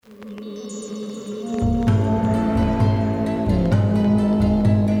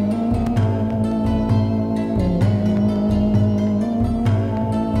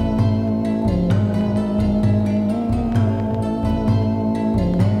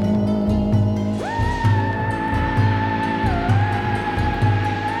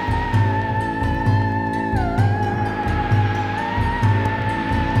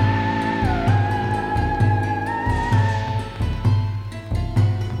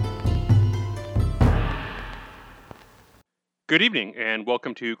Good evening, and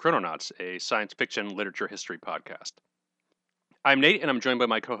welcome to Chrononauts, a science fiction literature history podcast. I'm Nate, and I'm joined by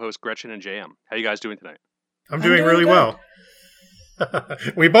my co-hosts Gretchen and JM. How you guys doing tonight? I'm doing really well.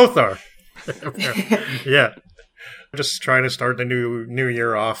 We both are. Yeah. I'm just trying to start the new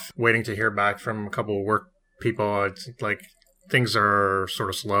year off, waiting to hear back from a couple of work people. It's like things are sort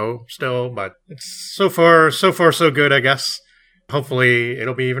of slow still, but it's so far so good, I guess. Hopefully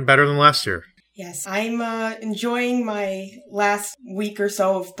it'll be even better than last year. Yes, I'm enjoying my last week or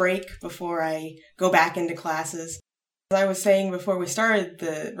so of break before I go back into classes. As I was saying before we started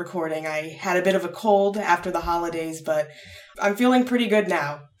the recording, I had a bit of a cold after the holidays, but I'm feeling pretty good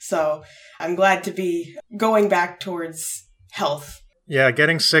now. So I'm glad to be going back towards health. Yeah,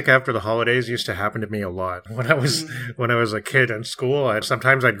 getting sick after the holidays used to happen to me a lot. When I was a kid in school,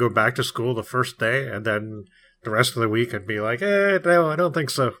 sometimes I'd go back to school the first day, and then the rest of the week I'd be like, no, I don't think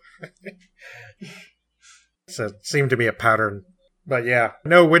so. So it seemed to be a pattern. But yeah,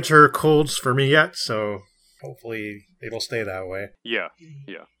 no winter colds for me yet, so hopefully it'll stay that way. Yeah.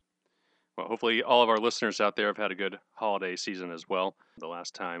 Well, hopefully all of our listeners out there have had a good holiday season as well. The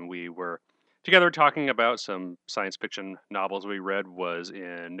last time we were together talking about some science fiction novels we read was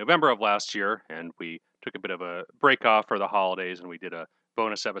in November of last year, and we took a bit of a break off for the holidays, and we did a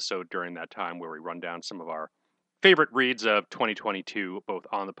bonus episode during that time where we run down some of our favorite reads of 2022, both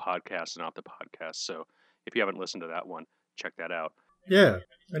on the podcast and off the podcast. So if you haven't listened to that one, check that out. Yeah.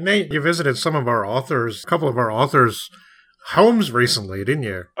 And Nate, you visited a couple of our authors' homes recently, didn't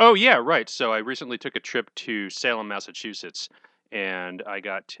you? Oh, yeah, right. So I recently took a trip to Salem, Massachusetts, and I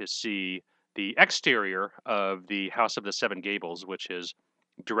got to see the exterior of the House of the Seven Gables, which is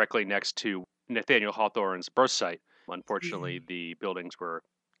directly next to Nathaniel Hawthorne's birth site. Unfortunately, the buildings were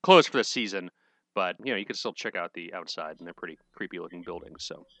closed for the season, but you can still check out the outside, and they're pretty creepy looking buildings.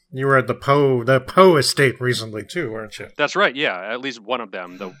 So you were at the Poe estate recently too, weren't you? That's right. Yeah, at least one of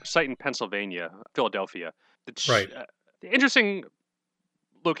them. The site in Pennsylvania, Philadelphia. It's right. Interesting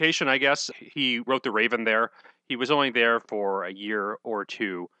location, I guess. He wrote The Raven there. He was only there for a year or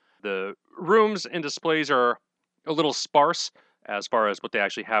two. The rooms and displays are a little sparse as far as what they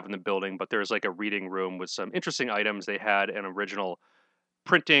actually have in the building, but there's like a reading room with some interesting items. They had an original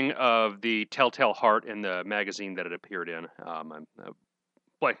printing of the Telltale Heart in the magazine that it appeared in. I'm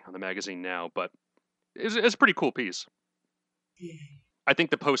blanking on the magazine now, but it's a pretty cool piece. I think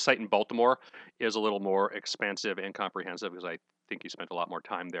the Post site in Baltimore is a little more expansive and comprehensive because I think he spent a lot more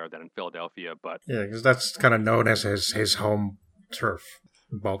time there than in Philadelphia. But yeah, because that's kind of known as his home turf,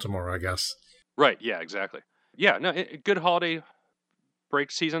 Baltimore, I guess. Right. Yeah. Exactly. Yeah. No. Good holiday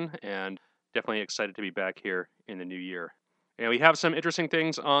break season, and definitely excited to be back here in the new year. And we have some interesting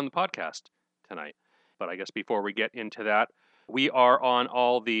things on the podcast tonight. But I guess before we get into that, we are on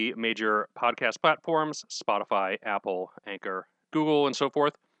all the major podcast platforms: Spotify, Apple, Anchor, Google, and so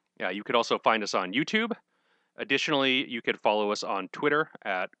forth. You could also find us on YouTube. Additionally, you could follow us on Twitter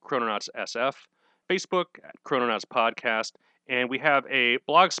at ChrononautsSF, Facebook at Chrononauts Podcast, and we have a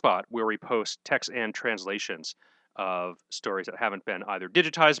blog spot where we post text and translations of stories that haven't been either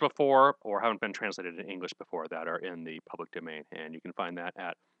digitized before or haven't been translated in English before that are in the public domain. And you can find that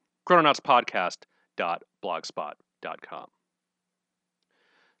at chrononautspodcast.blogspot.com.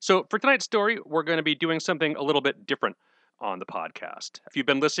 So for tonight's story, we're going to be doing something a little bit different on the podcast. If you've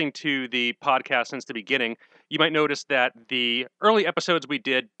been listening to the podcast since the beginning, you might notice that the early episodes we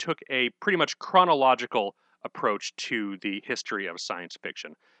did took a pretty much chronological approach to the history of science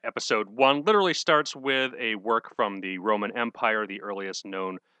fiction. Episode 1 literally starts with a work from the Roman Empire, the earliest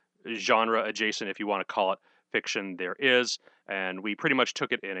known genre adjacent, if you want to call it, fiction there is, and we pretty much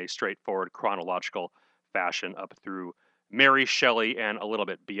took it in a straightforward chronological fashion up through Mary Shelley and a little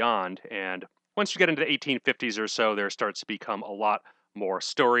bit beyond. And once you get into the 1850s or so, there starts to become a lot more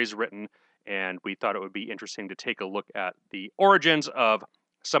stories written, and we thought it would be interesting to take a look at the origins of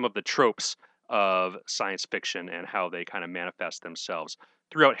some of the tropes of science fiction and how they kind of manifest themselves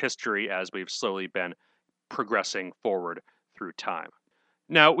throughout history as we've slowly been progressing forward through time.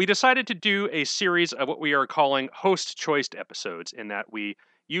 Now, we decided to do a series of what we are calling host-choiced episodes, in that we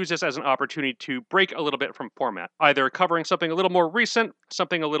use this as an opportunity to break a little bit from format, either covering something a little more recent,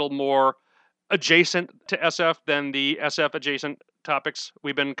 something a little more adjacent to SF than the SF adjacent topics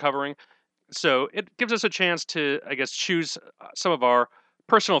we've been covering. So it gives us a chance to, I guess, choose some of our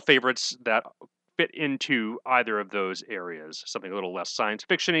personal favorites that fit into either of those areas. Something a little less science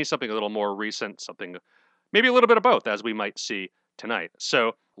fiction-y, something a little more recent, something maybe a little bit of both, as we might see tonight.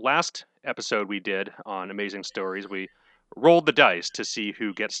 So last episode we did on Amazing Stories, we rolled the dice to see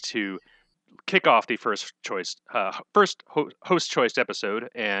who gets to kick off the first host choice episode,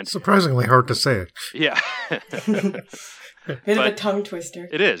 and surprisingly hard to say it. Yeah, bit of a tongue twister.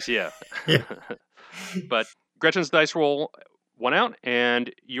 It is, yeah. Yeah. But Gretchen's dice roll won out,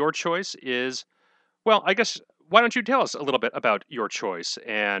 and your choice is, well, I guess, why don't you tell us a little bit about your choice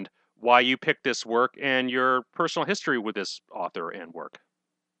and why you picked this work and your personal history with this author and work?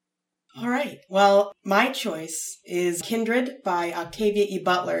 All right. Well, my choice is Kindred by Octavia E.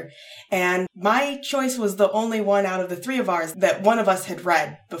 Butler. And my choice was the only one out of the three of ours that one of us had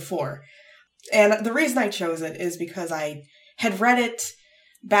read before. And the reason I chose it is because I had read it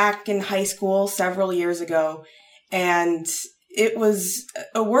back in high school several years ago. And it was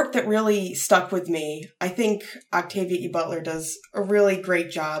a work that really stuck with me. I think Octavia E. Butler does a really great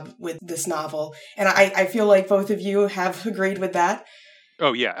job with this novel. And I feel like both of you have agreed with that.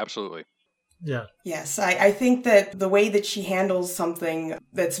 Oh, yeah, absolutely. Yeah. Yes, I think that the way that she handles something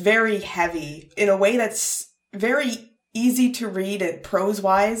that's very heavy in a way that's very easy to read at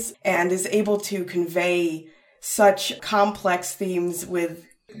prose-wise and is able to convey such complex themes with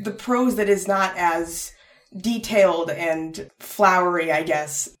the prose that is not as detailed and flowery, I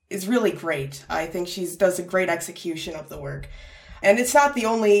guess, is really great. I think she does a great execution of the work. And it's not the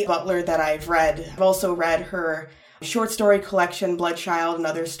only Butler that I've read. I've also read her short story collection, Bloodchild and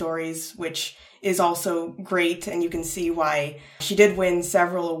Other Stories, which is also great, and you can see why she did win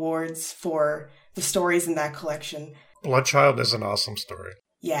several awards for the stories in that collection. Bloodchild is an awesome story.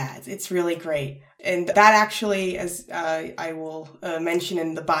 Yeah, it's really great. And that actually, as I will mention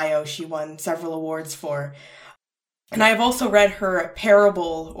in the bio, she won several awards for. And I have also read her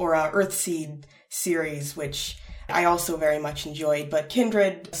Parable or Earthseed series, which I also very much enjoyed, but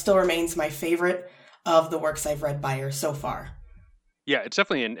Kindred still remains my favorite of the works I've read by her so far. Yeah, it's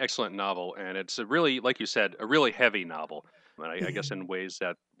definitely an excellent novel, and it's a really, like you said, a really heavy novel. And I guess in ways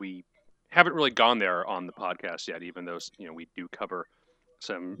that we haven't really gone there on the podcast yet, even though we do cover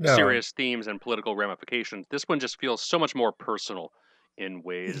some serious themes and political ramifications. This one just feels so much more personal in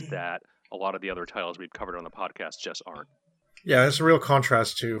ways that a lot of the other titles we've covered on the podcast just aren't. Yeah, it's a real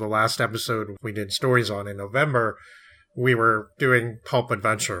contrast to the last episode we did stories on in November. We were doing pulp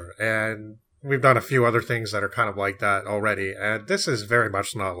adventure, and we've done a few other things that are kind of like that already, and this is very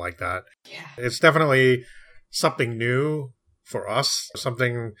much not like that. Yeah. It's definitely something new for us,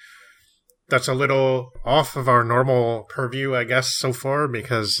 something that's a little off of our normal purview, I guess, so far,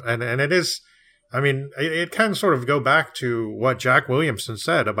 because, and it is, I mean, it can sort of go back to what Jack Williamson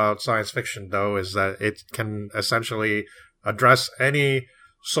said about science fiction, though, is that it can essentially address any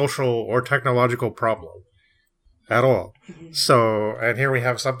social or technological problem at all. So, and here we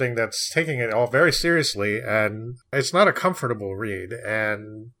have something that's taking it all very seriously, and it's not a comfortable read,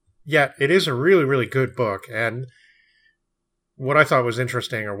 and yet it is a really, really good book. And what I thought was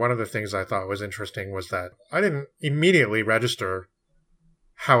interesting, or one of the things I thought was interesting, was that I didn't immediately register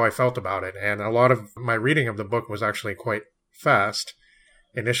how I felt about it, and a lot of my reading of the book was actually quite fast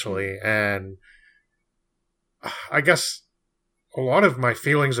initially, and I guess a lot of my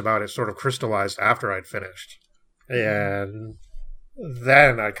feelings about it sort of crystallized after I'd finished. And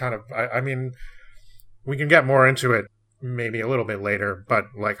then I mean, we can get more into it maybe a little bit later, but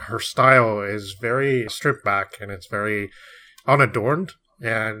like her style is very stripped back and it's very unadorned.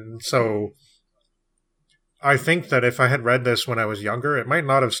 And so I think that if I had read this when I was younger, it might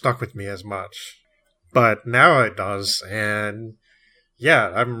not have stuck with me as much. But now it does. And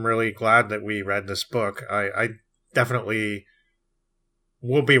yeah, I'm really glad that we read this book. I definitely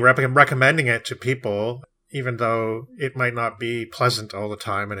will be recommending it to people, even though it might not be pleasant all the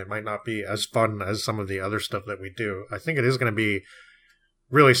time and it might not be as fun as some of the other stuff that we do. I think it is going to be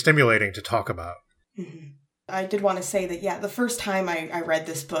really stimulating to talk about. Mm-hmm. I did want to say that, yeah, the first time I read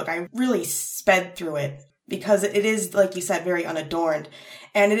this book, I really sped through it because it is, like you said, very unadorned.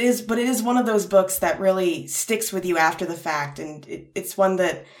 And it is one of those books that really sticks with you after the fact. And it's one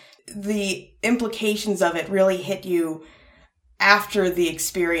that the implications of it really hit you after the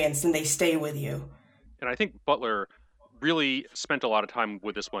experience and they stay with you. And I think Butler really spent a lot of time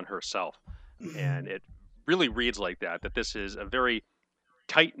with this one herself. Mm-hmm. And it really reads like that this is a very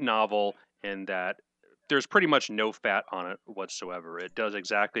tight novel and that there's pretty much no fat on it whatsoever. It does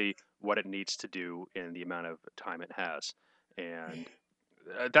exactly what it needs to do in the amount of time it has. And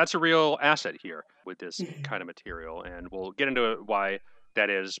that's a real asset here with this kind of material. And we'll get into why that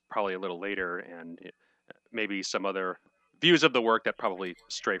is probably a little later and maybe some other views of the work that probably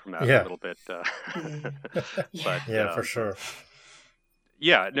stray from that a little bit. But for sure.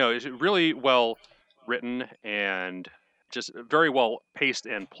 Yeah, no, it's really well written and just very well paced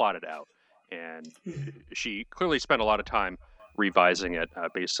and plotted out. And she clearly spent a lot of time revising it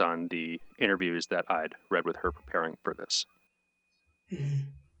based on the interviews that I'd read with her preparing for this.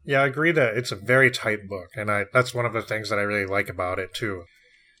 Yeah, I agree that it's a very tight book, and that's one of the things that I really like about it, too.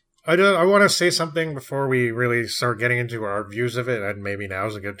 I want to say something before we really start getting into our views of it, and maybe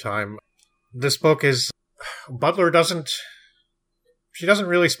now's a good time. This book Butler doesn't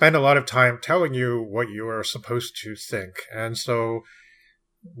really spend a lot of time telling you what you are supposed to think. And so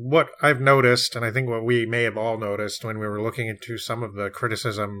what I've noticed, and I think what we may have all noticed when we were looking into some of the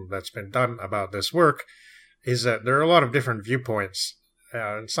criticism that's been done about this work, is that there are a lot of different viewpoints.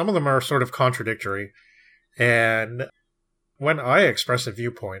 And some of them are sort of contradictory. And when I express a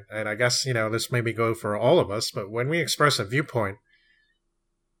viewpoint, and I guess, this maybe go for all of us, but when we express a viewpoint,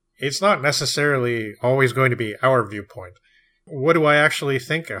 it's not necessarily always going to be our viewpoint. What do I actually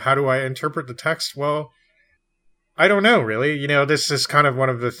think? How do I interpret the text? Well, I don't know, really. This is kind of one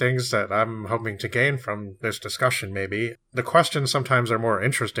of the things that I'm hoping to gain from this discussion, maybe. The questions sometimes are more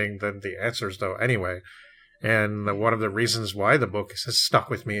interesting than the answers, though, anyway. And one of the reasons why the book has stuck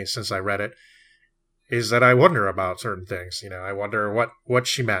with me since I read it is that I wonder about certain things. I wonder what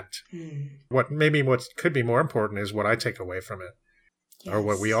she meant. What could be more important is what I take away from it. Yes. Or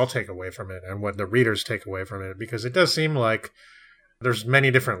what we all take away from it, and what the readers take away from it. Because it does seem like there's many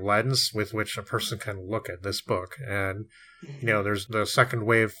different lenses with which a person can look at this book. And, there's the second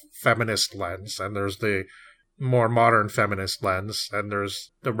wave feminist lens, and there's the more modern feminist lens, and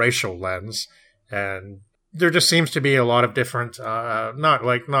there's the racial lens. And there just seems to be a lot of different,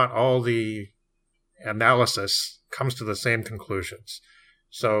 not all the analysis comes to the same conclusions.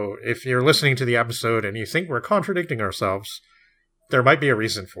 So if you're listening to the episode and you think we're contradicting ourselves, there might be a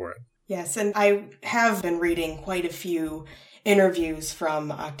reason for it. Yes, and I have been reading quite a few interviews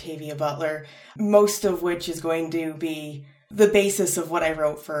from Octavia Butler, most of which is going to be the basis of what I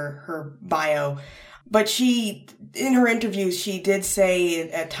wrote for her bio. But in her interviews, she did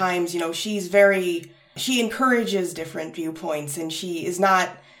say at times, she encourages different viewpoints, and she is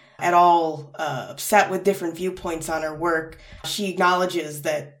not at all upset with different viewpoints on her work. She acknowledges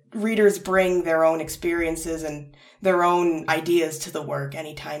that readers bring their own experiences and their own ideas to the work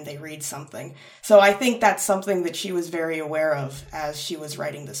anytime they read something. So I think that's something that she was very aware of as she was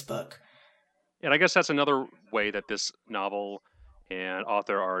writing this book. And I guess that's another way that this novel and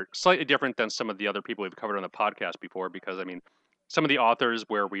author are slightly different than some of the other people we've covered on the podcast before, because, some of the authors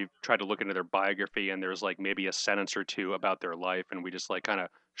where we've tried to look into their biography and there's maybe a sentence or two about their life and we just kind of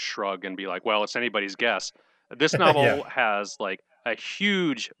shrug and be like, well, it's anybody's guess. This novel has a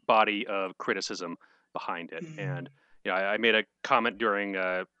huge body of criticism behind it. And I made a comment during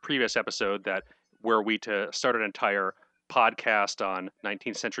a previous episode that were we to start an entire podcast on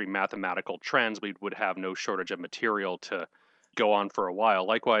 19th century mathematical trends, we would have no shortage of material to go on for a while.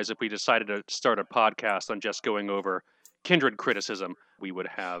 Likewise, if we decided to start a podcast on just going over Kindred criticism, we would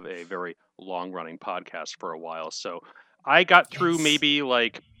have a very long-running podcast for a while. So I got through maybe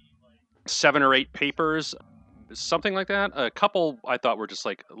 7 or 8 papers, something like that. A couple I thought were just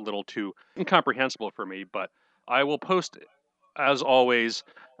a little too incomprehensible for me, but I will post, as always,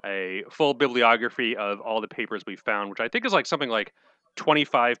 a full bibliography of all the papers we found, which I think is something like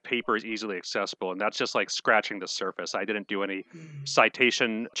 25 papers easily accessible, and that's just scratching the surface. I didn't do any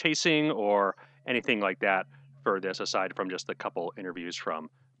citation chasing or anything like that for this, aside from just a couple interviews from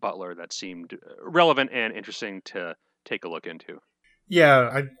Butler that seemed relevant and interesting to take a look into. Yeah,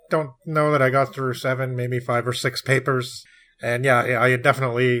 I don't know that I got through 7, maybe 5 or 6 papers. And I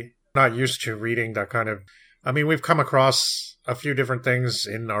definitely not used to reading that kind of... we've come across a few different things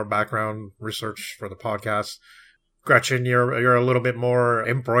in our background research for the podcast. Gretchen, you're a little bit more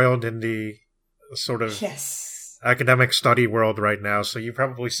embroiled in the sort of academic study world right now, so you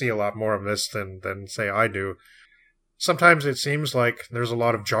probably see a lot more of this than say I do. Sometimes it seems like there's a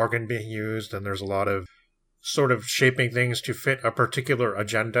lot of jargon being used, and there's a lot of sort of shaping things to fit a particular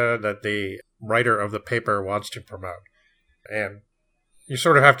agenda that the writer of the paper wants to promote. And you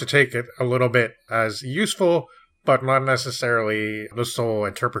sort of have to take it a little bit as useful, but not necessarily the sole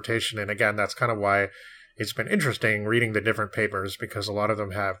interpretation. And again, that's kind of why it's been interesting reading the different papers, because a lot of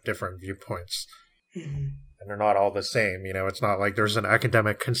them have different viewpoints. And they're not all the same. It's not like there's an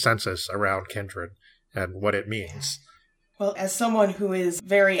academic consensus around Kindred and what it means. Well, as someone who is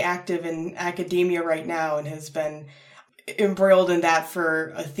very active in academia right now and has been embroiled in that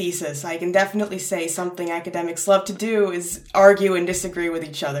for a thesis, I can definitely say something academics love to do is argue and disagree with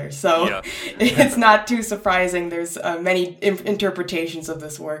each other. So it's not too surprising. There's many interpretations of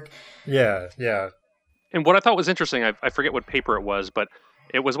this work. Yeah. And what I thought was interesting, I forget what paper it was, but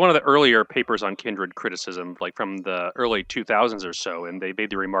it was one of the earlier papers on Kindred criticism, from the early 2000s or so, and they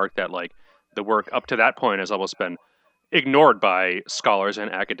made the remark that the work up to that point has almost been ignored by scholars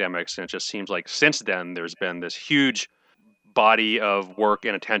and academics. And it just seems like since then there's been this huge body of work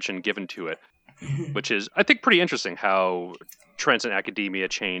and attention given to it, which is, I think, pretty interesting how trends in academia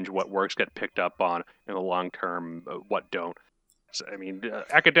change, what works get picked up on in the long term, what don't. So, I mean,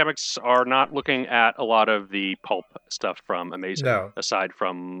 academics are not looking at a lot of the pulp stuff from Amazing, aside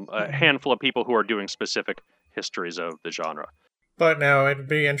from a handful of people who are doing specific histories of the genre. But now it'd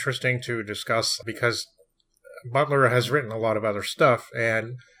be interesting to discuss, because Butler has written a lot of other stuff,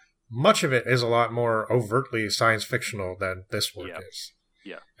 and much of it is a lot more overtly science fictional than this work is.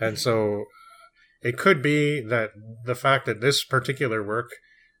 Yeah. And so it could be that the fact that this particular work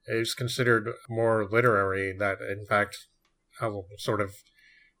is considered more literary, that in fact sort of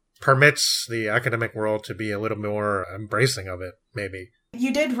permits the academic world to be a little more embracing of it, maybe.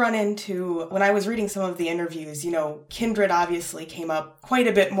 You did run into, when I was reading some of the interviews, Kindred obviously came up quite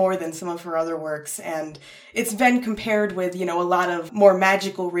a bit more than some of her other works, and it's been compared with, a lot of more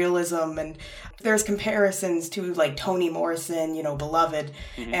magical realism, and there's comparisons to, like, Toni Morrison, Beloved,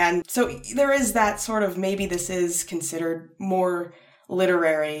 and so there is that sort of, maybe this is considered more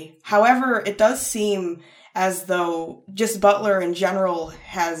literary. However, it does seem as though just Butler in general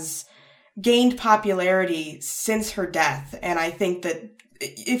has gained popularity since her death, and I think that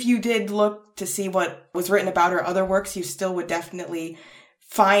if you did look to see what was written about her other works, you still would definitely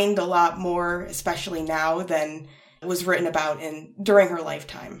find a lot more, especially now, than was written about during her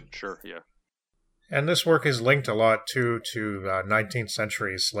lifetime. Sure, yeah. And this work is linked a lot to 19th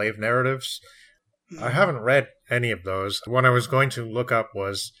century slave narratives. I haven't read any of those. What I was going to look up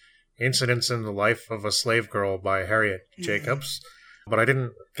was Incidents in the Life of a Slave Girl by Harriet Jacobs, but I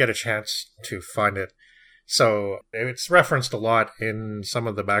didn't get a chance to find it. So it's referenced a lot in some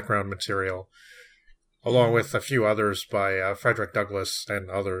of the background material, along with a few others by Frederick Douglass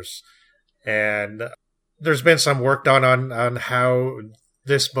and others. And there's been some work done on how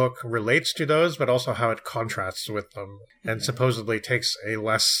this book relates to those, but also how it contrasts with them, and supposedly takes a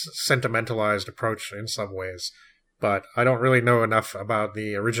less sentimentalized approach in some ways. But I don't really know enough about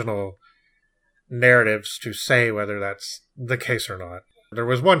the original narratives to say whether that's the case or not. There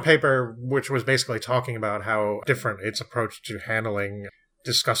was one paper which was basically talking about how different its approach to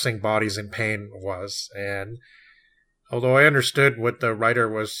discussing bodies in pain was. And although I understood what the writer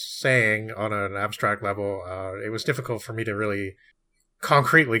was saying on an abstract level, it was difficult for me to really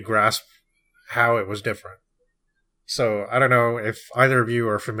concretely grasp how it was different. So I don't know if either of you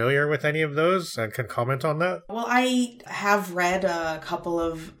are familiar with any of those and can comment on that. Well, I have read a couple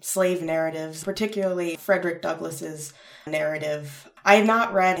of slave narratives, particularly Frederick Douglass's narrative. I have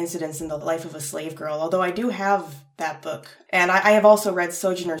not read Incidents in the Life of a Slave Girl, although I do have that book. And I have also read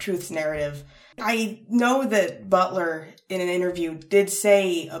Sojourner Truth's narrative. I know that Butler, in an interview, did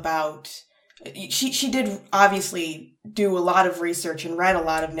say about... She did obviously do a lot of research and read a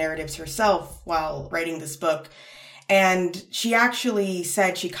lot of narratives herself while writing this book. And she actually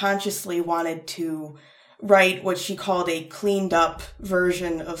said she consciously wanted to write what she called a cleaned up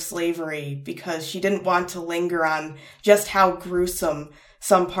version of slavery because she didn't want to linger on just how gruesome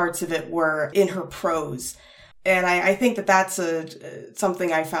some parts of it were in her prose. And I think that that's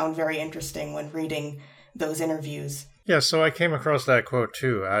something I found very interesting when reading those interviews. Yeah, so I came across that quote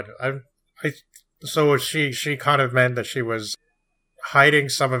too. So she kind of meant that she was hiding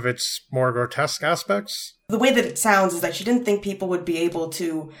some of its more grotesque aspects? The way that it sounds is that she didn't think people would be able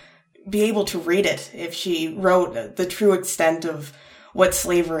to read it if she wrote the true extent of what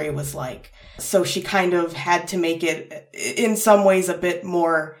slavery was like. So she kind of had to make it, in some ways, a bit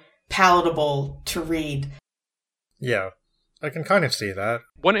more palatable to read. Yeah, I can kind of see that.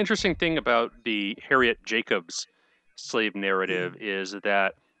 One interesting thing about the Harriet Jacobs slave narrative is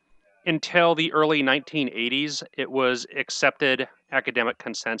that until the early 1980s, it was accepted academic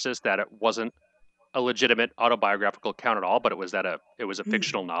consensus that it wasn't a legitimate autobiographical account at all, but it was a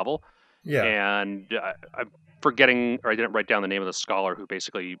fictional novel. Yeah. And I'm forgetting, or I didn't write down the name of the scholar who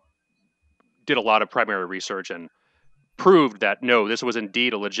basically did a lot of primary research and proved that, no, this was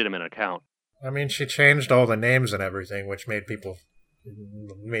indeed a legitimate account. I mean, she changed all the names and everything, which made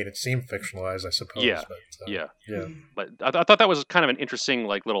it seem fictionalized, I suppose. Yeah, but, yeah. But I thought that was kind of an interesting,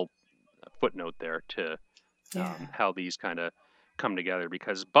 little footnote there to how these kind of come together,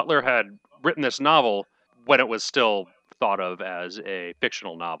 because Butler had written this novel when it was still thought of as a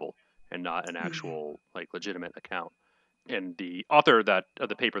fictional novel and not an actual legitimate account. And the author of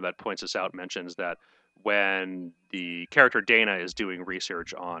the paper that points this out mentions that when the character Dana is doing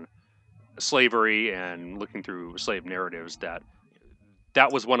research on slavery and looking through slave narratives, that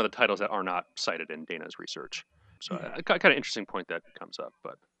was one of the titles that are not cited in Dana's research. So a kind of interesting point that comes up.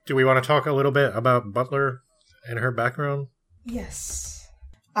 But do we want to talk a little bit about Butler and her background? Yes.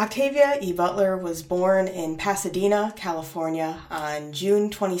 Octavia E. Butler was born in Pasadena, California on June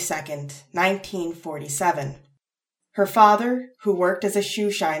 22nd, 1947. Her father, who worked as a shoe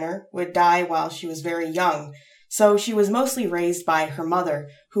shiner, would die while she was very young, so she was mostly raised by her mother,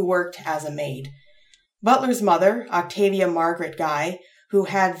 who worked as a maid. Butler's mother, Octavia Margaret Guy, who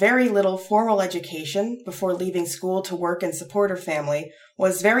had very little formal education before leaving school to work and support her family,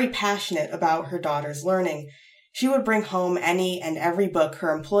 was very passionate about her daughter's learning. She would bring home any and every book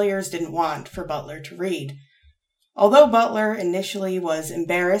her employers didn't want for Butler to read. Although Butler initially was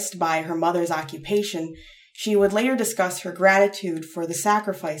embarrassed by her mother's occupation, she would later discuss her gratitude for the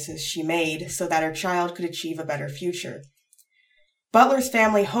sacrifices she made so that her child could achieve a better future. Butler's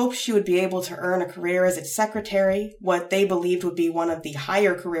family hoped she would be able to earn a career as its secretary, what they believed would be one of the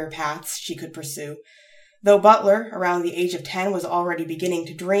higher career paths she could pursue. Though Butler, around the age of 10, was already beginning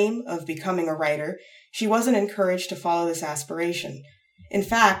to dream of becoming a writer, she wasn't encouraged to follow this aspiration. In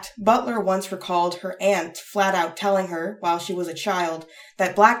fact, Butler once recalled her aunt flat out telling her, while she was a child,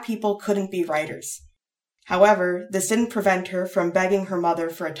 that black people couldn't be writers. However, this didn't prevent her from begging her mother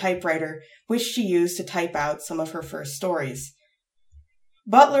for a typewriter, which she used to type out some of her first stories.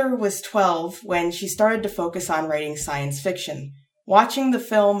 Butler was 12 when she started to focus on writing science fiction. Watching the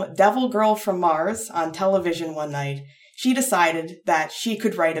film Devil Girl from Mars on television one night, she decided that she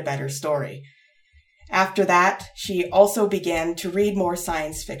could write a better story. After that, she also began to read more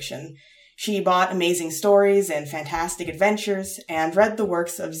science fiction. She bought Amazing Stories and Fantastic Adventures and read the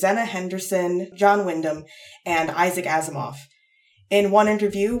works of Zena Henderson, John Wyndham, and Isaac Asimov. In one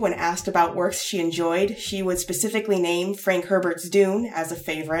interview, when asked about works she enjoyed, she would specifically name Frank Herbert's Dune as a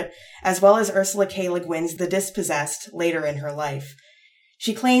favorite, as well as Ursula K. Le Guin's The Dispossessed later in her life.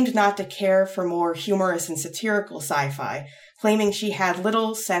 She claimed not to care for more humorous and satirical sci-fi, claiming she had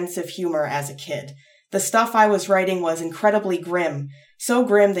little sense of humor as a kid. The stuff I was writing was incredibly grim, so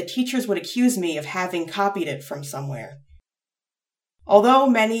grim that teachers would accuse me of having copied it from somewhere. Although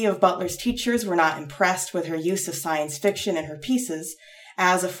many of Butler's teachers were not impressed with her use of science fiction in her pieces,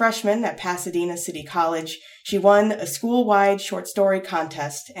 as a freshman at Pasadena City College, she won a school-wide short story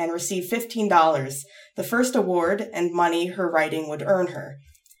contest and received $15, the first award and money her writing would earn her.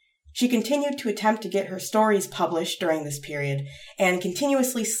 She continued to attempt to get her stories published during this period and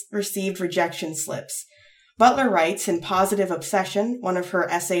continuously received rejection slips. Butler writes in Positive Obsession, one of her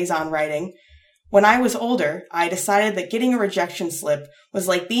essays on writing, "When I was older, I decided that getting a rejection slip was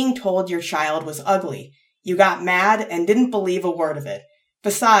like being told your child was ugly. You got mad and didn't believe a word of it.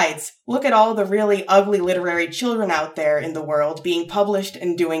 Besides, look at all the really ugly literary children out there in the world being published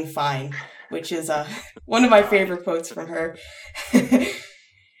and doing fine," which is one of my favorite quotes from her.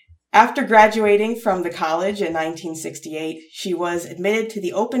 After graduating from the college in 1968, she was admitted to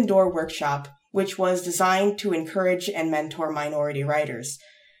the Open Door Workshop, which was designed to encourage and mentor minority writers.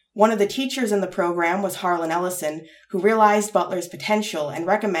 One of the teachers in the program was Harlan Ellison, who realized Butler's potential and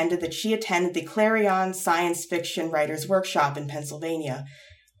recommended that she attend the Clarion Science Fiction Writers Workshop in Pennsylvania.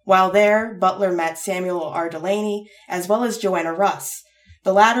 While there, Butler met Samuel R. Delany, as well as Joanna Russ.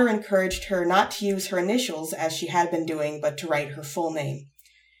 The latter encouraged her not to use her initials as she had been doing, but to write her full name.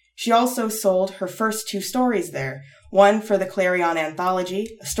 She also sold her first 2 stories there, one for the Clarion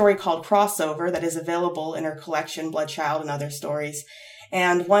Anthology, a story called Crossover that is available in her collection Bloodchild and Other Stories,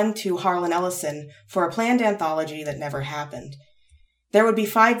 and one to Harlan Ellison for a planned anthology that never happened. There would be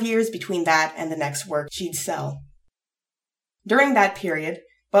 5 years between that and the next work she'd sell. During that period,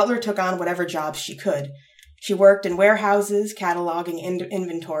 Butler took on whatever jobs she could. She worked in warehouses, cataloging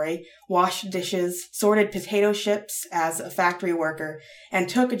inventory, washed dishes, sorted potato chips as a factory worker, and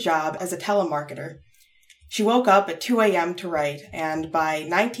took a job as a telemarketer. She woke up at 2 a.m. to write, and by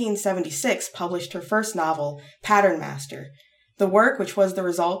 1976 published her first novel, Pattern Master. The work, which was the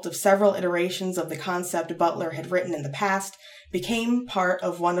result of several iterations of the concept Butler had written in the past, became part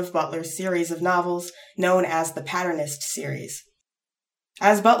of one of Butler's series of novels known as the Patternist series.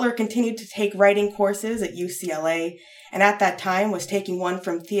 As Butler continued to take writing courses at UCLA, and at that time was taking one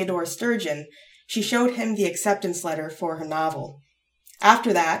from Theodore Sturgeon, she showed him the acceptance letter for her novel.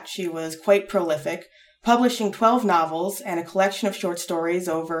 After that, she was quite prolific, publishing 12 novels and a collection of short stories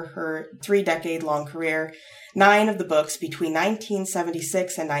over her 3-decade-long career, 9 of the books between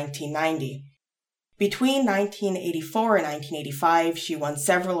 1976 and 1990. Between 1984 and 1985, she won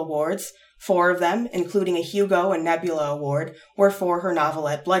several awards. 4 of them, including a Hugo and Nebula Award, were for her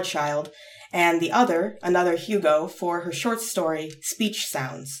novelette Bloodchild, and the other, another Hugo, for her short story Speech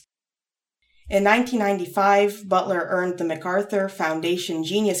Sounds. In 1995, Butler earned the MacArthur Foundation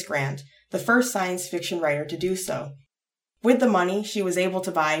Genius Grant, the first science fiction writer to do so. With the money, she was able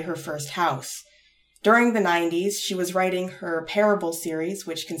to buy her first house. During the 90s, she was writing her Parable series,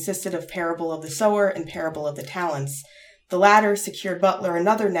 which consisted of Parable of the Sower and Parable of the Talents. The latter secured Butler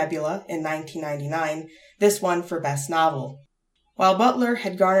another Nebula in 1999, this one for Best Novel. While Butler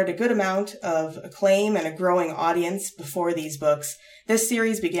had garnered a good amount of acclaim and a growing audience before these books, this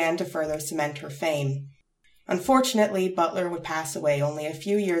series began to further cement her fame. Unfortunately, Butler would pass away only a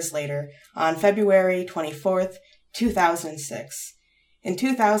few years later, on February 24th, 2006. In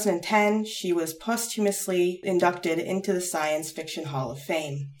 2010, she was posthumously inducted into the Science Fiction Hall of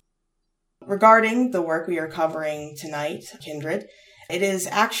Fame. Regarding the work we are covering tonight, Kindred, it is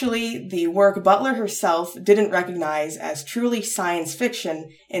actually the work Butler herself didn't recognize as truly science fiction,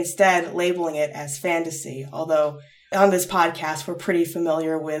 instead labeling it as fantasy, although on this podcast we're pretty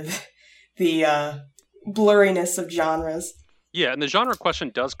familiar with the blurriness of genres. Yeah, and the genre question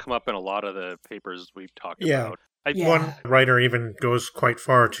does come up in a lot of the papers we've talked about. One writer even goes quite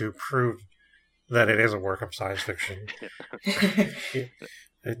far to prove that it is a work of science fiction.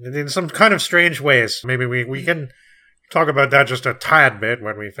 In some kind of strange ways. Maybe we can talk about that just a tad bit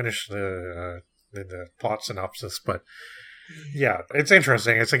when we finish the plot synopsis. But yeah, it's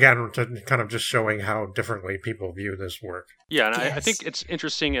interesting. It's again kind of just showing how differently people view this work. Yeah, and I think it's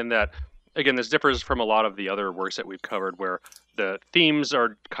interesting in that, again, this differs from a lot of the other works that we've covered where the themes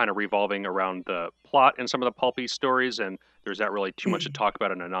are kind of revolving around the plot in some of the pulpy stories, and there's not really too much to talk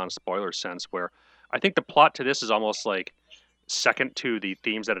about in a non-spoiler sense, where I think the plot to this is almost like second to the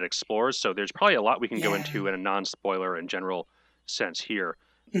themes that it explores, so there's probably a lot we can go into in a non-spoiler and general sense here,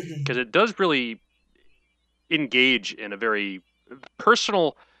 because it does really engage in a very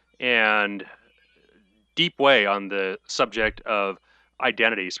personal and deep way on the subject of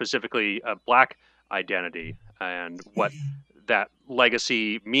identity, specifically Black identity, and what that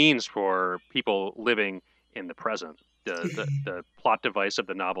legacy means for people living in the present. The plot device of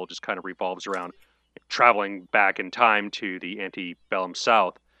the novel just kind of revolves around traveling back in time to the antebellum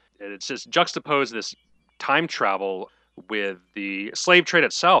South. It's just juxtapose this time travel with the slave trade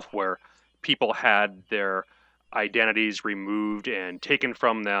itself, where people had their identities removed and taken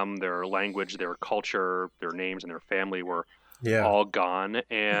from them, their language, their culture, their names, and their family were all gone.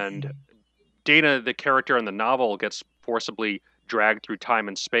 And Dana, the character in the novel, gets forcibly dragged through time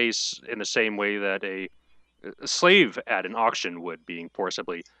and space in the same way that a slave at an auction would, being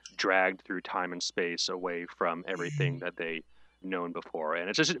forcibly dragged through time and space away from everything that they known before. And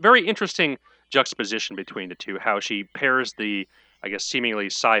it's just a very interesting juxtaposition between the two, how she pairs the, I guess, seemingly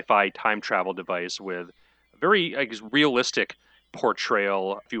sci-fi time travel device with a very, I guess, realistic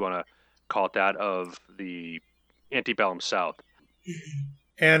portrayal, if you want to call it that, of the antebellum South.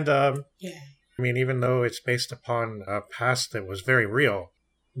 And, I mean, even though it's based upon a past that was very real,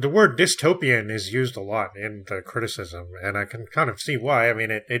 the word dystopian is used a lot in the criticism, and I can kind of see why. I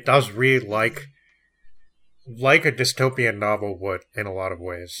mean, it does read like a dystopian novel would in a lot of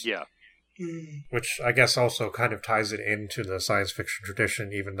ways. Yeah. Which I guess also kind of ties it into the science fiction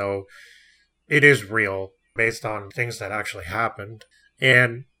tradition, even though it is real, based on things that actually happened,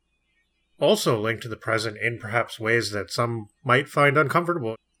 and also linked to the present in perhaps ways that some might find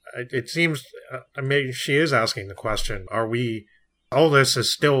uncomfortable. It seems, I mean, she is asking the question, all this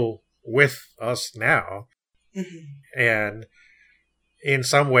is still with us now. And in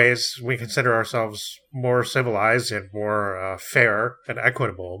some ways, we consider ourselves more civilized and more fair and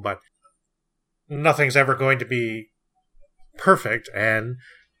equitable, but nothing's ever going to be perfect, and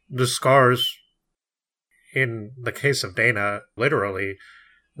the scars, in the case of Dana, literally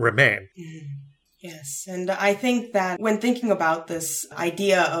remain. Yes, and I think that when thinking about this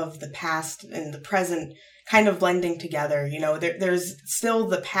idea of the past and the present kind of blending together, you know, there's still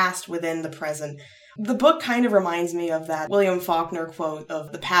the past within the present. The book kind of reminds me of that William Faulkner quote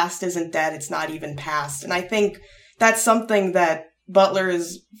of "the past isn't dead, it's not even past." And I think that's something that Butler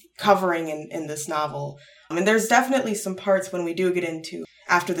is covering in this novel. And there's definitely some parts when we do get into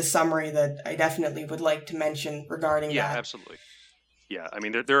after the summary that I definitely would like to mention regarding that. Yeah, absolutely. Yeah, I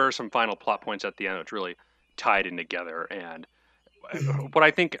mean, there are some final plot points at the end which really tied in together. And what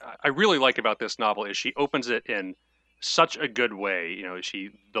I think I really like about this novel is she opens it in such a good way. You know,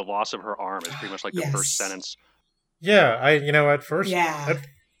 the loss of her arm is pretty much like the first sentence. Yeah, at first... Yeah.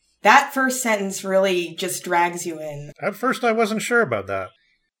 That first sentence really just drags you in. At first, I wasn't sure about that.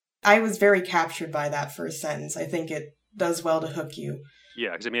 I was very captured by that first sentence. I think it does well to hook you.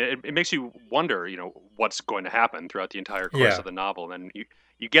 Yeah, because I mean, it makes you wonder, you know, what's going to happen throughout the entire course of the novel. And then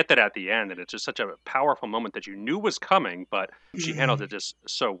you get that at the end, and it's just such a powerful moment that you knew was coming, but she handled it just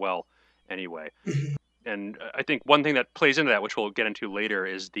so well anyway. And I think one thing that plays into that, which we'll get into later,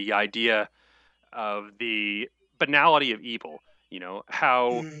 is the idea of the banality of evil.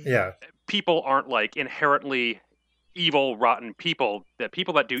 How Yeah. people aren't like inherently evil, rotten people. The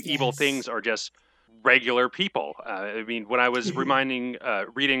people that do evil Yes. things are just regular people. I mean, when I was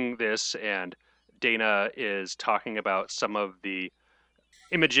reading this, and Dana is talking about some of the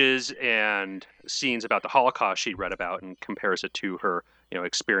images and scenes about the Holocaust she read about and compares it to her,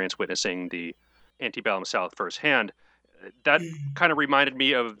 experience witnessing the antebellum South firsthand, that kind of reminded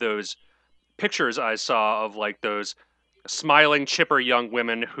me of those pictures I saw of like those smiling, chipper young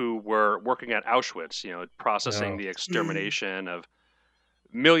women who were working at Auschwitz, processing Oh. the extermination of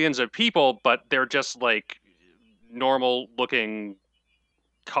millions of people, but they're just like normal looking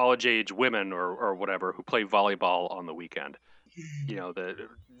college age women or whatever who play volleyball on the weekend. The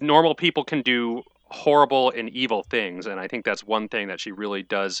normal people can do horrible and evil things, and I think that's one thing that she really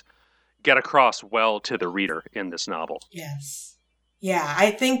does get across well to the reader in this novel. Yes. Yeah, I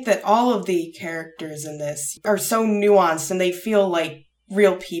think that all of the characters in this are so nuanced and they feel like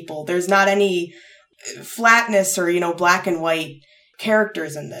real people. There's not any flatness or, black and white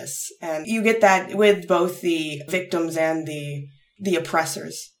characters in this. And you get that with both the victims and the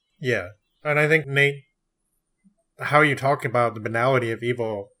oppressors. Yeah. And I think, Nate, how you talk about the banality of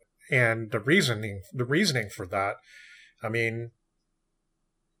evil and the reasoning for that, I mean,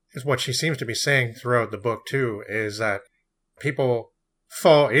 is what she seems to be saying throughout the book too, is that people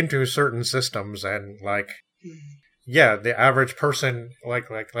fall into certain systems and the average person, like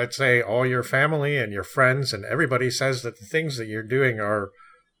let's say all your family and your friends and everybody says that the things that you're doing are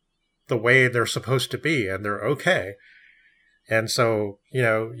the way they're supposed to be and they're okay. And so,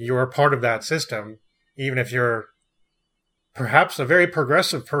 you're part of that system, even if you're perhaps a very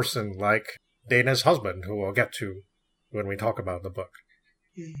progressive person like Dana's husband, who we'll get to when we talk about the book.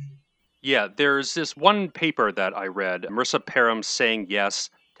 Yeah, there's this one paper that I read, Marissa Parham's Saying Yes,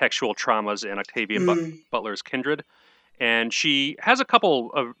 Textual Traumas and Octavia Butler's Kindred. And she has a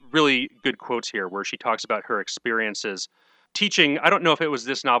couple of really good quotes here where she talks about her experiences teaching. I don't know if it was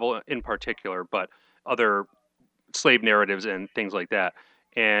this novel in particular, but other slave narratives and things like that.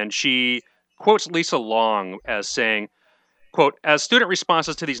 And she quotes Lisa Long as saying, quote, "As student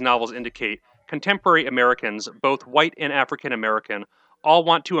responses to these novels indicate, contemporary Americans, both white and African American, all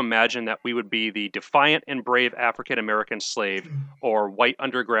want to imagine that we would be the defiant and brave African American slave or white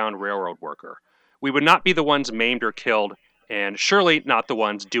Underground Railroad worker. We would not be the ones maimed or killed, and surely not the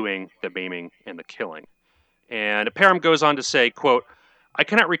ones doing the maiming and the killing." And Parham goes on to say, quote, "I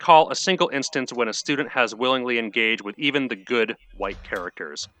cannot recall a single instance when a student has willingly engaged with even the good white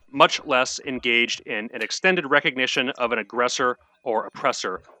characters, much less engaged in an extended recognition of an aggressor or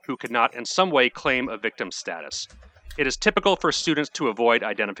oppressor who could not in some way claim a victim status. It is typical for students to avoid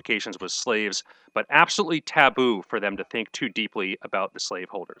identifications with slaves, but absolutely taboo for them to think too deeply about the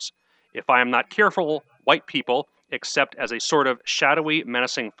slaveholders. If I am not careful, white people, except as a sort of shadowy,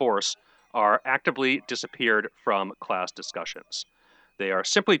 menacing force, are actively disappeared from class discussions. They are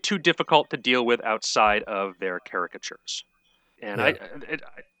simply too difficult to deal with outside of their caricatures." And I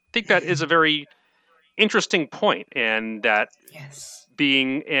think that is a very interesting point, and that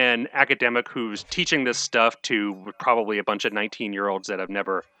being an academic who's teaching this stuff to probably a bunch of 19-year-olds that have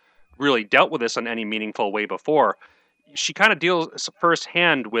never really dealt with this in any meaningful way before, she kind of deals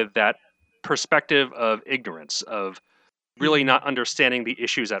firsthand with that perspective of ignorance, of really not understanding the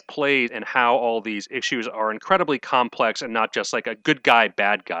issues at play and how all these issues are incredibly complex and not just like a good guy,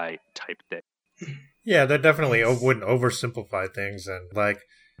 bad guy type thing. Yeah, that definitely wouldn't oversimplify things. And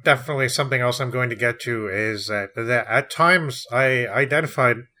definitely something else I'm going to get to is that at times I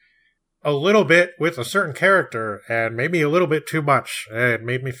identified a little bit with a certain character and maybe a little bit too much. It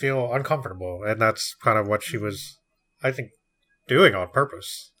made me feel uncomfortable. And that's kind of what she was, I think, doing on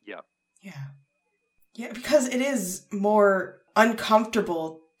purpose. Yeah. Yeah. Yeah, because it is more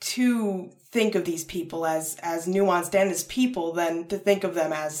uncomfortable to think of these people as nuanced and as people than to think of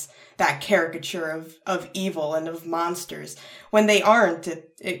them as that caricature of evil and of monsters. When they aren't,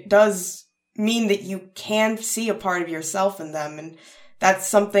 it does mean that you can see a part of yourself in them, and that's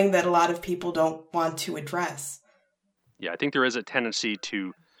something that a lot of people don't want to address. Yeah, I think there is a tendency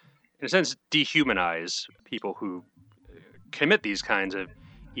to, in a sense, dehumanize people who commit these kinds of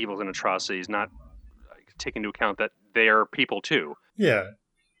evils and atrocities, not take into account that they are people too. Yeah.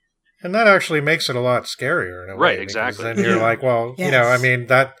 And that actually makes it a lot scarier in a way. Right, exactly. Then you're like, well,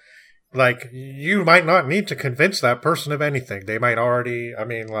 that, you might not need to convince that person of anything. They might already,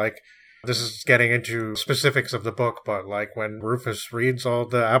 this is getting into specifics of the book, but when Rufus reads all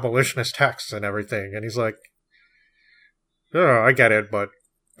the abolitionist texts and everything, and he's like, oh, I get it, but,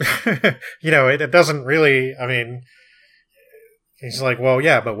 it doesn't really, he's like, well,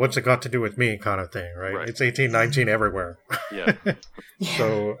 yeah, but what's it got to do with me kind of thing, right? It's 1819 everywhere. Yeah.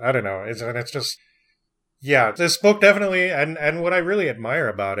 So, I don't know. It's just, yeah, this book definitely, and what I really admire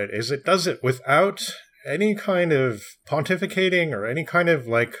about it is it does it without any kind of pontificating or any kind of,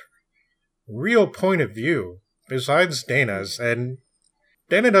 like, real point of view besides Dana's. And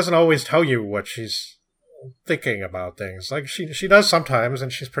Dana doesn't always tell you what she's thinking about things. Like, she does sometimes,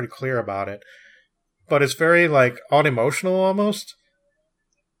 and she's pretty clear about it. But it's very, like, unemotional almost.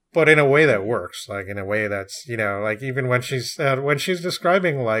 But in a way that works. Like, in a way that's, you know, like, even when she's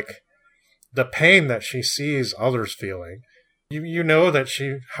describing, like, the pain that she sees others feeling, you know that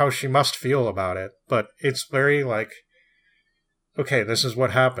how she must feel about it. But it's very, like, okay, this is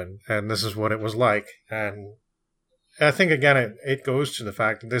what happened, and this is what it was like. And I think, again, it goes to the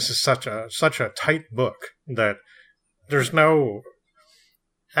fact that this is such a tight book that there's no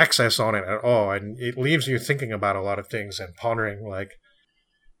excess on it at all, and it leaves you thinking about a lot of things and pondering, like,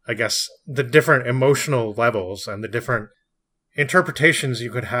 I guess, the different emotional levels and the different interpretations you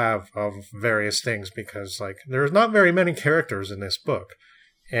could have of various things, because, like, there's not very many characters in this book,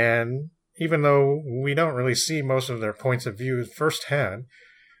 and even though we don't really see most of their points of view firsthand,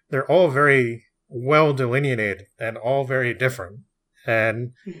 they're all very well delineated and all very different,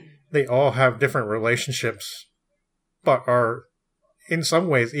 and they all have different relationships, but are in some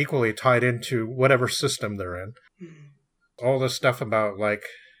ways equally tied into whatever system they're in. All this stuff about, like,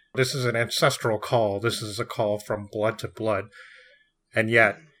 this is an ancestral call, this is a call from blood to blood, and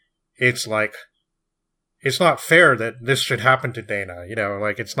yet it's like, it's not fair that this should happen to Dana, you know,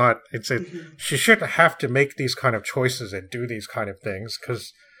 like, she shouldn't have to make these kind of choices and do these kind of things,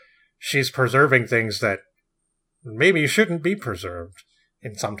 because she's preserving things that maybe shouldn't be preserved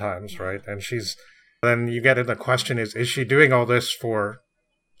in sometimes, right? And then you get in the question is she doing all this for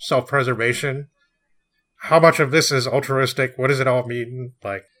self-preservation? How much of this is altruistic? What does it all mean?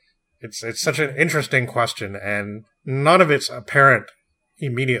 Like, it's such an interesting question, and none of it's apparent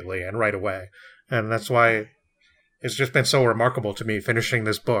immediately and right away. And that's why it's just been so remarkable to me finishing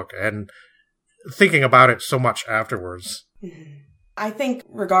this book and thinking about it so much afterwards. I think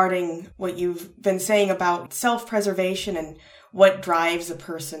regarding what you've been saying about self-preservation and what drives a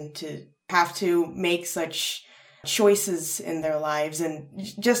person to have to make such choices in their lives, and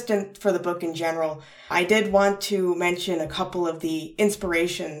for the book in general, I did want to mention a couple of the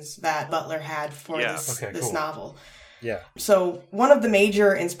inspirations that Butler had for this novel. Yeah. So one of the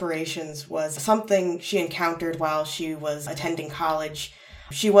major inspirations was something she encountered while she was attending college.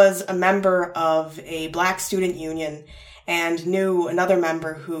 She was a member of a Black student union and knew another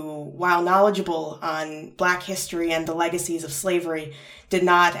member who, while knowledgeable on Black history and the legacies of slavery, did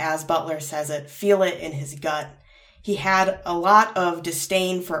not, as Butler says it, feel it in his gut. He had a lot of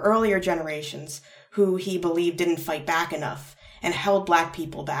disdain for earlier generations who he believed didn't fight back enough and held Black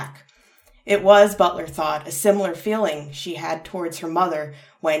people back. It was, Butler thought, a similar feeling she had towards her mother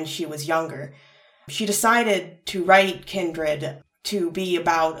when she was younger. She decided to write Kindred to be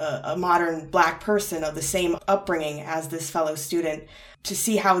about a modern Black person of the same upbringing as this fellow student, to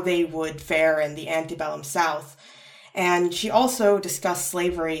see how they would fare in the antebellum South. And she also discussed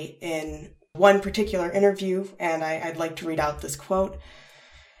slavery in one particular interview, and I'd like to read out this quote.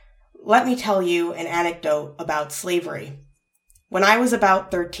 "Let me tell you an anecdote about slavery. When I was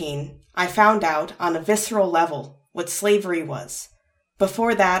about 13, I found out on a visceral level what slavery was.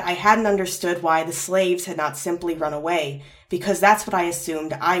 Before that, I hadn't understood why the slaves had not simply run away, because that's what I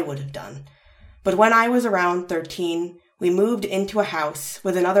assumed I would have done. But when I was around 13, we moved into a house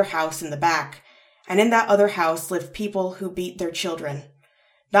with another house in the back, and in that other house lived people who beat their children.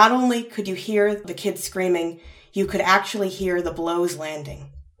 Not only could you hear the kids screaming, you could actually hear the blows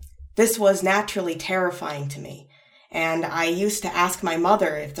landing. This was naturally terrifying to me, and I used to ask my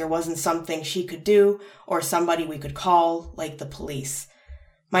mother if there wasn't something she could do or somebody we could call, like the police.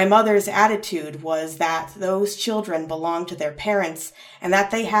 My mother's attitude was that those children belonged to their parents and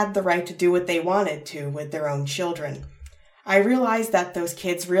that they had the right to do what they wanted to with their own children. I realized that those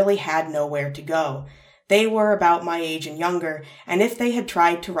kids really had nowhere to go. They were about my age and younger, and if they had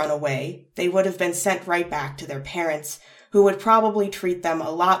tried to run away, they would have been sent right back to their parents, who would probably treat them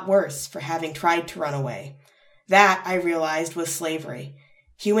a lot worse for having tried to run away. That, I realized, was slavery.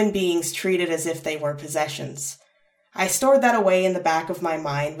 Human beings treated as if they were possessions. I stored that away in the back of my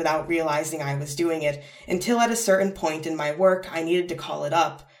mind without realizing I was doing it, until at a certain point in my work I needed to call it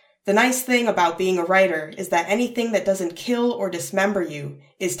up. The nice thing about being a writer is that anything that doesn't kill or dismember you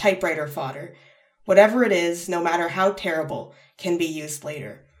is typewriter fodder. Whatever it is, no matter how terrible, can be used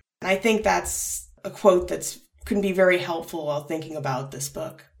later. And I think that's a quote that can be very helpful while thinking about this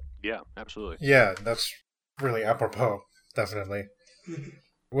book. Yeah, absolutely. Yeah, that's really apropos. definitely.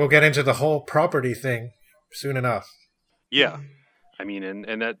 We'll get into the whole property thing soon enough. Yeah. I mean,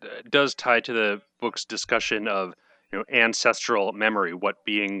 and that does tie to the book's discussion of ancestral memory, what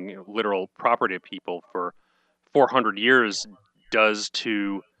being literal property of people for 400 years does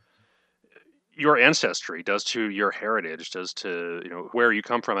to your ancestry, does to your heritage, does to where you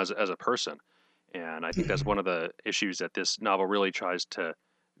come from as a person. And I think that's one of the issues that this novel really tries to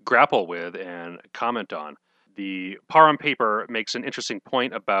grapple with and comment on. The Parham paper makes an interesting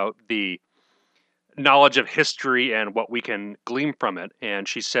point about the knowledge of history and what we can glean from it. And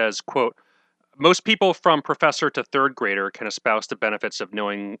she says, quote, "Most people from professor to third grader can espouse the benefits of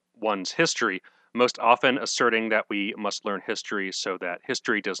knowing one's history, most often asserting that we must learn history so that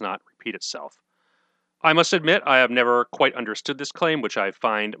history does not repeat itself. I must admit I have never quite understood this claim, which I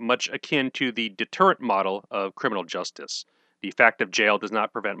find much akin to the deterrent model of criminal justice. The fact of jail does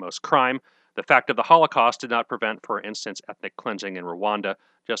not prevent most crime. The fact of the Holocaust did not prevent, for instance, ethnic cleansing in Rwanda,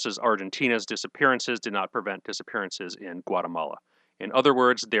 just as Argentina's disappearances did not prevent disappearances in Guatemala. In other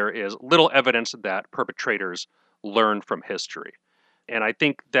words, there is little evidence that perpetrators learn from history." And I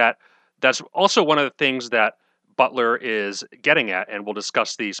think that that's also one of the things that Butler is getting at, and we'll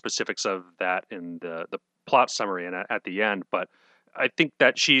discuss the specifics of that in the plot summary and at the end. But I think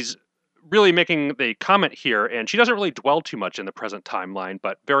that she's really making the comment here, and she doesn't really dwell too much in the present timeline,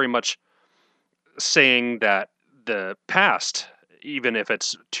 but very much saying that the past, even if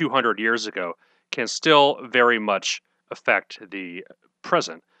it's 200 years ago, can still very much affect the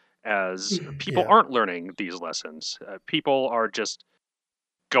present, as people aren't learning these lessons. People are just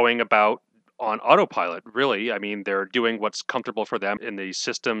going about on autopilot, really. I mean, they're doing what's comfortable for them in the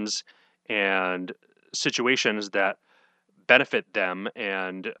systems and situations that benefit them,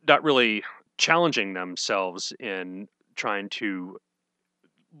 and not really challenging themselves in trying to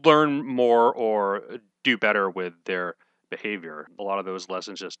learn more or do better with their behavior. A lot of those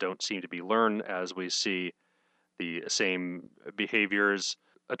lessons just don't seem to be learned, as we see the same behaviors,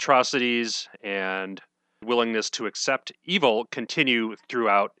 atrocities, and willingness to accept evil continue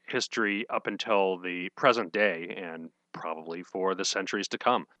throughout history up until the present day, and probably for the centuries to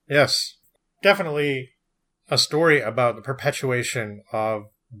come. Yes, definitely a story about the perpetuation of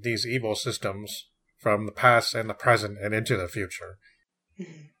these evil systems from the past and the present and into the future.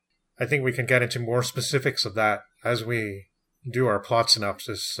 I think we can get into more specifics of that as we do our plot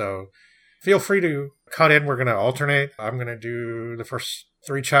synopsis, so feel free to cut in. We're going to alternate. I'm going to do the first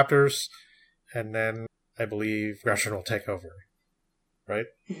 3 chapters, and then I believe Gretchen will take over, right?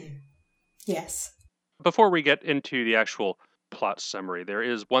 Yes. Before we get into the actual plot summary, there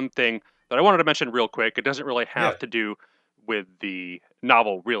is one thing that I wanted to mention real quick. It doesn't really have to do with the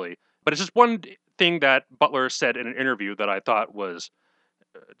novel, really, but it's just one thing that Butler said in an interview that I thought was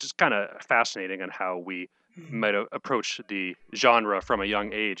just kind of fascinating on how we might approach the genre from a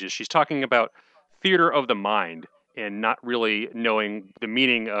young age. Is she's talking about theater of the mind and not really knowing the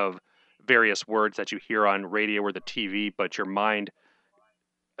meaning of various words that you hear on radio or the TV, but your mind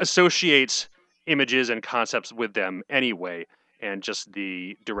associates images and concepts with them anyway, and just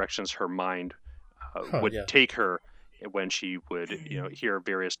the directions her mind would take her when she would hear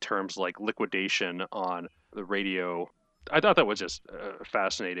various terms like liquidation on the radio. I thought that was just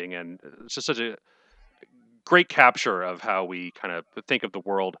fascinating, and it's just such a great capture of how we kind of think of the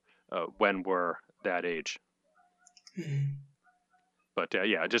world when we're that age. But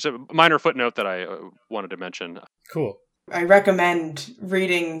just a minor footnote that I wanted to mention. Cool. I recommend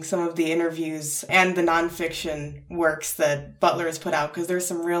reading some of the interviews and the nonfiction works that Butler has put out, because there's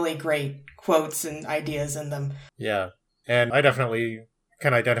some really great quotes and ideas in them. Yeah, and I definitely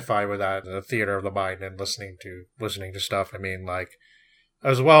can identify with that, the theater of the mind, and listening to stuff. I mean, like,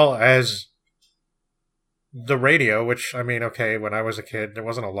 as well as the radio, which, I mean, okay, when I was a kid, there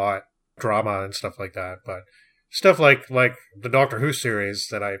wasn't a lot drama and stuff like that, but stuff like the Doctor Who series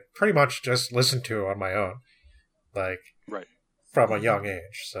that I pretty much just listened to on my own, like, right, from a young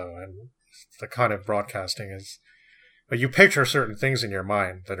age. So, and the kind of broadcasting is, but you picture certain things in your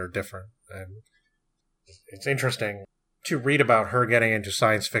mind that are different, and it's interesting to read about her getting into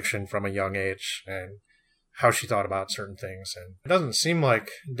science fiction from a young age and how she thought about certain things. And it doesn't seem like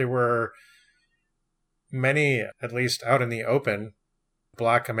there were many, at least out in the open,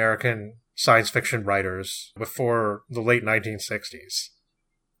 Black American science fiction writers before the late 1960s.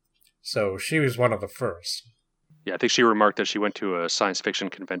 So she was one of the first. Yeah, I think she remarked that she went to a science fiction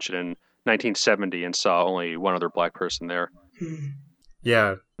convention in 1970 and saw only one other Black person there.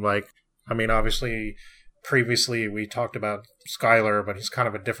 Yeah, like, I mean, obviously, previously we talked about Schuyler, but he's kind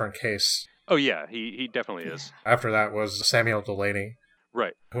of a different case. Oh yeah, he definitely is. After that was Samuel Delaney.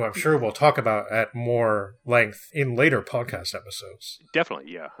 Right. who I'm sure we'll talk about at more length in later podcast episodes.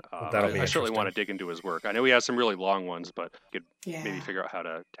 Definitely, yeah. That'll be I certainly interesting. want to dig into his work. I know he has some really long ones, but could Yeah. maybe figure out how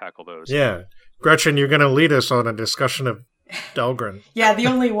to tackle those. Yeah. Gretchen, you're going to lead us on a discussion of Dahlgren. Yeah, the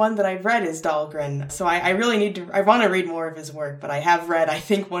only one that I've read is Dahlgren. So I really I want to read more of his work, but I have read, I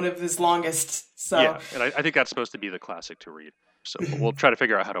think, one of his longest. So Yeah, and I think that's supposed to be the classic to read. So we'll try to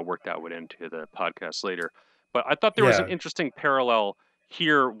figure out how to work that one into the podcast later. But I thought there was an interesting parallel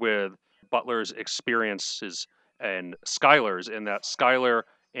here with Butler's experiences and Schuyler's, in that Schuyler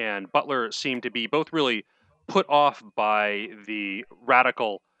and Butler seem to be both really put off by the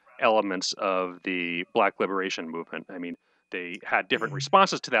radical elements of the Black liberation movement. I mean, they had different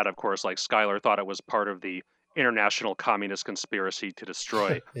responses to that, of course. Like Schuyler thought it was part of the international communist conspiracy to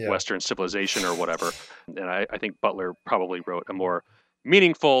destroy Western civilization or whatever. And I think Butler probably wrote a more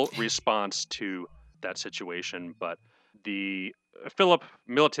meaningful response to that situation. But the Philip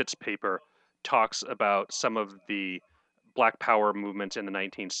Milititz paper talks about some of the Black Power movement in the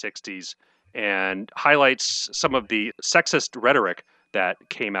 1960s and highlights some of the sexist rhetoric that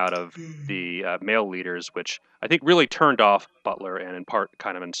came out of the male leaders, which I think really turned off Butler and in part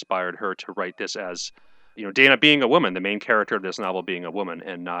kind of inspired her to write this as, Dana being a woman, the main character of this novel being a woman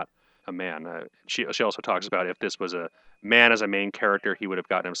and not a man. She also talks about if this was a man as a main character, he would have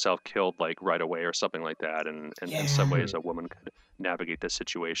gotten himself killed like right away or something like that. And in some ways, a woman could navigate this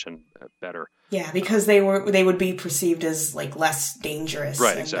situation better. Yeah, because they would be perceived as like less dangerous,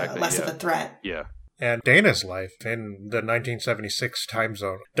 right? And, Exactly, less of a threat. Yeah. And Dana's life in the 1976 time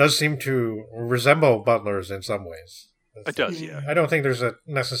zone does seem to resemble Butler's in some ways. It does, yeah. I don't think there's a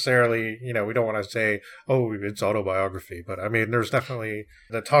necessarily, we don't want to say, oh, it's autobiography, but I mean, there's definitely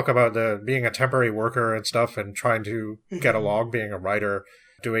the talk about being a temporary worker and stuff and trying to get along, being a writer,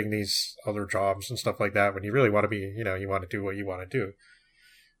 doing these other jobs and stuff like that when you really want to be, you want to do what you want to do.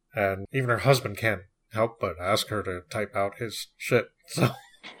 And even her husband can't help but ask her to type out his shit. So.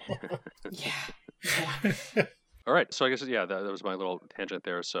 Yeah. All right. So I guess, that was my little tangent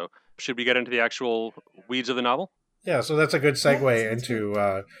there. So should we get into the actual weeds of the novel? Yeah, so that's a good segue into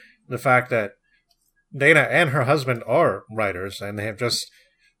the fact that Dana and her husband are writers, and they have just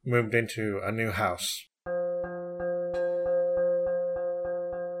moved into a new house.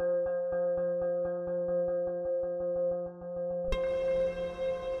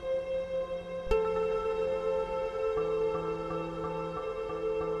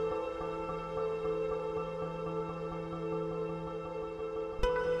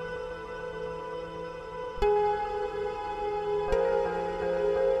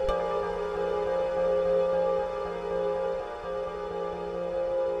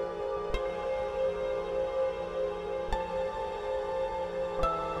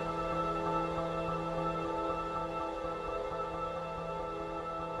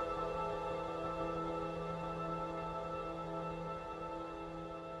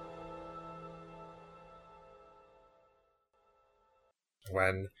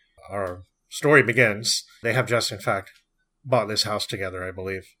 When our story begins, they have just, in fact, bought this house together, I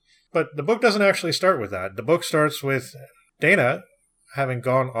believe. But the book doesn't actually start with that. The book starts with Dana having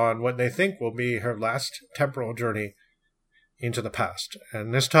gone on what they think will be her last temporal journey into the past.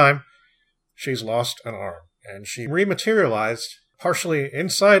 And this time, she's lost an arm. And she rematerialized partially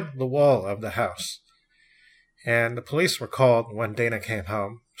inside the wall of the house. And the police were called when Dana came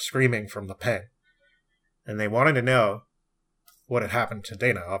home, screaming from the pain. And they wanted to know what had happened to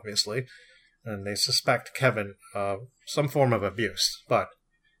Dana, obviously, and they suspect Kevin of some form of abuse, but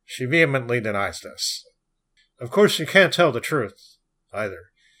she vehemently denies this. Of course, she can't tell the truth, either.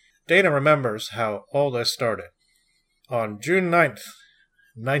 Dana remembers how all this started. On June 9th,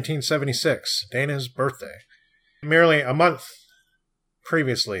 1976, Dana's birthday, merely a month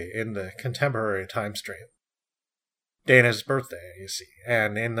previously in the contemporary time stream. Dana's birthday, you see,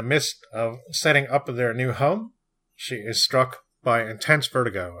 and in the midst of setting up their new home, she is struck by intense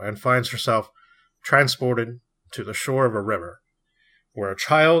vertigo and finds herself transported to the shore of a river, where a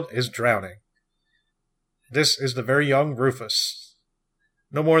child is drowning. This is the very young Rufus,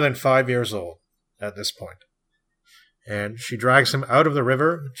 no more than 5 years old at this point. And she drags him out of the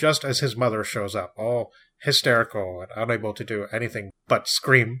river just as his mother shows up, all hysterical and unable to do anything but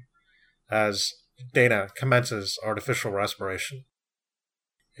scream as Dana commences artificial respiration.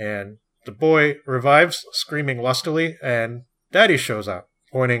 And the boy revives, screaming lustily, and Daddy shows up,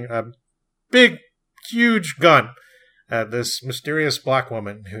 pointing a big, huge gun at this mysterious black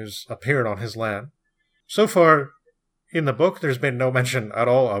woman who's appeared on his land. So far, in the book, there's been no mention at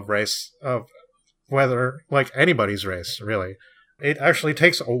all of race, of whether, like anybody's race, really. It actually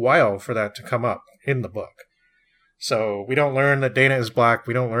takes a while for that to come up in the book. So we don't learn that Dana is black.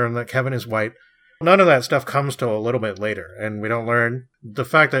 We don't learn that Kevin is white. None of that stuff comes till a little bit later. And we don't learn the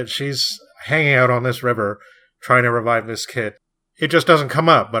fact that she's hanging out on this river trying to revive this kid. It just doesn't come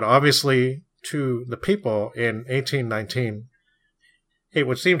up. But obviously, to the people in 1819, it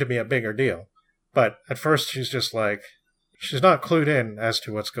would seem to be a bigger deal. But at first, she's just like, she's not clued in as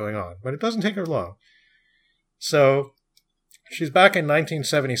to what's going on. But it doesn't take her long. So she's back in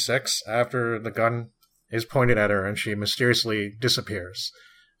 1976 after the gun is pointed at her and she mysteriously disappears.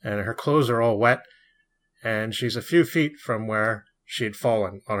 And her clothes are all wet, and she's a few feet from where she had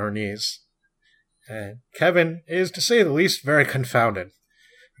fallen on her knees. And Kevin is, to say the least, very confounded.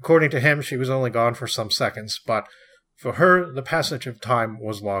 According to him, she was only gone for some seconds, but for her, the passage of time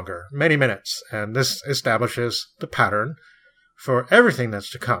was longer, many minutes, and this establishes the pattern for everything that's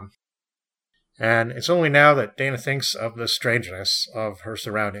to come. And it's only now that Dana thinks of the strangeness of her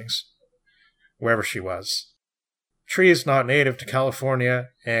surroundings, wherever she was. Tree is not native to California,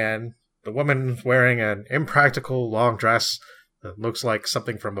 and the woman's wearing an impractical long dress that looks like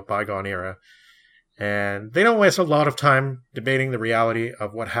something from a bygone era. And they don't waste a lot of time debating the reality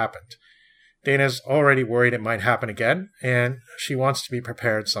of what happened. Dana's already worried it might happen again, and she wants to be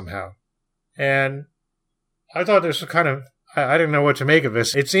prepared somehow. And I thought this was kind of, I didn't know what to make of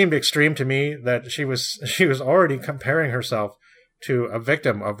this. It seemed extreme to me that she was already comparing herself to a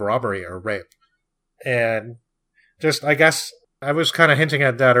victim of robbery or rape. And just, I guess, I was kind of hinting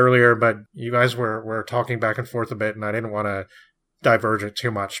at that earlier, but you guys were talking back and forth a bit, and I didn't want to diverge it too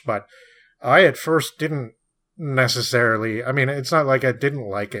much. But I at first didn't necessarily, I mean, it's not like I didn't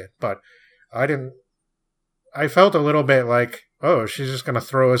like it, but I felt a little bit like, oh, she's just going to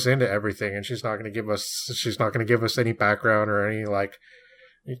throw us into everything, and she's not going to give us any background or any, like,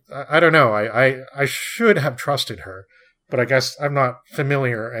 I don't know. I should have trusted her, but I guess I'm not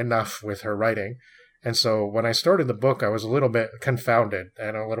familiar enough with her writing. And so when I started the book, I was a little bit confounded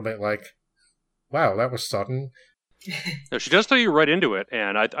and a little bit like, wow, that was sudden. No, she does throw you right into it,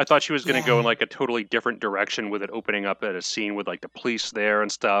 and I thought she was going to go in like a totally different direction with it opening up at a scene with like the police there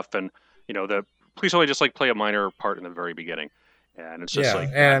and stuff, and you know the police only just like play a minor part in the very beginning, and it's just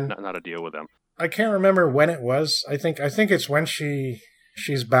not a deal with them. I can't remember when it was. I think it's when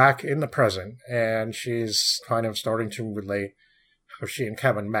she's back in the present and she's kind of starting to relate how she and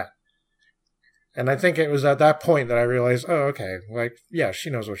Kevin met. And I think it was at that point that I realized, oh, okay, like, yeah, she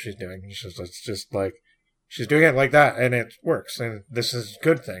knows what she's doing. It's just like, she's doing it like that, and it works, and this is a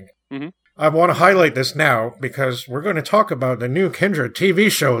good thing. Mm-hmm. I want to highlight this now, because we're going to talk about the new Kindred TV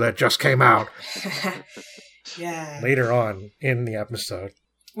show that just came out. Yeah. Later on in the episode.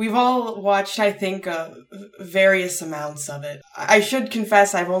 We've all watched, I think, various amounts of it. I should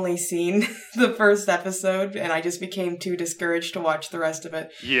confess I've only seen the first episode, and I just became too discouraged to watch the rest of it.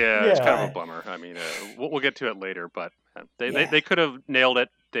 Yeah, it's kind of a bummer. I mean, we'll get to it later, but they could have nailed it.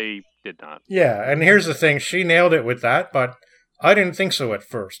 They did not. Yeah, and here's the thing. She nailed it with that, but I didn't think so at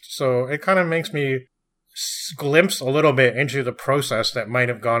first. So it kind of makes me glimpse a little bit into the process that might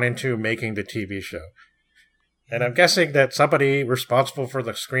have gone into making the TV show. And I'm guessing that somebody responsible for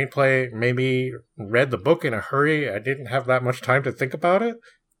the screenplay maybe read the book in a hurry. I didn't have that much time to think about it.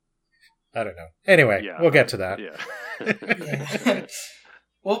 I don't know. Anyway, we'll get to that. Yeah. Yeah.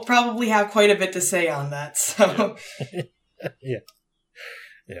 We'll probably have quite a bit to say on that. So. Yeah.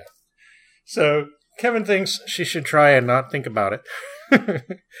 So Kevin thinks she should try and not think about it.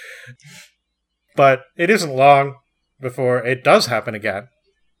 But it isn't long before it does happen again.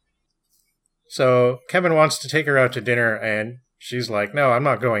 So Kevin wants to take her out to dinner, and she's like, no, I'm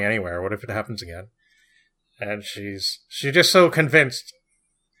not going anywhere. What if it happens again? And she's just so convinced.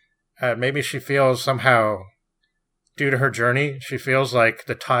 Maybe she feels somehow, due to her journey, she feels like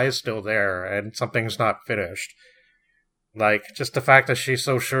the tie is still there and something's not finished. Like, just the fact that she's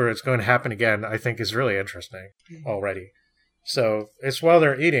so sure it's going to happen again, I think is really interesting already. So it's while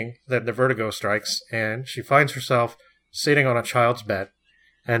they're eating that the vertigo strikes, and she finds herself sitting on a child's bed.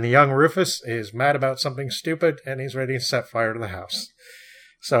 And the young Rufus is mad about something stupid, and he's ready to set fire to the house.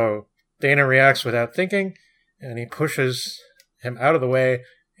 So Dana reacts without thinking, and he pushes him out of the way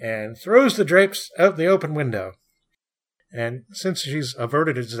and throws the drapes out the open window. And since she's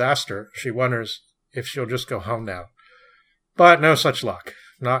averted a disaster, she wonders if she'll just go home now. But no such luck.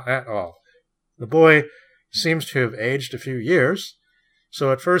 Not at all. The boy seems to have aged a few years,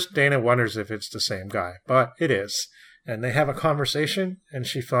 so at first Dana wonders if it's the same guy, but it is. And they have a conversation, and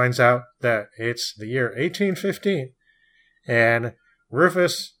she finds out that it's the year 1815, and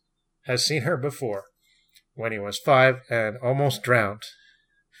Rufus has seen her before, when he was 5 and almost drowned.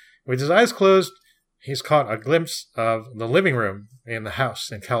 With his eyes closed, he's caught a glimpse of the living room in the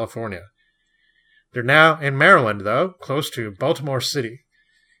house in California. They're now in Maryland, though, close to Baltimore City.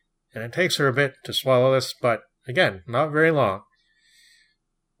 And it takes her a bit to swallow this, but again, not very long.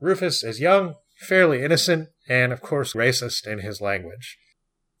 Rufus is young, fairly innocent, and of course racist in his language.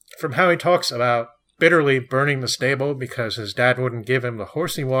 From how he talks about bitterly burning the stable because his dad wouldn't give him the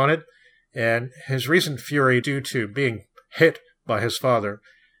horse he wanted, and his recent fury due to being hit by his father,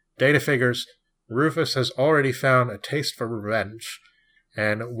 Dana figures Rufus has already found a taste for revenge,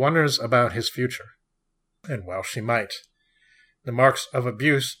 and wonders about his future. And well, she might. The marks of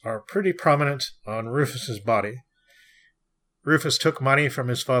abuse are pretty prominent on Rufus's body. Rufus took money from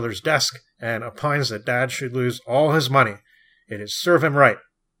his father's desk and opines that Dad should lose all his money. It is serve him right.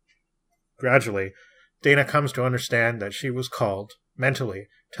 Gradually, Dana comes to understand that she was called, mentally,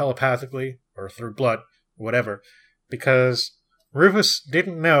 telepathically, or through blood, whatever, because Rufus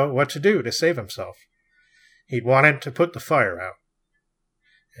didn't know what to do to save himself. He'd wanted to put the fire out.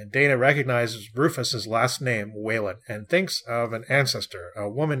 And Dana recognizes Rufus's last name, Whalen, and thinks of an ancestor, a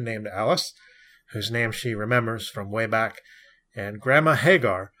woman named Alice, whose name she remembers from way back, and Grandma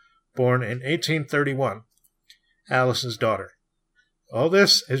Hagar, born in 1831, Alice's daughter. All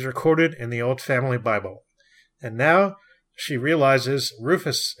this is recorded in the old family Bible, and now she realizes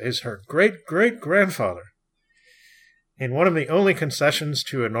Rufus is her great-great-grandfather. In one of the only concessions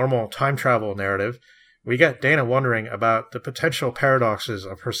to a normal time travel narrative, we get Dana wondering about the potential paradoxes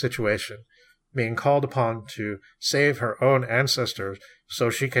of her situation, being called upon to save her own ancestors so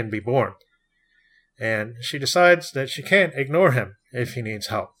she can be born. And she decides that she can't ignore him if he needs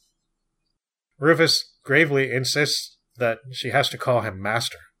help. Rufus gravely insists that she has to call him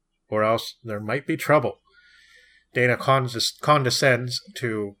Master, or else there might be trouble. Dana condescends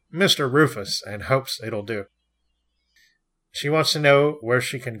to Mr. Rufus and hopes it'll do. She wants to know where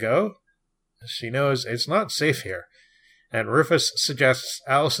she can go. She knows it's not safe here, and Rufus suggests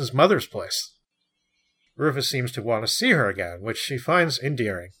Alice's mother's place. Rufus seems to want to see her again, which she finds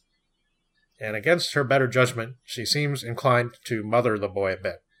endearing. And against her better judgment, she seems inclined to mother the boy a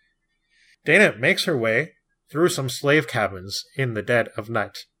bit. Dana makes her way through some slave cabins in the dead of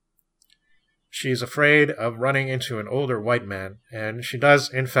night. She's afraid of running into an older white man, and she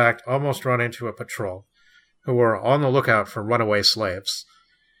does, in fact, almost run into a patrol, who are on the lookout for runaway slaves.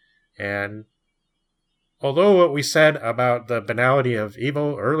 And although what we said about the banality of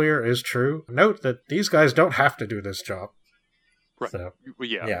evil earlier is true, note that these guys don't have to do this job. Right. So,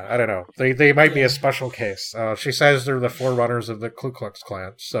 yeah, I don't know. They might be a special case. She says they're the forerunners of the Ku Klux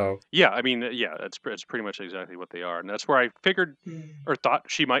Klan. So yeah, I mean, yeah, it's pretty much exactly what they are, and that's where I figured or thought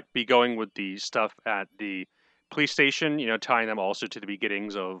she might be going with the stuff at the police station. You know, tying them also to the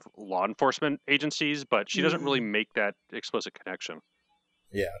beginnings of law enforcement agencies, but she doesn't really make that explicit connection.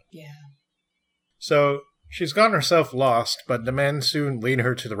 Yeah. So she's gotten herself lost, but the men soon lead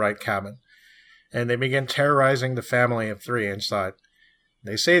her to the right cabin, and they begin terrorizing the family of three inside.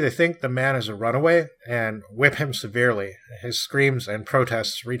 They say they think the man is a runaway and whip him severely, his screams and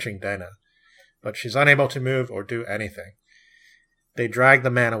protests reaching Dana, but she's unable to move or do anything. They drag the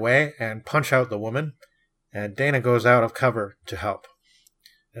man away and punch out the woman, and Dana goes out of cover to help.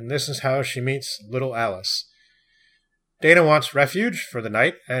 And this is how she meets little Alice. Dana wants refuge for the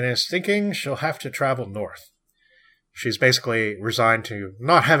night and is thinking she'll have to travel north. She's basically resigned to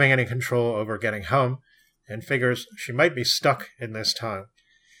not having any control over getting home and figures she might be stuck in this time.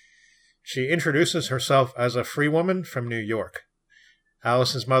 She introduces herself as a free woman from New York.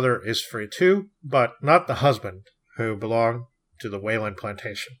 Alice's mother is free too, but not the husband, who belonged to the Whalen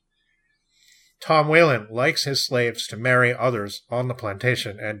plantation. Tom Whalen likes his slaves to marry others on the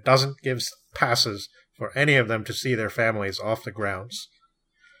plantation and doesn't give passes for any of them to see their families off the grounds.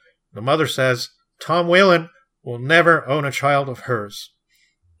 The mother says Tom Whalen will never own a child of hers.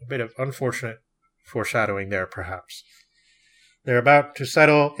 A bit of unfortunate foreshadowing there, perhaps. They're about to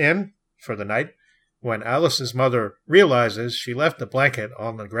settle in for the night when Alice's mother realizes she left the blanket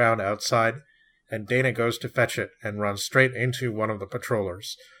on the ground outside, and Dana goes to fetch it and runs straight into one of the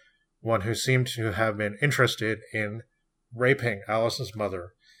patrollers, one who seemed to have been interested in raping Alice's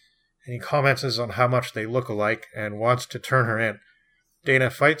mother. And he comments on how much they look alike and wants to turn her in. Dana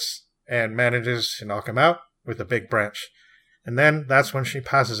fights and manages to knock him out with a big branch. And then that's when she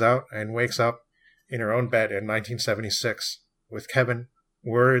passes out and wakes up in her own bed in 1976, with Kevin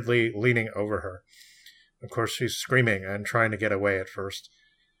worriedly leaning over her. Of course, she's screaming and trying to get away at first.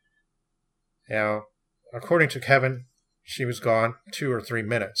 Now, according to Kevin, she was gone 2 or 3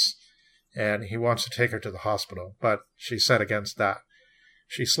 minutes, and he wants to take her to the hospital, but she's set against that.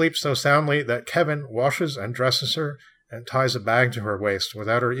 She sleeps so soundly that Kevin washes and dresses her and ties a bag to her waist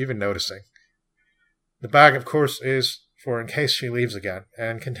without her even noticing. The bag, of course, is for in case she leaves again,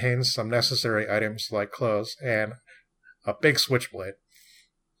 and contains some necessary items like clothes and a big switchblade.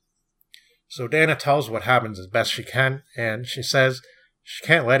 So Dana tells what happens as best she can, and she says she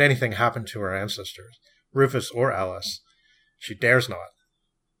can't let anything happen to her ancestors, Rufus or Alice. She dares not.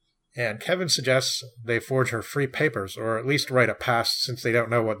 And Kevin suggests they forge her free papers, or at least write a pass, since they don't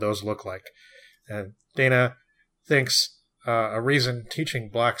know what those look like. And Dana thinks a reason teaching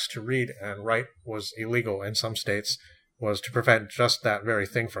blacks to read and write was illegal in some states was to prevent just that very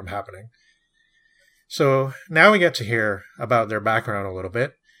thing from happening. So now we get to hear about their background a little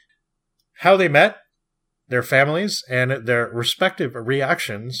bit, how they met, their families, and their respective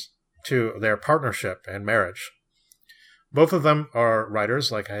reactions to their partnership and marriage. Both of them are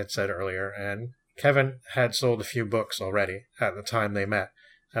writers, like I had said earlier, and Kevin had sold a few books already at the time they met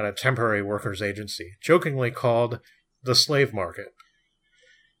at a temporary workers' agency, jokingly called The Slave Market.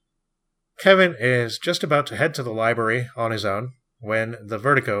 Kevin is just about to head to the library on his own when the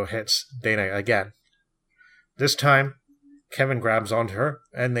vertigo hits Dana again. This time, Kevin grabs onto her,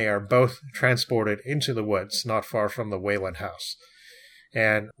 and they are both transported into the woods not far from the Wayland house.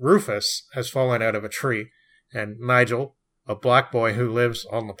 And Rufus has fallen out of a tree, and Nigel, a black boy who lives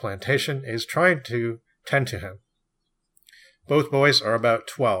on the plantation, is trying to tend to him. Both boys are about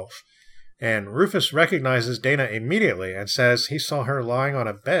 12, and Rufus recognizes Dana immediately and says he saw her lying on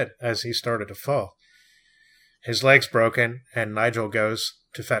a bed as he started to fall. His leg's broken, and Nigel goes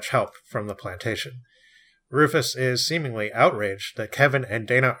to fetch help from the plantation. Rufus is seemingly outraged that Kevin and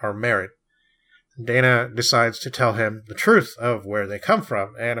Dana are married. Dana decides to tell him the truth of where they come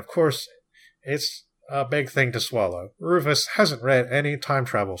from, and of course, it's a big thing to swallow. Rufus hasn't read any time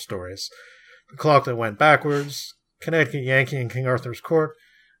travel stories. The Clock That Went Backwards, Connecticut Yankee in King Arthur's Court,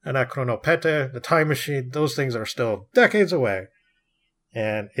 Anachronopete, The Time Machine, those things are still decades away.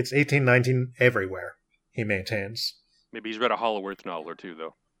 And it's 1819 everywhere, he maintains. Maybe he's read a Hollowworth novel or two,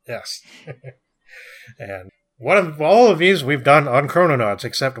 though. Yes. And one of all of these we've done on Chrononauts,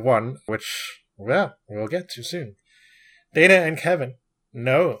 except one, which, well, we'll get to soon. Dana and Kevin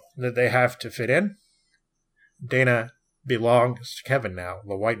know that they have to fit in. Dana belongs to Kevin now,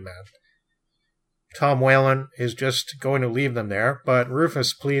 the white man. Tom Whalen is just going to leave them there, but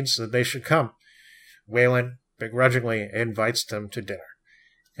Rufus pleads that they should come. Whalen begrudgingly invites them to dinner,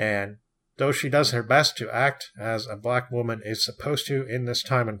 and though she does her best to act as a black woman is supposed to in this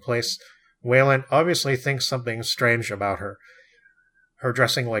time and place, Whalen obviously thinks something strange about her. Her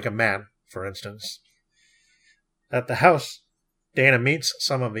dressing like a man, for instance. At the house, Dana meets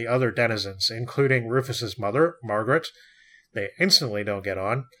some of the other denizens, including Rufus's mother, Margaret. They instantly don't get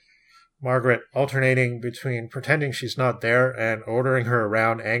on. Margaret alternating between pretending she's not there and ordering her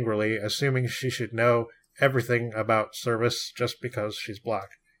around angrily, assuming she should know everything about service just because she's black.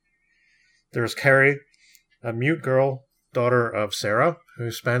 There's Carrie, a mute girl, daughter of Sarah,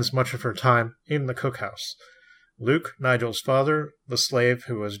 who spends much of her time in the cookhouse. Luke, Nigel's father, the slave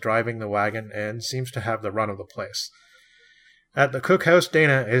who was driving the wagon and seems to have the run of the place. At the cookhouse,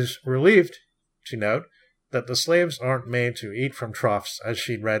 Dana is relieved to note that the slaves aren't made to eat from troughs, as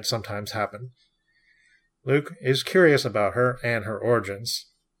she'd read sometimes happen. Luke is curious about her and her origins.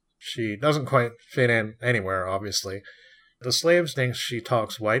 She doesn't quite fit in anywhere, obviously. The slaves think she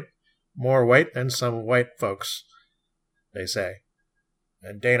talks white, more white than some white folks, they say.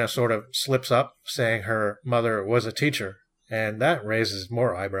 And Dana sort of slips up, saying her mother was a teacher, and that raises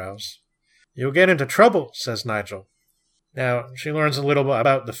more eyebrows. "You'll get into trouble," says Nigel. Now, she learns a little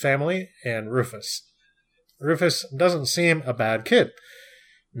about the family and Rufus. Rufus doesn't seem a bad kid.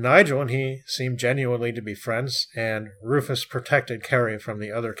 Nigel and he seem genuinely to be friends, and Rufus protected Carrie from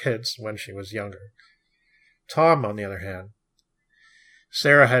the other kids when she was younger. Tom, on the other hand.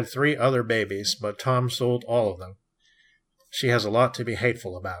 Sarah had 3 other babies, but Tom sold all of them. She has a lot to be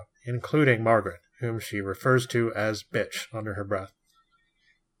hateful about, including Margaret, whom she refers to as bitch under her breath.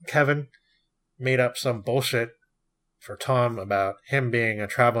 Kevin made up some bullshit for Tom about him being a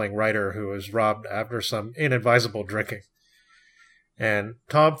traveling writer who was robbed after some inadvisable drinking. And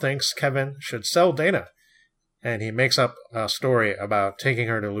Tom thinks Kevin should sell Dana, and he makes up a story about taking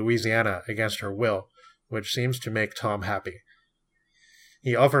her to Louisiana against her will, which seems to make Tom happy.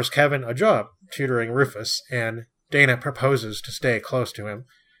 He offers Kevin a job tutoring Rufus, and Dana proposes to stay close to him,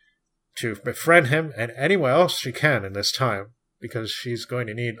 to befriend him and anyone else she can in this time, because she's going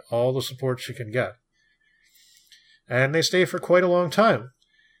to need all the support she can get. And they stay for quite a long time.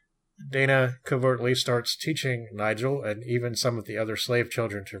 Dana covertly starts teaching Nigel and even some of the other slave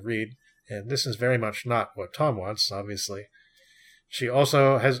children to read, and this is very much not what Tom wants, obviously. She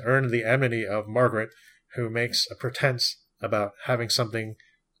also has earned the enmity of Margaret, who makes a pretense about finding something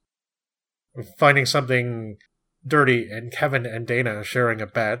dirty and Kevin and Dana sharing a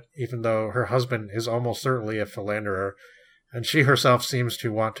bed, even though her husband is almost certainly a philanderer, and she herself seems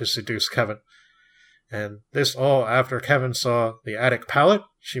to want to seduce Kevin. And this all after Kevin saw the attic pallet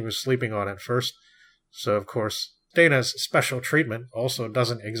she was sleeping on at first. So, of course, Dana's special treatment also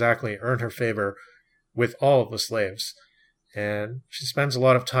doesn't exactly earn her favor with all of the slaves. And she spends a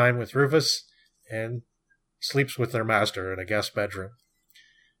lot of time with Rufus and sleeps with their master in a guest bedroom.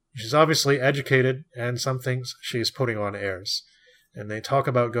 She's obviously educated, and some things she is putting on airs. And they talk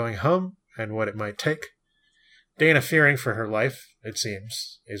about going home and what it might take. Dana fearing for her life, it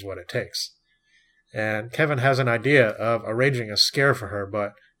seems, is what it takes. And Kevin has an idea of arranging a scare for her,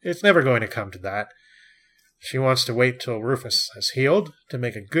 but it's never going to come to that. She wants to wait till Rufus has healed to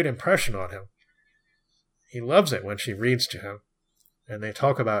make a good impression on him. He loves it when she reads to him. And they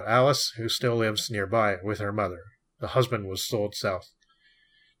talk about Alice, who still lives nearby with her mother. The husband was sold south.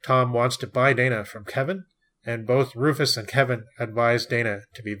 Tom wants to buy Dana from Kevin, and both Rufus and Kevin advise Dana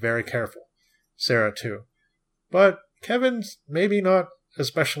to be very careful. Sarah, too. But Kevin's maybe not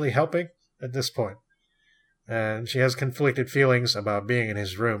especially helping at this point. And she has conflicted feelings about being in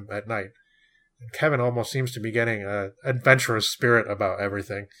his room at night. And Kevin almost seems to be getting an adventurous spirit about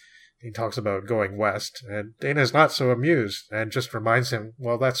everything. He talks about going west, and Dana's not so amused, and just reminds him,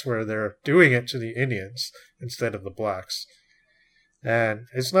 well, that's where they're doing it to the Indians instead of the blacks. And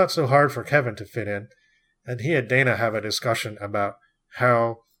it's not so hard for Kevin to fit in, and he and Dana have a discussion about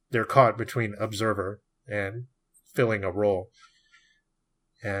how they're caught between observer and filling a role.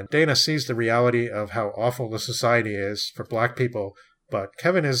 And Dana sees the reality of how awful the society is for black people, but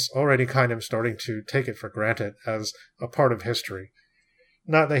Kevin is already kind of starting to take it for granted as a part of history.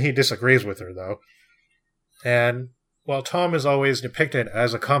 Not that he disagrees with her, though. And while Tom is always depicted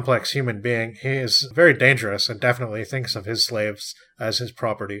as a complex human being, he is very dangerous and definitely thinks of his slaves as his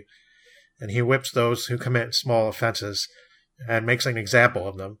property. And he whips those who commit small offenses and makes an example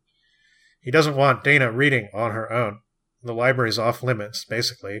of them. He doesn't want Dana reading on her own. The library's off limits,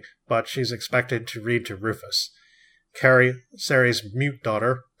 basically, but she's expected to read to Rufus. Carrie, Sari's mute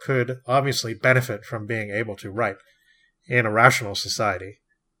daughter, could obviously benefit from being able to write in a rational society.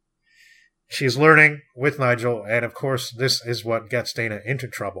 She's learning with Nigel, and of course this is what gets Dana into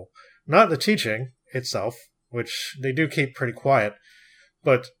trouble. Not the teaching itself, which they do keep pretty quiet,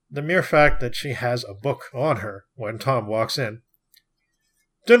 but the mere fact that she has a book on her when Tom walks in.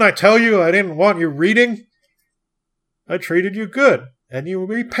 Didn't I tell you I didn't want you reading? I treated you good, and you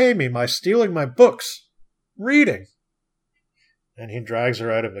repay me by stealing my books. Reading. And he drags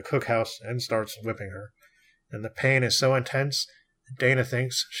her out of the cookhouse and starts whipping her. And the pain is so intense, Dana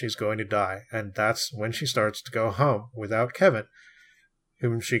thinks she's going to die, and that's when she starts to go home without Kevin,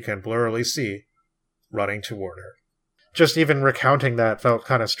 whom she can blurrily see running toward her. Just even recounting that felt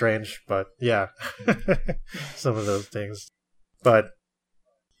kind of strange, but yeah, some of those things. But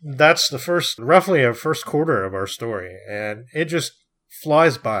that's the roughly a first quarter of our story, and it just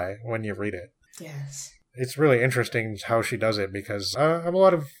flies by when you read it. Yes. It's really interesting how she does it, because I have a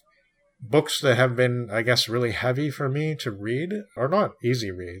lot of books that have been, I guess, really heavy for me to read are not easy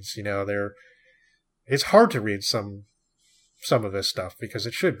reads. You know, it's hard to read some of this stuff because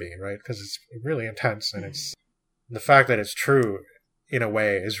it should be, right? Because it's really intense, and it's the fact that it's true in a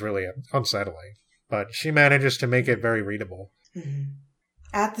way is really unsettling. But she manages to make it very readable. Mm-hmm.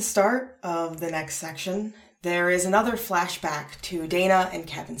 At the start of the next section, there is another flashback to Dana and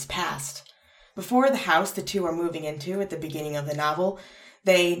Kevin's past. Before the house the two are moving into at the beginning of the novel,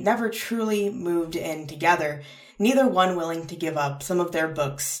 they never truly moved in together, neither one willing to give up some of their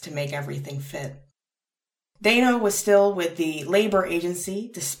books to make everything fit. Dana was still with the labor agency,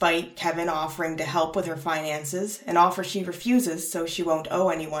 despite Kevin offering to help with her finances, an offer she refuses so she won't owe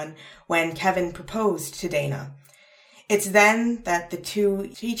anyone when Kevin proposed to Dana. It's then that the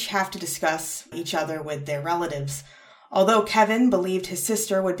two each have to discuss each other with their relatives. Although Kevin believed his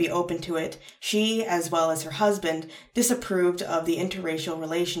sister would be open to it, she, as well as her husband, disapproved of the interracial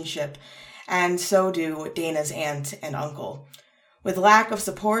relationship, and so do Dana's aunt and uncle. With lack of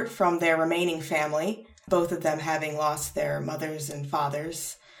support from their remaining family, both of them having lost their mothers and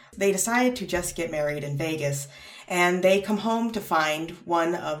fathers, they decided to just get married in Vegas, and they come home to find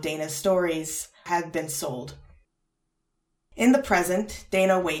one of Dana's stories had been sold. In the present,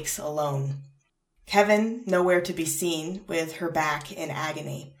 Dana wakes alone. Kevin, nowhere to be seen, with her back in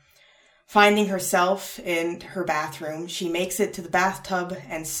agony. Finding herself in her bathroom, she makes it to the bathtub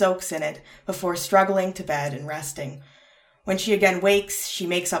and soaks in it before struggling to bed and resting. When she again wakes, she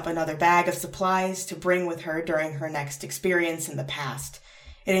makes up another bag of supplies to bring with her during her next experience in the past.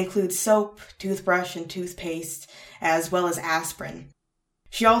 It includes soap, toothbrush, and toothpaste, as well as aspirin.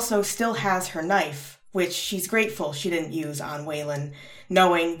 She also still has her knife, which she's grateful she didn't use on Waylon,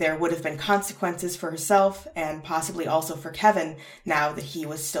 knowing there would have been consequences for herself and possibly also for Kevin now that he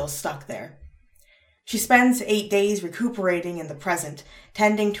was still stuck there. She spends 8 days recuperating in the present,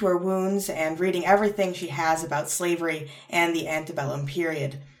 tending to her wounds and reading everything she has about slavery and the antebellum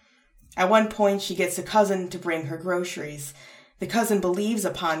period. At one point, she gets a cousin to bring her groceries. The cousin believes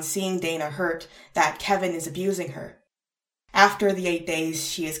upon seeing Dana hurt that Kevin is abusing her. After the 8 days,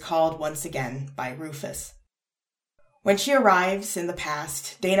 she is called once again by Rufus. When she arrives in the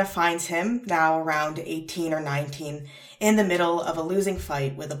past, Dana finds him, now around 18 or 19, in the middle of a losing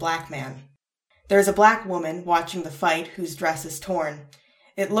fight with a black man. There's a black woman watching the fight whose dress is torn.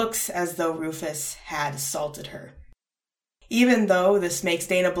 It looks as though Rufus had assaulted her. Even though this makes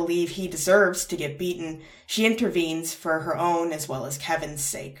Dana believe he deserves to get beaten, she intervenes for her own as well as Kevin's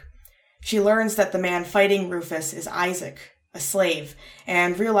sake. She learns that the man fighting Rufus is Isaac, a slave,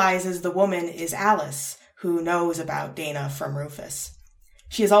 and realizes the woman is Alice, who knows about Dana from Rufus.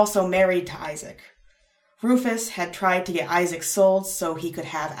 She is also married to Isaac. Rufus had tried to get Isaac sold so he could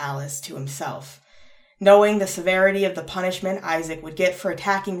have Alice to himself. Knowing the severity of the punishment Isaac would get for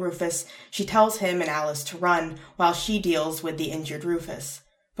attacking Rufus, she tells him and Alice to run while she deals with the injured Rufus.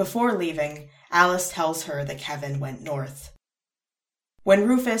 Before leaving, Alice tells her that Kevin went north. When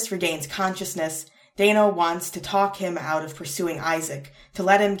Rufus regains consciousness, Dana wants to talk him out of pursuing Isaac to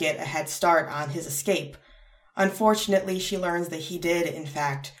let him get a head start on his escape. Unfortunately, she learns that he did, in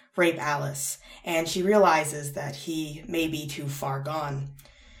fact, rape Alice, and she realizes that he may be too far gone.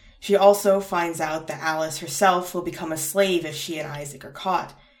 She also finds out that Alice herself will become a slave if she and Isaac are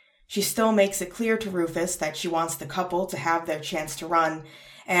caught. She still makes it clear to Rufus that she wants the couple to have their chance to run,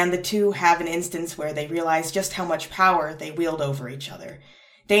 and the two have an instance where they realize just how much power they wield over each other.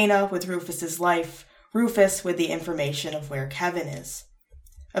 Dana with Rufus's life, Rufus with the information of where Kevin is.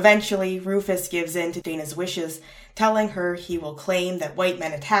 Eventually, Rufus gives in to Dana's wishes, telling her he will claim that white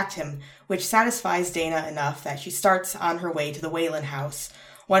men attacked him, which satisfies Dana enough that she starts on her way to the Whalen house,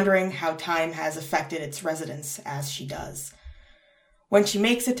 wondering how time has affected its residents as she does. When she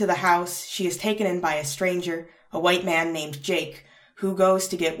makes it to the house, she is taken in by a stranger, a white man named Jake, who goes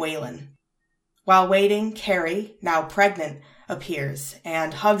to get Waylon. While waiting, Carrie, now pregnant, appears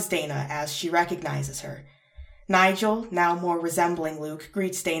and hugs Dana as she recognizes her. Nigel, now more resembling Luke,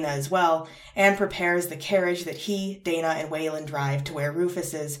 greets Dana as well and prepares the carriage that he, Dana, and Waylon drive to where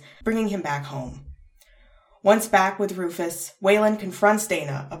Rufus is, bringing him back home. Once back with Rufus, Waylon confronts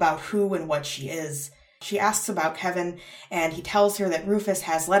Dana about who and what she is. She asks about Kevin, and he tells her that Rufus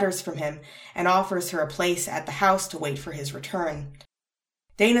has letters from him and offers her a place at the house to wait for his return.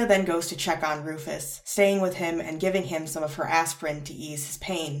 Dana then goes to check on Rufus, staying with him and giving him some of her aspirin to ease his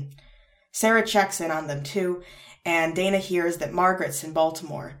pain. Sarah checks in on them too, and Dana hears that Margaret's in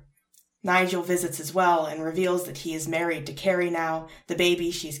Baltimore. Nigel visits as well and reveals that he is married to Carrie now, the baby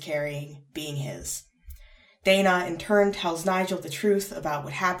she's carrying being his. Dana, in turn, tells Nigel the truth about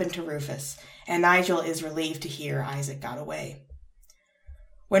what happened to Rufus, and Nigel is relieved to hear Isaac got away.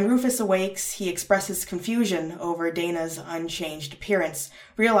 When Rufus awakes, he expresses confusion over Dana's unchanged appearance,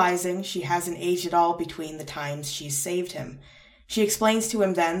 realizing she hasn't aged at all between the times she's saved him. She explains to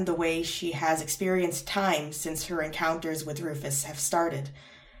him then the way she has experienced time since her encounters with Rufus have started.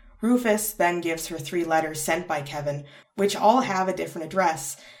 Rufus then gives her 3 letters sent by Kevin, which all have a different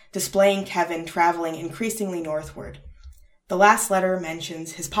address, displaying Kevin traveling increasingly northward. The last letter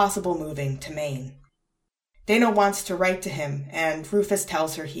mentions his possible moving to Maine. Dana wants to write to him, and Rufus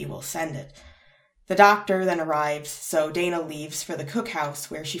tells her he will send it. The doctor then arrives, so Dana leaves for the cookhouse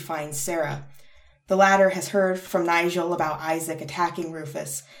where she finds Sarah. The latter has heard from Nigel about Isaac attacking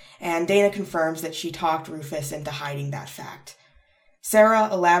Rufus, and Dana confirms that she talked Rufus into hiding that fact. Sarah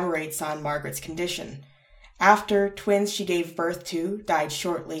elaborates on Margaret's condition. After twins she gave birth to died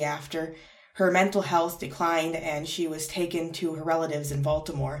shortly after, her mental health declined and she was taken to her relatives in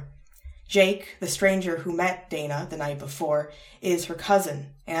Baltimore. Jake, the stranger who met Dana the night before, is her cousin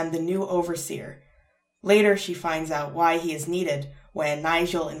and the new overseer. Later she finds out why he is needed when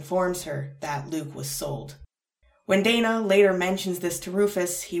Nigel informs her that Luke was sold. When Dana later mentions this to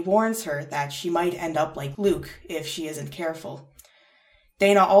Rufus, he warns her that she might end up like Luke if she isn't careful.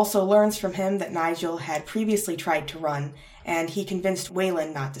 Dana also learns from him that Nigel had previously tried to run, and he convinced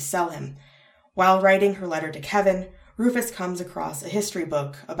Waylon not to sell him. While writing her letter to Kevin, Rufus comes across a history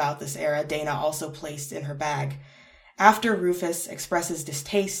book about this era Dana also placed in her bag. After Rufus expresses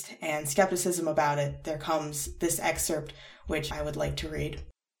distaste and skepticism about it, there comes this excerpt, which I would like to read.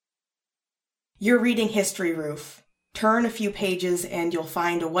 You're reading history, Ruf. Turn a few pages and you'll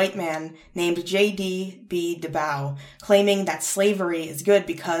find a white man named J.D.B. DeBow claiming that slavery is good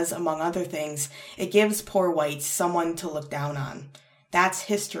because, among other things, it gives poor whites someone to look down on. That's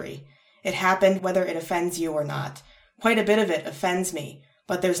history. It happened whether it offends you or not. Quite a bit of it offends me,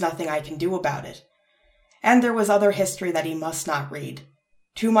 but there's nothing I can do about it. And there was other history that he must not read.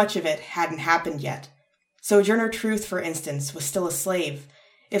 Too much of it hadn't happened yet. Sojourner Truth, for instance, was still a slave.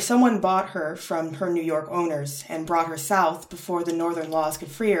 If someone bought her from her New York owners and brought her south before the northern laws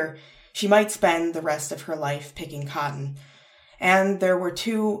could free her, she might spend the rest of her life picking cotton. And there were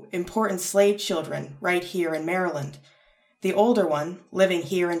 2 important slave children right here in Maryland. The older one, living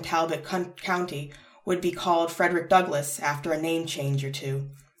here in Talbot County, would be called Frederick Douglass after a name change or 2.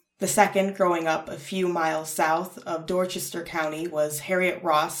 The second, growing up a few miles south of Dorchester County, was Harriet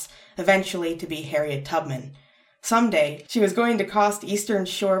Ross, eventually to be Harriet Tubman. Someday, she was going to cost Eastern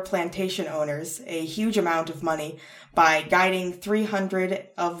Shore plantation owners a huge amount of money by guiding 300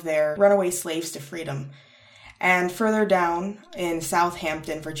 of their runaway slaves to freedom. And further down in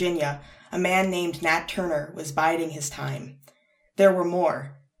Southampton, Virginia, a man named Nat Turner was biding his time. There were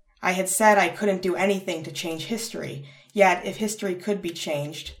more. I had said I couldn't do anything to change history, yet if history could be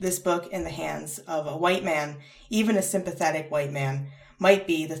changed, this book in the hands of a white man, even a sympathetic white man, might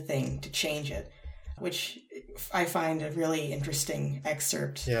be the thing to change it, which I find a really interesting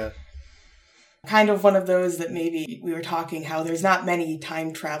excerpt. Yeah. Kind of one of those that maybe we were talking how there's not many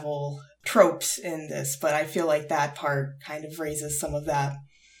time travel tropes in this, but I feel like that part kind of raises some of that.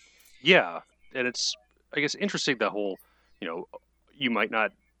 Yeah, and it's, I guess, interesting the whole, you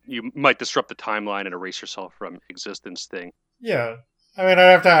might disrupt the timeline and erase yourself from existence thing. Yeah. I mean,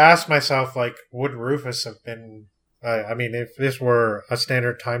 I'd have to ask myself, would Rufus have been... if this were a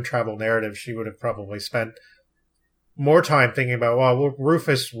standard time travel narrative, she would have probably spent more time thinking about,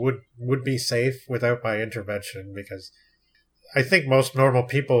 Rufus would be safe without my intervention, because I think most normal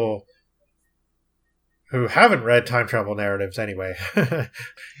people who haven't read time travel narratives anyway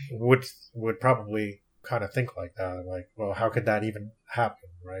would probably kind of think like that. How could that even happen,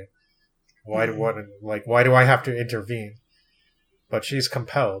 right? Why do I have to intervene? But she's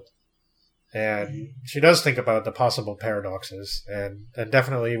compelled. And she does think about the possible paradoxes, and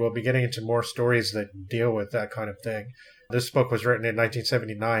definitely we'll be getting into more stories that deal with that kind of thing. This book was written in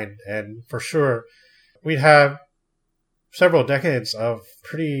 1979, and for sure we'd have several decades of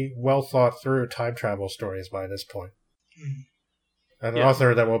pretty well thought through time travel stories by this point. An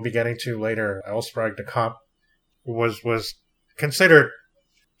author that we'll be getting to later, L. Sprague de Camp, was considered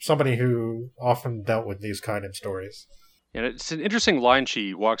somebody who often dealt with these kind of stories. And it's an interesting line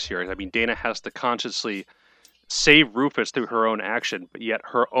she walks here. I mean, Dana has to consciously save Rufus through her own action, but yet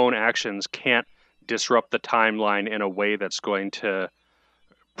her own actions can't disrupt the timeline in a way that's going to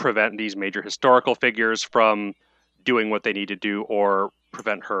prevent these major historical figures from doing what they need to do, or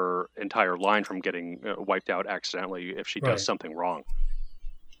prevent her entire line from getting wiped out accidentally if she does something wrong.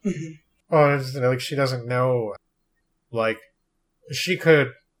 Well, it's she doesn't know, she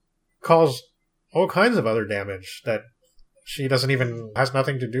could cause all kinds of other damage that she has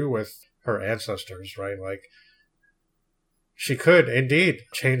nothing to do with her ancestors, right? She could indeed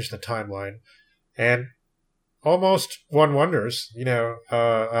change the timeline, and almost one wonders,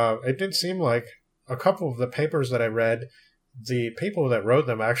 it did seem like a couple of the papers that I read, the people that wrote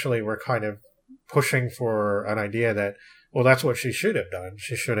them actually were kind of pushing for an idea that, that's what she should have done.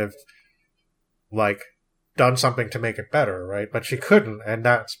 She should have, done something to make it better, right? But she couldn't, and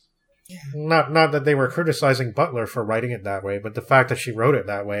that's not that they were criticizing Butler for writing it that way, but the fact that she wrote it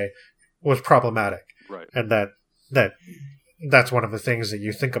that way was problematic. Right. And that's one of the things that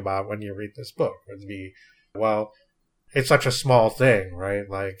you think about when you read this book, would be, it's such a small thing, right?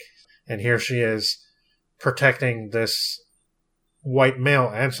 And here she is protecting this white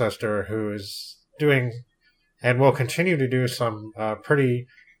male ancestor who is doing and will continue to do some pretty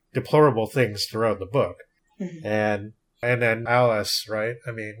deplorable things throughout the book. And then Alice, right?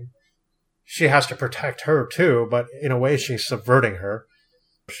 I mean, she has to protect her too, but in a way she's subverting her.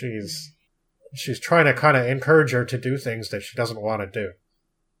 She's trying to kind of encourage her to do things that she doesn't want to do,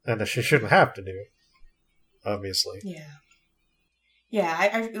 and that she shouldn't have to do, obviously. Yeah,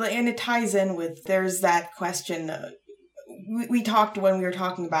 and it ties in with, there's that question, we talked when we were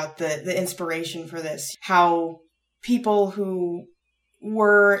talking about the inspiration for this, how people who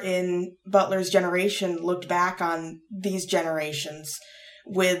were in Butler's generation looked back on these generations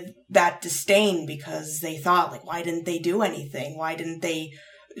with that disdain, because they thought, why didn't they do anything? Why didn't they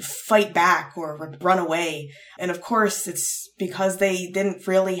fight back or run away? And of course, it's because they didn't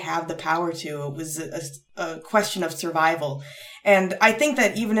really have the power to. It was a question of survival. And I think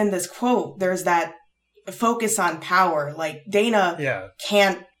that even in this quote, there's that focus on power. Like, Dana Yeah.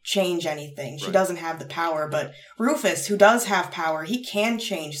 can't change anything. She doesn't have the power, but Rufus, who does have power, he can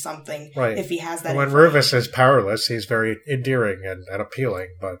change something if he has that. When Rufus is powerless, he's very endearing and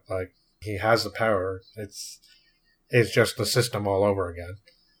appealing, but like he has the power. It's just the system all over again.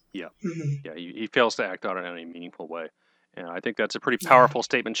 Yeah. Yeah, he fails to act on it in any meaningful way. And I think that's a pretty powerful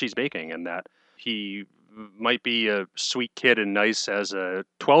statement she's making, in that he might be a sweet kid and nice as a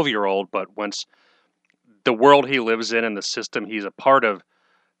 12-year-old, but once the world he lives in and the system he's a part of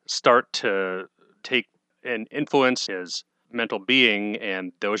start to take and influence his mental being,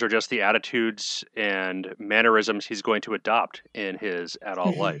 and those are just the attitudes and mannerisms he's going to adopt in his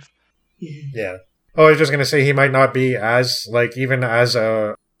adult life. Yeah. Oh, I was just going to say, he might not be as, like, even as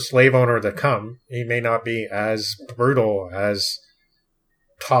a slave owner to come, he may not be as brutal as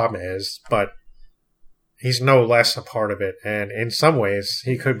Tom is, but he's no less a part of it, and in some ways,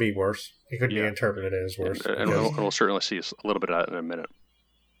 he could be worse. He could be interpreted as worse. And we'll certainly see a little bit of that in a minute.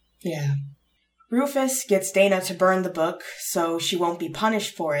 Yeah. Rufus gets Dana to burn the book so she won't be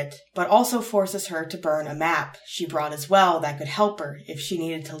punished for it, but also forces her to burn a map she brought as well that could help her if she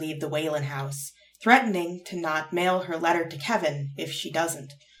needed to leave the Wayland house, threatening to not mail her letter to Kevin if she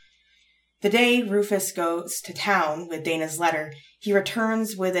doesn't. The day Rufus goes to town with Dana's letter, he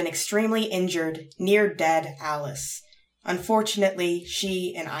returns with an extremely injured, near-dead Alice. Unfortunately,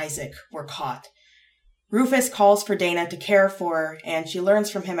 she and Isaac were caught. Rufus calls for Dana to care for her, and she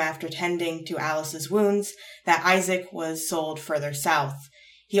learns from him after tending to Alice's wounds that Isaac was sold further south.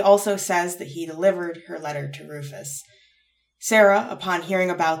 He also says that he delivered her letter to Rufus. Sarah, upon hearing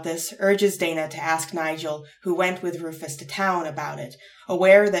about this, urges Dana to ask Nigel, who went with Rufus to town, about it,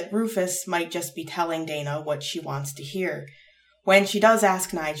 aware that Rufus might just be telling Dana what she wants to hear. When she does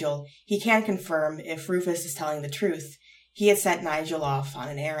ask Nigel, he can confirm if Rufus is telling the truth. He had sent Nigel off on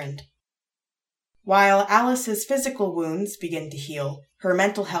an errand. While Alice's physical wounds begin to heal, her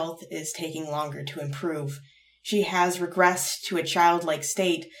mental health is taking longer to improve. She has regressed to a childlike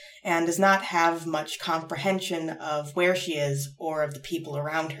state and does not have much comprehension of where she is or of the people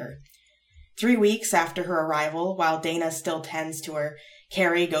around her. 3 weeks after her arrival, while Dana still tends to her,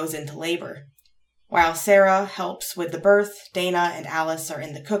 Carrie goes into labor. While Sarah helps with the birth, Dana and Alice are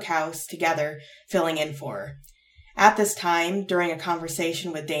in the cookhouse together, filling in for her. At this time, during a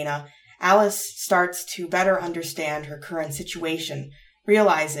conversation with Dana, Alice starts to better understand her current situation,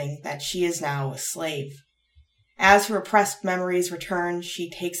 realizing that she is now a slave. As her repressed memories return, she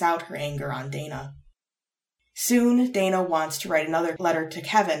takes out her anger on Dana. Soon, Dana wants to write another letter to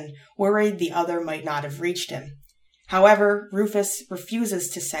Kevin, worried the other might not have reached him. However, Rufus refuses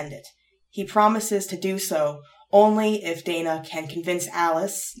to send it. He promises to do so only if Dana can convince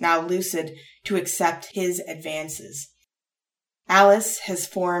Alice, now lucid, to accept his advances. Alice has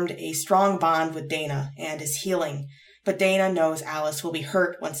formed a strong bond with Dana and is healing, but Dana knows Alice will be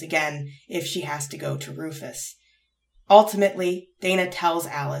hurt once again if she has to go to Rufus. Ultimately, Dana tells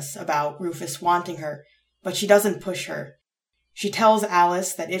Alice about Rufus wanting her, but she doesn't push her. She tells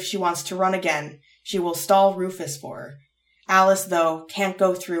Alice that if she wants to run again, she will stall Rufus for her. Alice, though, can't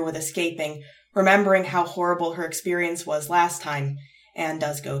go through with escaping, remembering how horrible her experience was last time, and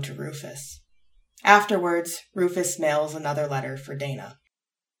does go to Rufus. Afterwards, Rufus mails another letter for Dana.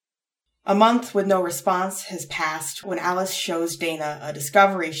 A month with no response has passed when Alice shows Dana a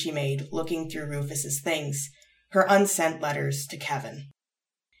discovery she made looking through Rufus's things, her unsent letters to Kevin.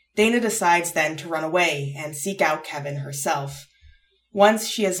 Dana decides then to run away and seek out Kevin herself. Once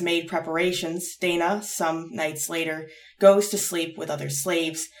she has made preparations, Dana, some nights later, goes to sleep with other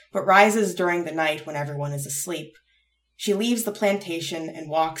slaves, but rises during the night when everyone is asleep. She leaves the plantation and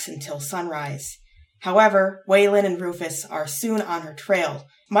walks until sunrise. However, Waylon and Rufus are soon on her trail,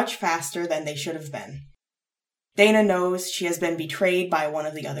 much faster than they should have been. Dana knows she has been betrayed by one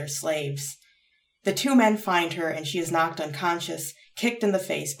of the other slaves. The two men find her and she is knocked unconscious, kicked in the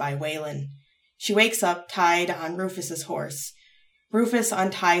face by Waylon. She wakes up tied on Rufus's horse. Rufus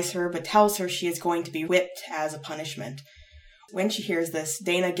unties her but tells her she is going to be whipped as a punishment. When she hears this,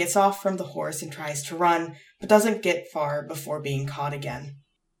 Dana gets off from the horse and tries to run, but doesn't get far before being caught again.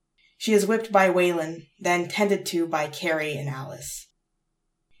 She is whipped by Waylon, then tended to by Carrie and Alice.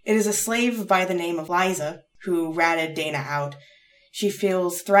 It is a slave by the name of Liza who ratted Dana out. She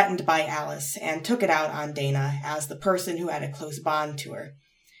feels threatened by Alice and took it out on Dana as the person who had a close bond to her.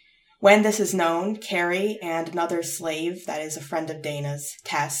 When this is known, Carrie and another slave that is a friend of Dana's,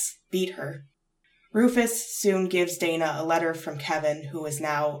 Tess, beat her. Rufus soon gives Dana a letter from Kevin, who is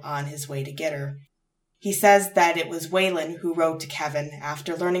now on his way to get her. He says that it was Waylon who wrote to Kevin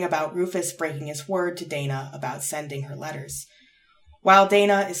after learning about Rufus breaking his word to Dana about sending her letters. While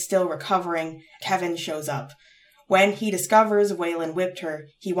Dana is still recovering, Kevin shows up. When he discovers Waylon whipped her,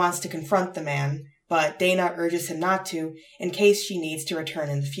 he wants to confront the man, but Dana urges him not to, in case she needs to return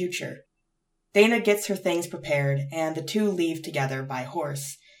in the future. Dana gets her things prepared, and the two leave together by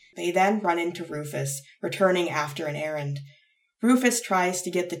horse. They then run into Rufus, returning after an errand. Rufus tries to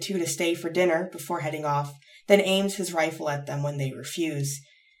get the two to stay for dinner before heading off, then aims his rifle at them when they refuse.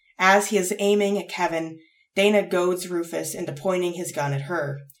 As he is aiming at Kevin, Dana goads Rufus into pointing his gun at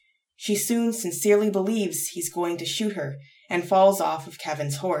her. She soon sincerely believes he's going to shoot her, and falls off of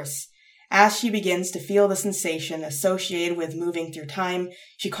Kevin's horse. As she begins to feel the sensation associated with moving through time,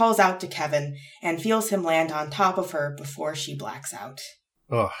 she calls out to Kevin, and feels him land on top of her before she blacks out.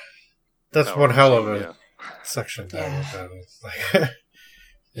 Oh, that's one hell of a section. That was like,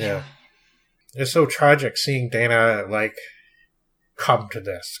 yeah. It's so tragic seeing Dana, like, come to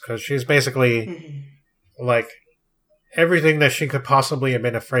this, because she's basically, like, everything that she could possibly have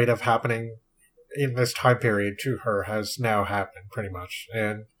been afraid of happening in this time period to her has now happened, pretty much.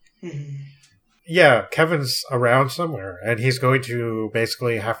 And, yeah, Kevin's around somewhere, and he's going to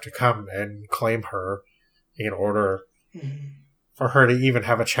basically have to come and claim her in order for her to even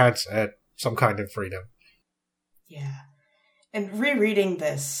have a chance at some kind of freedom. Yeah. And rereading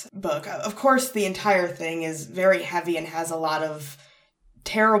this book, of course the entire thing is very heavy and has a lot of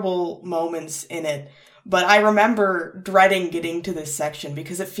terrible moments in it, but I remember dreading getting to this section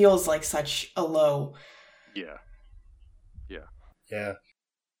because it feels like such a low. Yeah.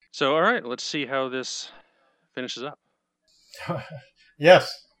 So, all right, let's see how this finishes up. Yes.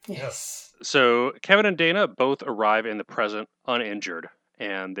 So, Kevin and Dana both arrive in the present uninjured,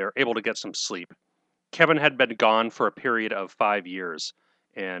 and they're able to get some sleep. Kevin had been gone for a period of 5 years,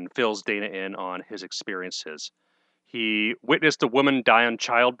 and fills Dana in on his experiences. He witnessed a woman die in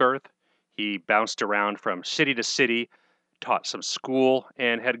childbirth. He bounced around from city to city, taught some school,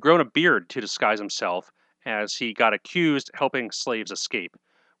 and had grown a beard to disguise himself as he got accused helping slaves escape,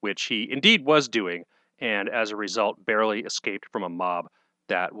 which he indeed was doing, and as a result barely escaped from a mob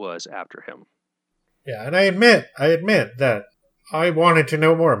that was after him. Yeah, and I admit that I wanted to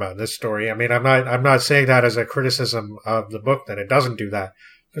know more about this story. I mean, I'm not saying that as a criticism of the book that it doesn't do that,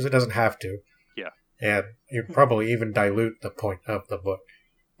 because it doesn't have to. Yeah. And you probably even dilute the point of the book.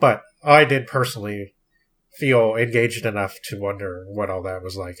 But I did personally feel engaged enough to wonder what all that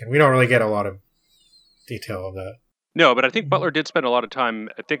was like. And we don't really get a lot of detail on that. No, but I think Butler did spend a lot of time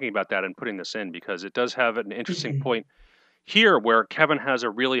thinking about that and putting this in, because it does have an interesting point here where Kevin has a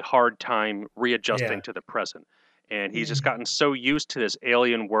really hard time readjusting to the present. And he's just gotten so used to this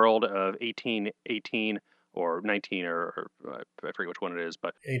alien world of 1818 or 19 or I forget which one it is,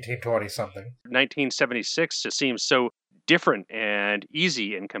 but 1820 something. 1976 just seems so different and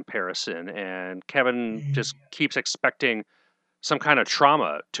easy in comparison. And Kevin just keeps expecting some kind of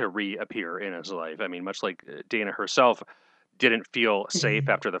trauma to reappear in his life. I mean, much like Dana herself didn't feel safe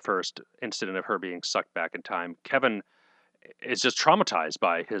after the first incident of her being sucked back in time. Kevin is just traumatized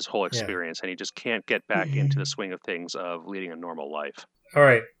by his whole experience, and he just can't get back into the swing of things of leading a normal life. All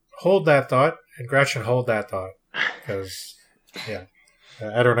right, hold that thought, and Gretchen, hold that thought, because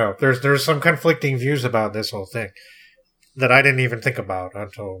I don't know. There's some conflicting views about this whole thing that I didn't even think about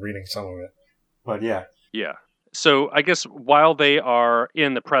until reading some of it. But yeah. So I guess while they are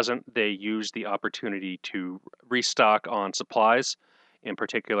in the present, they use the opportunity to restock on supplies. In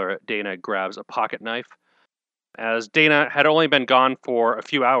particular, Dana grabs a pocket knife. As Dana had only been gone for a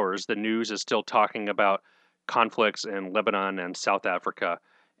few hours, the news is still talking about conflicts in Lebanon and South Africa.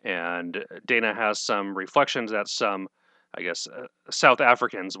 And Dana has some reflections that some, I guess, South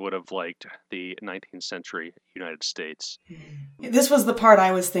Africans would have liked the 19th century United States. This was the part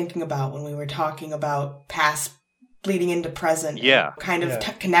I was thinking about when we were talking about past bleeding into present. Yeah. Kind of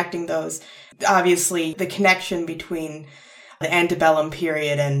connecting those. Obviously, the connection between the antebellum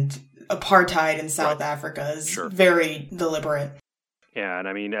period and apartheid in South Africa is very deliberate. Yeah, and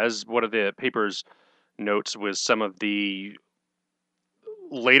I mean, as one of the paper's notes was some of the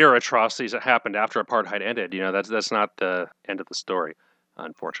later atrocities that happened after apartheid ended, that's not the end of the story,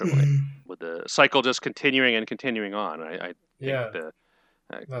 unfortunately. With the cycle just continuing and continuing on. I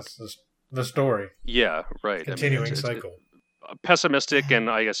think that's the story. Yeah, right. Continuing cycle. It's pessimistic, and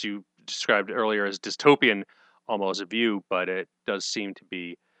I guess you described earlier as dystopian almost a view, but it does seem to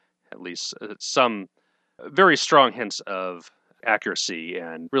be at least some very strong hints of accuracy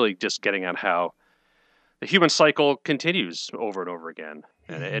and really just getting at how the human cycle continues over and over again.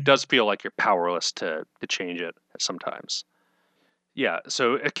 And it does feel like you're powerless to change it sometimes. Yeah,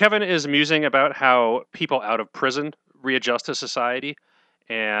 so Kevin is musing about how people out of prison readjust to society,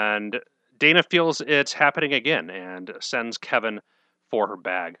 and Dana feels it's happening again and sends Kevin for her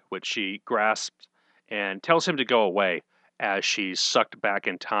bag, which she grasps and tells him to go away as she's sucked back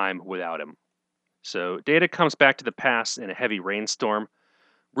in time without him. So Data comes back to the past in a heavy rainstorm.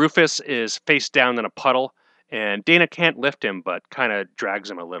 Rufus is face down in a puddle, and Dana can't lift him, but kind of drags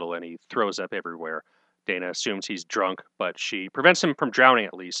him a little, and he throws up everywhere. Dana assumes he's drunk, but she prevents him from drowning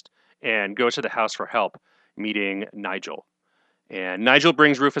at least, and goes to the house for help, meeting Nigel. And Nigel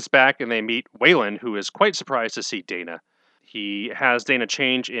brings Rufus back, and they meet Waylon, who is quite surprised to see Dana. He has Dana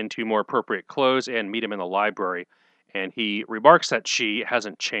change into more appropriate clothes and meet him in the library, and he remarks that she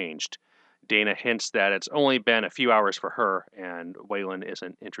hasn't changed. Dana hints that it's only been a few hours for her, and Waylon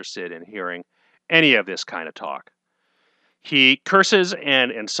isn't interested in hearing any of this kind of talk. He curses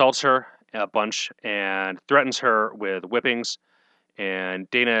and insults her a bunch and threatens her with whippings, and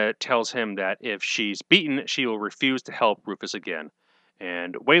Dana tells him that if she's beaten, she will refuse to help Rufus again.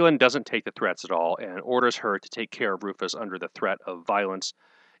 And Waylon doesn't take the threats at all and orders her to take care of Rufus under the threat of violence.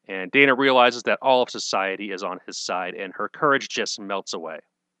 And Dana realizes that all of society is on his side, and her courage just melts away.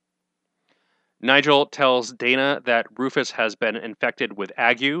 Nigel tells Dana that Rufus has been infected with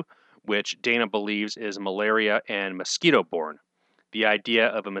ague, which Dana believes is malaria and mosquito-borne. The idea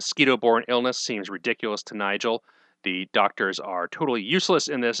of a mosquito-borne illness seems ridiculous to Nigel. The doctors are totally useless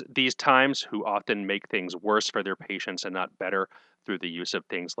in these times, who often make things worse for their patients and not better through the use of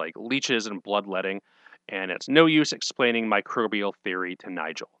things like leeches and bloodletting, and it's no use explaining microbial theory to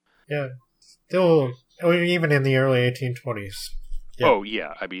Nigel. Yeah, still, even in the early 1820s. Yeah. Oh,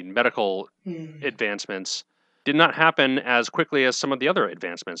 yeah. I mean, medical advancements did not happen as quickly as some of the other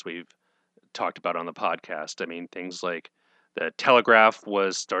advancements we've talked about on the podcast. I mean, things like the telegraph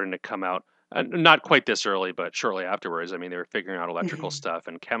was starting to come out, not quite this early, but shortly afterwards. I mean, they were figuring out electrical stuff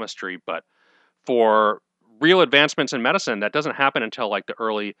and chemistry, but for real advancements in medicine, that doesn't happen until like the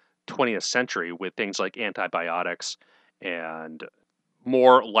early 20th century with things like antibiotics and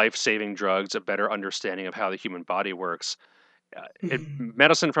more life-saving drugs, a better understanding of how the human body works.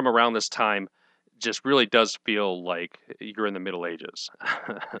 Medicine from around this time just really does feel like you're in the Middle Ages.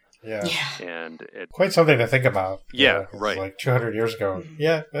 Yeah. And quite something to think about. Yeah, right. Like 200 years ago.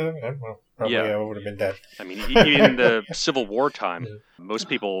 Yeah, well, probably I would have been dead. I mean, even in the Civil War time, most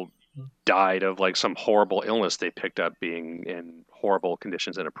people died of like some horrible illness they picked up being in horrible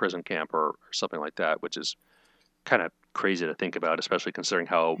conditions in a prison camp or something like that, which is kind of crazy to think about, especially considering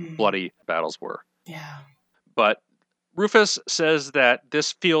how bloody battles were. Yeah. But Rufus says that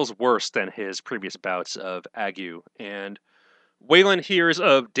this feels worse than his previous bouts of ague, and Waylon hears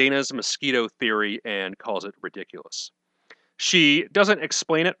of Dana's mosquito theory and calls it ridiculous. She doesn't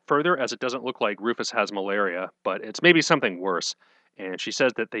explain it further, as it doesn't look like Rufus has malaria, but it's maybe something worse, and she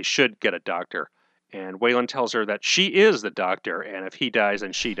says that they should get a doctor. And Waylon tells her that she is the doctor, and if he dies,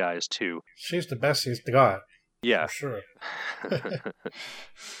 then she dies too. She's the best he's got. Yeah. For sure.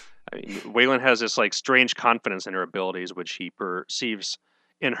 I mean, Waylon has this like strange confidence in her abilities, which he perceives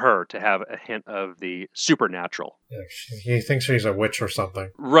in her to have a hint of the supernatural. Yeah, he thinks she's a witch or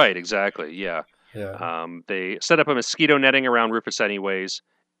something. Right, exactly, yeah. They set up a mosquito netting around Rufus anyways,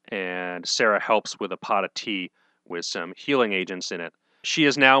 and Sarah helps with a pot of tea with some healing agents in it. She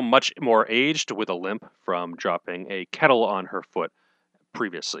is now much more aged with a limp from dropping a kettle on her foot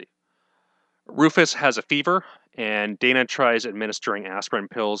previously. Rufus has a fever, and Dana tries administering aspirin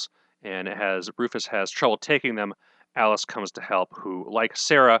pills, and as Rufus has trouble taking them, Alice comes to help, who, like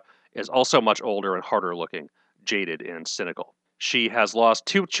Sarah, is also much older and harder looking, jaded and cynical. She has lost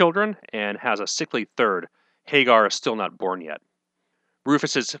 2 children and has a sickly third. Hagar is still not born yet.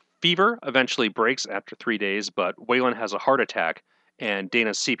 Rufus's fever eventually breaks after 3 days, but Waylon has a heart attack, and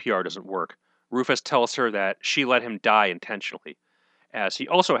Dana's CPR doesn't work. Rufus tells her that she let him die intentionally, as he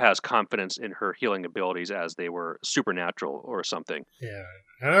also has confidence in her healing abilities as they were supernatural or something. Yeah,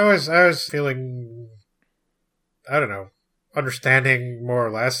 and I was feeling, I don't know, understanding more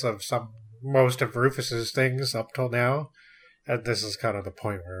or less of most of Rufus's things up till now. And this is kind of the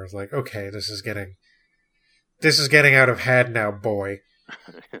point where I was like, okay, this is getting out of hand now, boy.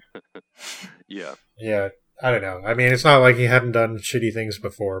 Yeah. Yeah, I don't know. I mean, it's not like he hadn't done shitty things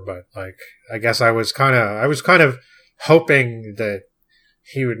before, but like, I guess I was kind of hoping that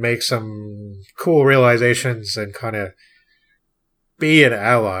he would make some cool realizations and kind of be an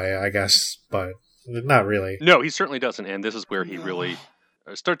ally, I guess, but not really. No, he certainly doesn't, and this is where he really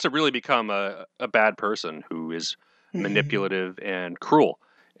starts to really become a bad person who is manipulative and cruel,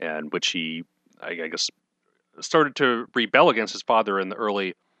 and which he, I guess, started to rebel against his father in the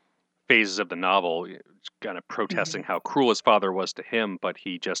early phases of the novel, kind of protesting how cruel his father was to him, but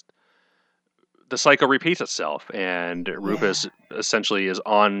the cycle repeats itself, and Rufus essentially is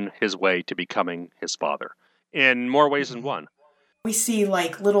on his way to becoming his father in more ways than one. We see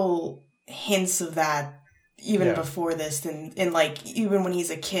like little hints of that even before this, and like even when he's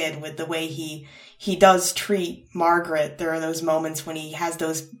a kid, with the way he does treat Margaret. There are those moments when he has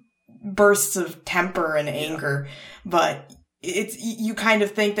those bursts of temper and anger, but you kind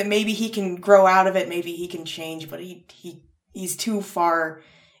of think that maybe he can grow out of it, maybe he can change, but he's too far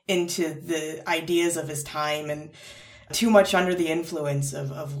into the ideas of his time and too much under the influence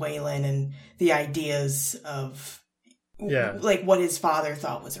of Waylon and the ideas of like what his father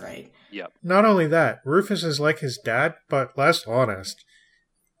thought was right. Yep. Not only that, Rufus is like his dad, but less honest.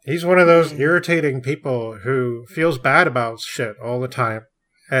 He's one of those irritating people who feels bad about shit all the time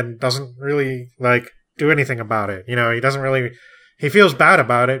and doesn't really, like, do anything about it. You know, he feels bad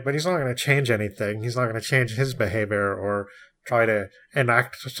about it, but he's not going to change anything. He's not going to change his behavior or try to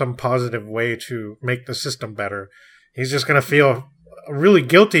enact some positive way to make the system better. He's just going to feel really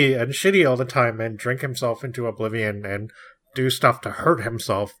guilty and shitty all the time and drink himself into oblivion and do stuff to hurt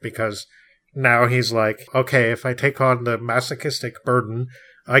himself, because now he's like, okay, if I take on the masochistic burden,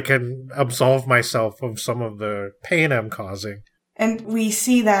 I can absolve myself of some of the pain I'm causing. And we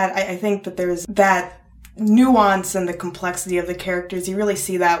see that, I think that there's that nuance and the complexity of the characters. You really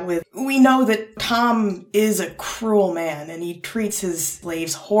see that we know that Tom is a cruel man and he treats his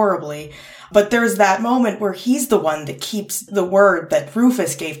slaves horribly, but there's that moment where he's the one that keeps the word that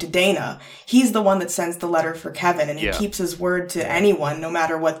Rufus gave to Dana. He's the one that sends the letter for Kevin, and he keeps his word to anyone, no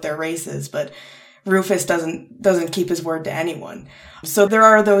matter what their race is, but Rufus doesn't keep his word to anyone. So there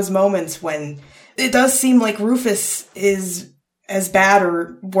are those moments when it does seem like Rufus is as bad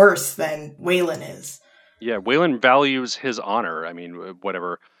or worse than Waylon is. Yeah, Waylon values his honor. I mean,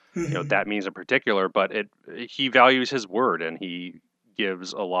 whatever that means in particular, but he values his word and he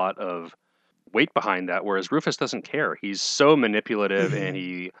gives a lot of weight behind that, whereas Rufus doesn't care. He's so manipulative and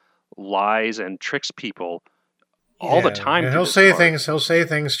he lies and tricks people all the time. And he'll say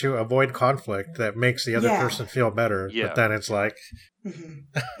things to avoid conflict that makes the other person feel better. Yeah. But then it's like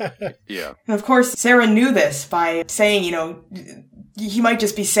yeah. And of course, Sarah knew this by saying, he might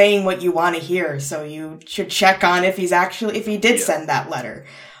just be saying what you want to hear, so you should check on if he did send that letter,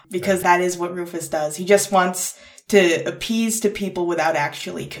 because that is what Rufus does. He just wants to appease to people without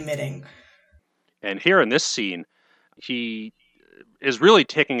actually committing. And here in this scene, he is really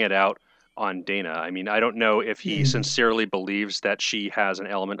taking it out on Dana. I mean, I don't know if he sincerely believes that she has an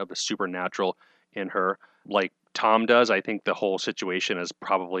element of the supernatural in her, like Tom does. I think the whole situation is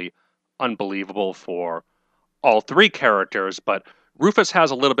probably unbelievable for all three characters, but Rufus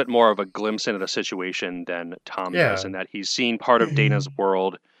has a little bit more of a glimpse into the situation than Tom does, in that he's seen part of Dana's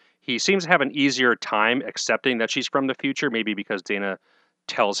world. He seems to have an easier time accepting that she's from the future, maybe because Dana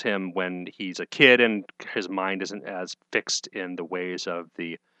tells him when he's a kid and his mind isn't as fixed in the ways of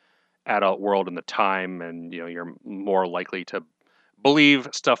the adult world and the time, and you're more likely to believe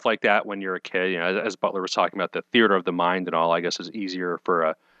stuff like that when you're a kid. As Butler was talking about, the theater of the mind and all, I guess, is easier for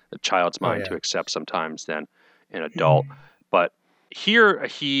a child's mind to accept sometimes than an adult. But here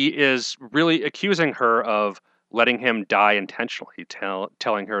he is really accusing her of letting him die intentionally,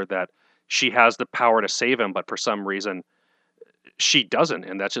 telling her that she has the power to save him, but for some reason she doesn't.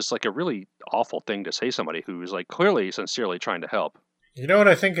 And that's just like a really awful thing to say to somebody who's like clearly sincerely trying to help. You know what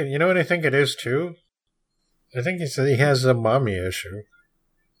I think it is too? I think he has a mommy issue.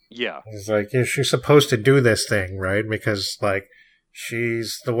 Yeah. It's like, she's supposed to do this thing, right? Because, like,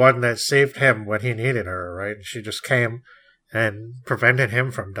 she's the one that saved him when he needed her, right? She just came and prevented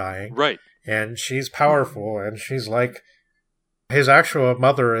him from dying. Right. And she's powerful, and she's like, his actual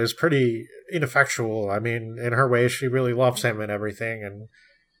mother is pretty ineffectual. I mean, in her way, she really loves him and everything, and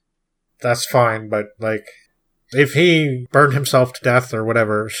that's fine, but, like, if he burned himself to death or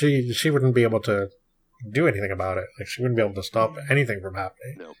whatever, she wouldn't be able to do anything about it. Like, she wouldn't be able to stop anything from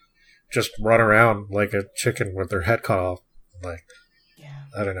happening. No. Just run around like a chicken with their head cut off. Like,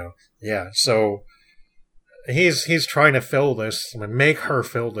 I don't know. Yeah, so he's trying to fill this, make her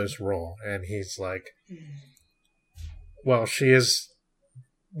fill this role, and he's like, well, she is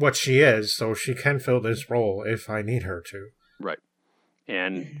what she is, so she can fill this role if I need her to. Right.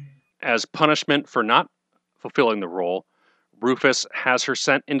 And as punishment for not fulfilling the role, Rufus has her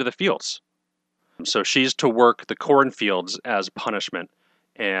sent into the fields. So she's to work the cornfields as punishment,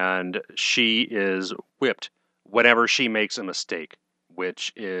 and she is whipped whenever she makes a mistake,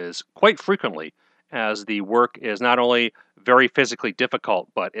 which is quite frequently, as the work is not only very physically difficult,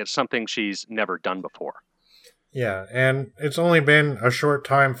 but it's something she's never done before. Yeah, and it's only been a short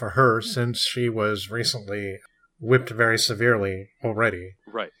time for her since she was recently whipped very severely already.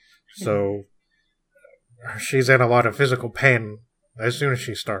 Right. So she's in a lot of physical pain as soon as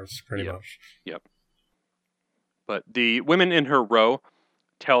she starts, pretty much. Yep. But the women in her row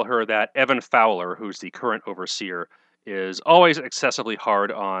tell her that Evan Fowler, who's the current overseer, is always excessively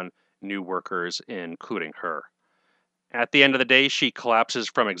hard on new workers, including her. At the end of the day, she collapses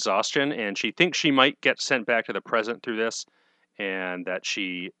from exhaustion, and she thinks she might get sent back to the present through this, and that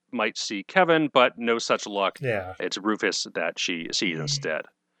she might see Kevin, but no such luck. Yeah. It's Rufus that she sees instead.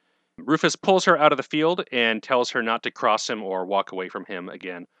 Rufus pulls her out of the field and tells her not to cross him or walk away from him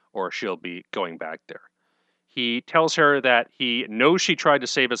again, or she'll be going back there. He tells her that he knows she tried to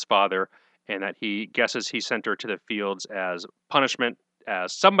save his father, and that he guesses he sent her to the fields as punishment,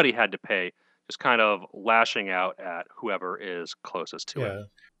 as somebody had to pay, just kind of lashing out at whoever is closest to him.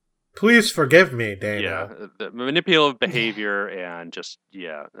 Please forgive me, Dana. Yeah, the manipulative behavior and just,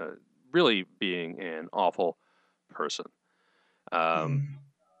 really being an awful person.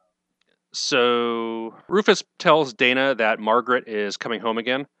 So Rufus tells Dana that Margaret is coming home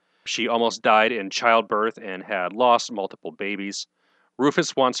again. She almost died in childbirth and had lost multiple babies.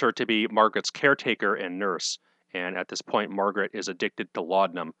 Rufus wants her to be Margaret's caretaker and nurse, and at this point, Margaret is addicted to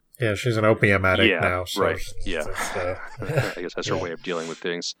laudanum. Yeah, she's an opium addict now. So right. Yeah, I guess that's her way of dealing with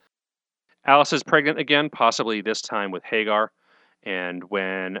things. Alice is pregnant again, possibly this time with Hagar, and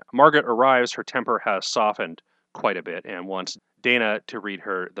when Margaret arrives, her temper has softened quite a bit and wants Dana to read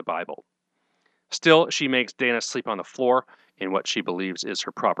her the Bible. Still, she makes Dana sleep on the floor in what she believes is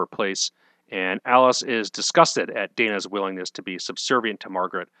her proper place, and Alice is disgusted at Dana's willingness to be subservient to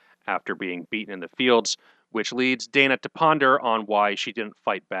Margaret after being beaten in the fields, which leads Dana to ponder on why she didn't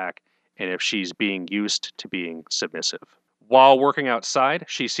fight back and if she's being used to being submissive. While working outside,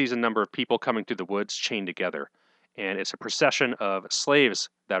 she sees a number of people coming through the woods chained together, and it's a procession of slaves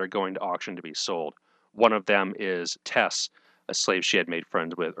that are going to auction to be sold. One of them is Tess, a slave she had made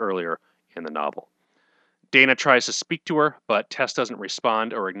friends with earlier in the novel. Dana tries to speak to her, but Tess doesn't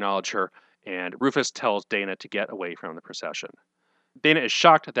respond or acknowledge her, and Rufus tells Dana to get away from the procession. Dana is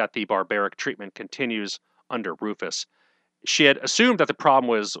shocked that the barbaric treatment continues under Rufus. She had assumed that the problem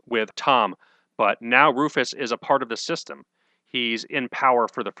was with Tom, but now Rufus is a part of the system. He's in power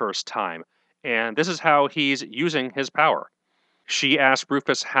for the first time, and this is how he's using his power. She asks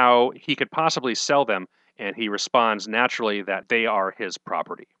Rufus how he could possibly sell them, and he responds naturally that they are his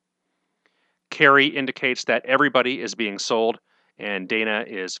property. Carrie indicates that everybody is being sold, and Dana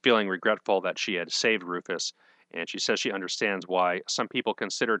is feeling regretful that she had saved Rufus, and she says she understands why some people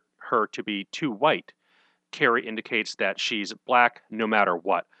consider her to be too white. Carrie indicates that she's black no matter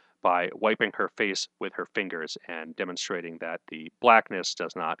what by wiping her face with her fingers and demonstrating that the blackness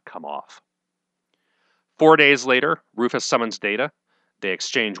does not come off. 4 days later, Rufus summons Dana. They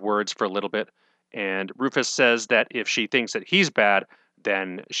exchange words for a little bit, and Rufus says that if she thinks that he's bad,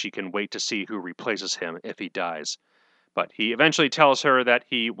 then she can wait to see who replaces him if he dies. But he eventually tells her that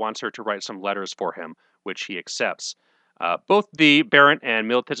he wants her to write some letters for him, which he accepts. Both the Barrett and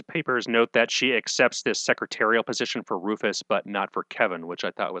Miltitz papers note that she accepts this secretarial position for Rufus, but not for Kevin, which I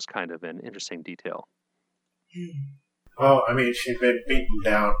thought was kind of an interesting detail. Well, I mean, she'd been beaten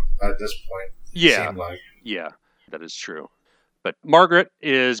down at this point. Yeah, seemed like. Yeah, that is true. But Margaret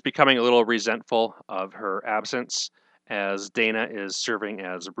is becoming a little resentful of her absence, as Dana is serving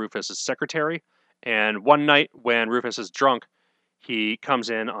as Rufus's secretary. And one night when Rufus is drunk, he comes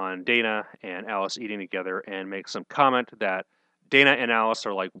in on Dana and Alice eating together and makes some comment that Dana and Alice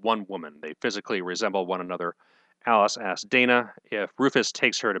are like one woman. They physically resemble one another. Alice asks Dana if Rufus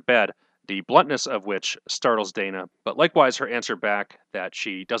takes her to bed, the bluntness of which startles Dana, but likewise her answer back that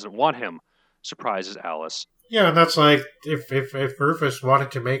she doesn't want him surprises Alice. Yeah, that's like if Rufus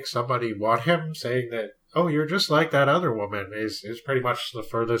wanted to make somebody want him, saying that, oh, you're just like that other woman, is pretty much the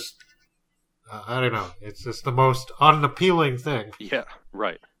furthest. I don't know. It's just the most unappealing thing. Yeah,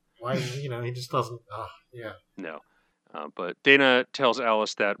 right. Why, he just doesn't. Yeah. No. But Dana tells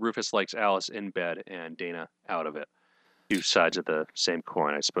Alice that Rufus likes Alice in bed and Dana out of it. Two sides of the same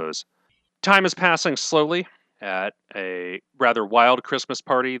coin, I suppose. Time is passing slowly. At a rather wild Christmas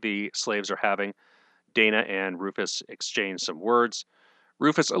party the slaves are having, Dana and Rufus exchange some words.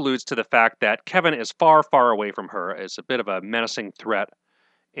 Rufus alludes to the fact that Kevin is far, far away from her as a bit of a menacing threat.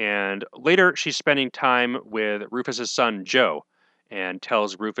 And later, she's spending time with Rufus's son, Joe, and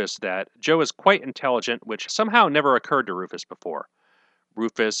tells Rufus that Joe is quite intelligent, which somehow never occurred to Rufus before.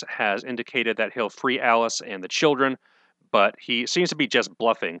 Rufus has indicated that he'll free Alice and the children, but he seems to be just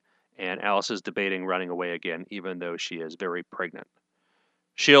bluffing, and Alice is debating running away again, even though she is very pregnant.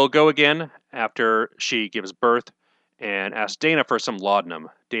 She'll go again after she gives birth, and asks Dana for some laudanum.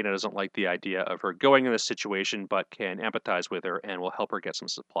 Dana doesn't like the idea of her going in this situation, but can empathize with her and will help her get some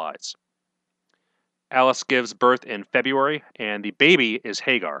supplies. Alice gives birth in February, and the baby is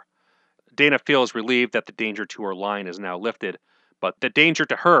Hagar. Dana feels relieved that the danger to her line is now lifted, but the danger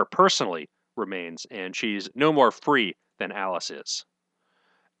to her personally remains, and she's no more free than Alice is.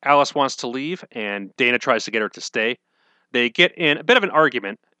 Alice wants to leave, and Dana tries to get her to stay. They get in a bit of an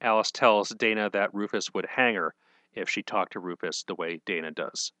argument. Alice tells Dana that Rufus would hang her if she talked to Rufus the way Dana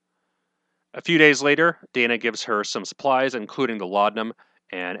does. A few days later, Dana gives her some supplies, including the laudanum,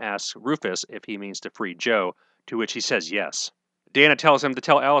 and asks Rufus if he means to free Joe, to which he says yes. Dana tells him to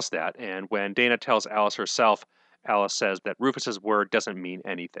tell Alice that, and when Dana tells Alice herself, Alice says that Rufus's word doesn't mean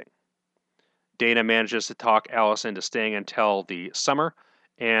anything. Dana manages to talk Alice into staying until the summer,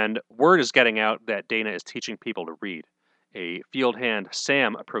 and word is getting out that Dana is teaching people to read. A field hand,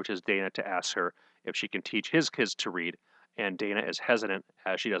 Sam, approaches Dana to ask her if she can teach his kids to read, and Dana is hesitant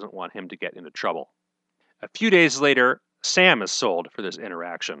as she doesn't want him to get into trouble. A few days later, Sam is sold for this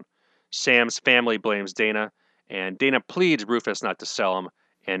interaction. Sam's family blames Dana, and Dana pleads Rufus not to sell him,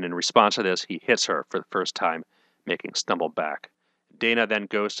 and in response to this, he hits her for the first time, making stumble back. Dana then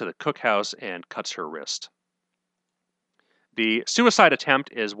goes to the cookhouse and cuts her wrist. The suicide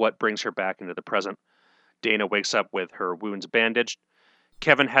attempt is what brings her back into the present. Dana wakes up with her wounds bandaged.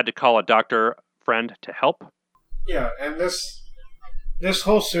 Kevin had to call a doctor friend to help. Yeah, and this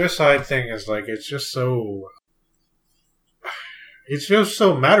whole suicide thing is like, it's just so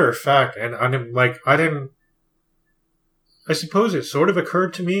matter of fact, and I suppose it sort of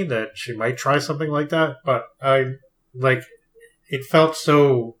occurred to me that she might try something like that, but it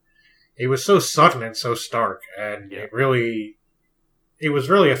was so sudden and so stark, and it was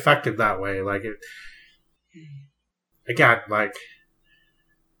really effective that way.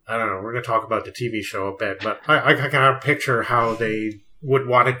 I don't know, we're going to talk about the TV show a bit, but I kind of picture how they would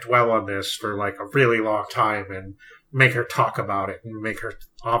want to dwell on this for like a really long time and make her talk about it and make her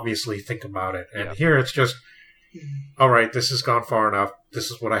obviously think about it. And here it's just, all right, this has gone far enough.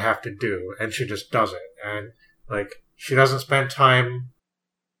 This is what I have to do. And she just does it. And she doesn't spend time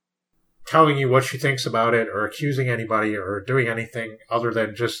telling you what she thinks about it or accusing anybody or doing anything other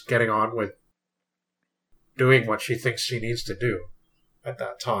than just getting on with doing what she thinks she needs to do at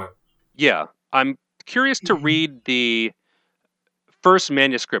that time. Yeah, I'm curious to read the first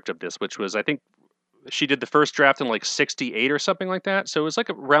manuscript of this, which was, I think, she did the first draft in 68 or something like that. So it was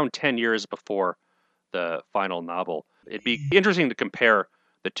around 10 years before the final novel. It'd be interesting to compare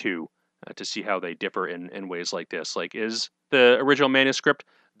the two to see how they differ in ways like this. Is the original manuscript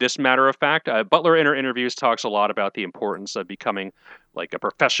this matter of fact? Butler in her interviews talks a lot about the importance of becoming a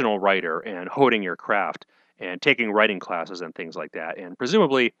professional writer and honing your craft and taking writing classes and things like that. And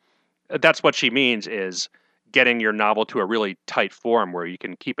presumably that's what she means, is getting your novel to a really tight form where you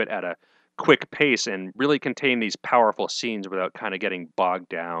can keep it at a quick pace and really contain these powerful scenes without kind of getting bogged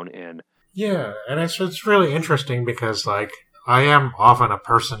down in. Yeah, and it's really interesting because I am often a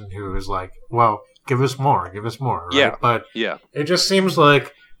person who is well, give us more, right? Yeah. But it just seems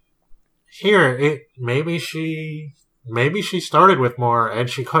like here maybe she started with more and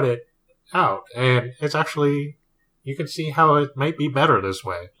she cut it out, and it's actually, you can see how it might be better this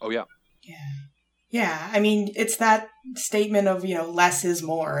way. Oh yeah. Yeah, I mean, it's that statement of, less is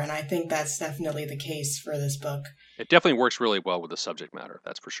more, and I think that's definitely the case for this book. It definitely works really well with the subject matter,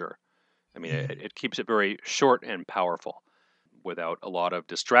 that's for sure. I mean, it keeps it very short and powerful without a lot of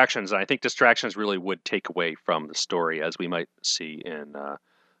distractions, and I think distractions really would take away from the story, as we might see in a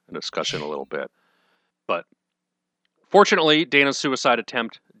discussion a little bit. But fortunately, Dana's suicide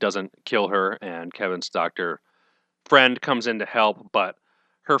attempt doesn't kill her, and Kevin's doctor friend comes in to help, but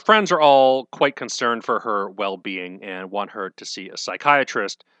her friends are all quite concerned for her well-being and want her to see a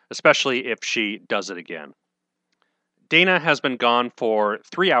psychiatrist, especially if she does it again. Dana has been gone for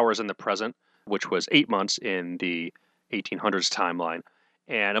 3 hours in the present, which was 8 months in the 1800s timeline.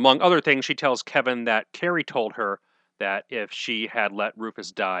 And among other things, she tells Kevin that Carrie told her that if she had let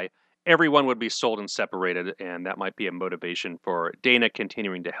Rufus die, everyone would be sold and separated, and that might be a motivation for Dana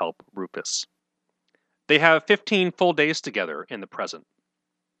continuing to help Rufus. They have 15 full days together in the present.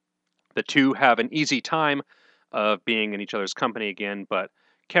 The two have an easy time of being in each other's company again, but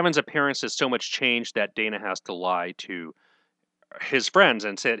Kevin's appearance has so much changed that Dana has to lie to his friends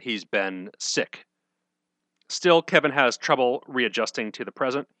and say that he's been sick. Still, Kevin has trouble readjusting to the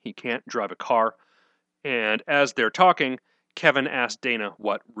present. He can't drive a car. And as they're talking, Kevin asks Dana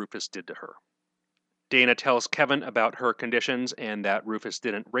what Rufus did to her. Dana tells Kevin about her conditions and that Rufus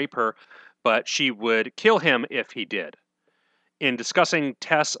didn't rape her, but she would kill him if he did. In discussing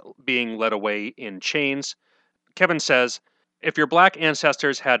Tess being led away in chains, Kevin says, "If your black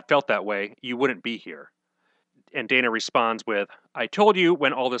ancestors had felt that way, you wouldn't be here." And Dana responds with, "I told you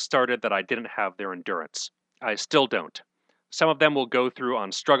when all this started that I didn't have their endurance. I still don't. Some of them will go through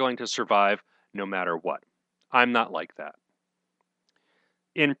on struggling to survive no matter what. I'm not like that.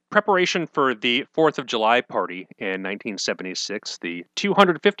 In preparation for the 4th of July party in 1976, the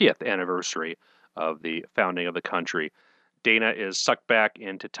 250th anniversary of the founding of the country, Dana is sucked back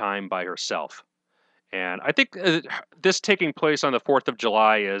into time by herself. And I think this taking place on the 4th of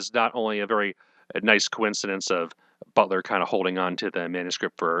July is not only a very nice coincidence of Butler kind of holding on to the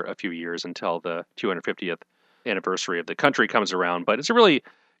manuscript for a few years until the 250th anniversary of the country comes around, but it's a really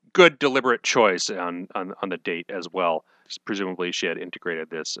good deliberate choice on the date as well. Presumably she had integrated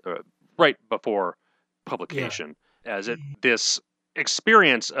this right before publication, as this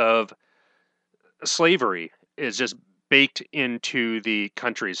experience of slavery is just baked into the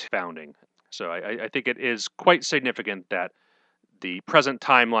country's founding. So I think it is quite significant that the present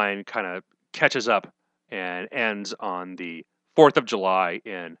timeline kind of catches up and ends on the 4th of July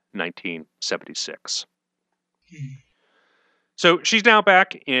in 1976. So she's now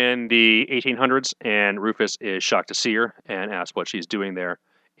back in the 1800s, and Rufus is shocked to see her and asks what she's doing there.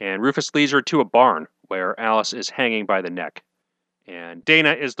 And Rufus leads her to a barn where Alice is hanging by the neck, and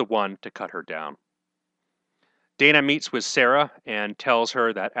Dana is the one to cut her down. Dana meets with Sarah and tells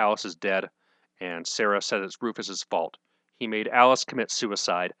her that Alice is dead, and Sarah says it's Rufus's fault. He made Alice commit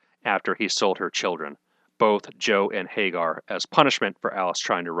suicide after he sold her children, both Joe and Hagar, as punishment for Alice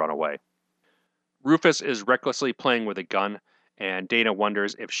trying to run away. Rufus is recklessly playing with a gun, and Dana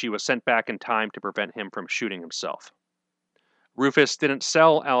wonders if she was sent back in time to prevent him from shooting himself. Rufus didn't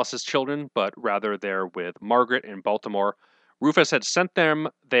sell Alice's children, but rather they're with Margaret in Baltimore. Rufus had sent them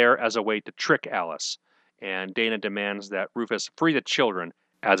there as a way to trick Alice, and Dana demands that Rufus free the children,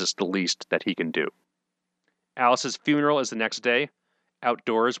 as it's the least that he can do. Alice's funeral is the next day,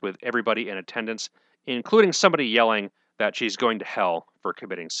 outdoors with everybody in attendance, including somebody yelling that she's going to hell for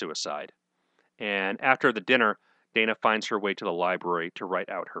committing suicide. And after the dinner, Dana finds her way to the library to write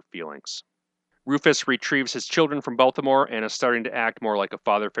out her feelings. Rufus retrieves his children from Baltimore and is starting to act more like a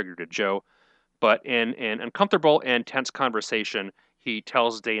father figure to Joe, but in an uncomfortable and tense conversation, he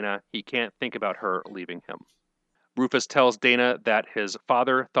tells Dana he can't think about her leaving him. Rufus tells Dana that his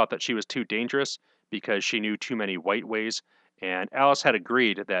father thought that she was too dangerous because she knew too many white ways, and Alice had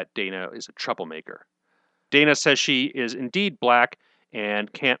agreed that Dana is a troublemaker. Dana says she is indeed black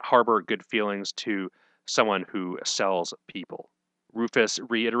and can't harbor good feelings to someone who sells people. Rufus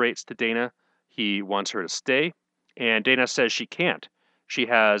reiterates to Dana he wants her to stay, and Dana says she can't. She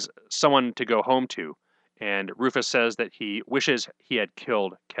has someone to go home to, and Rufus says that he wishes he had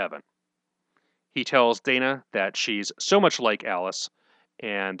killed Kevin. He tells Dana that she's so much like Alice,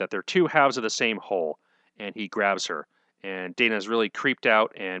 and that they're two halves of the same whole, and he grabs her, and Dana's really creeped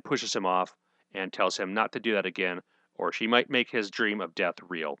out and pushes him off, and tells him not to do that again, or she might make his dream of death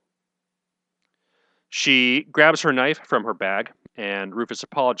real. She grabs her knife from her bag, and Rufus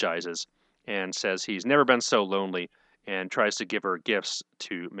apologizes and says he's never been so lonely and tries to give her gifts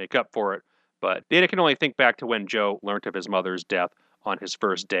to make up for it, but Dana can only think back to when Joe learnt of his mother's death on his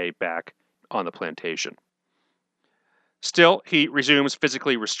first day back on the plantation. Still, he resumes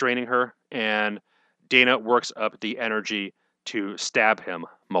physically restraining her, and Dana works up the energy to stab him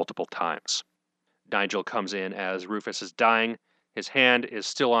multiple times. Nigel comes in as Rufus is dying. His hand is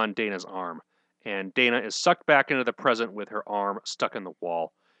still on Dana's arm, and Dana is sucked back into the present with her arm stuck in the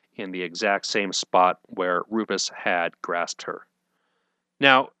wall, in the exact same spot where Rufus had grasped her.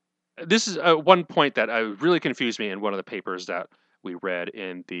 Now, this is one point that really confused me in one of the papers that we read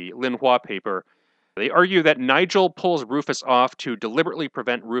in the Linhua paper. They argue that Nigel pulls Rufus off to deliberately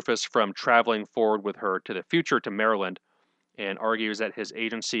prevent Rufus from traveling forward with her to the future to Maryland, and argues that his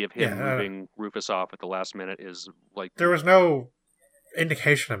agency of him moving Rufus off at the last minute is like... There was no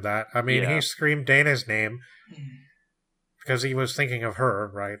indication of that. I mean, he screamed Dana's name because he was thinking of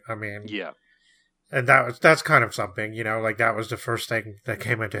her, right? I mean... Yeah. And that's kind of something, you know, like that was the first thing that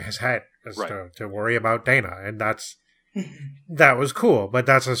came into his head, was to worry about Dana, and that was cool, but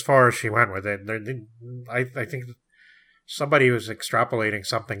that's as far as she went with it. I think somebody was extrapolating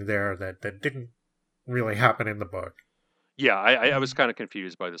something there that didn't really happen in the book. Yeah, I was kind of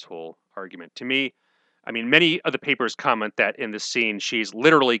confused by this whole argument. To me, I mean, many of the papers comment that in this scene she's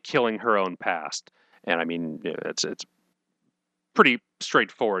literally killing her own past, and I mean, it's pretty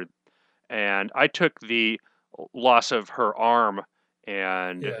straightforward. And I took the loss of her arm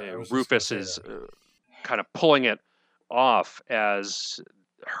and Rufus is kind of pulling it off as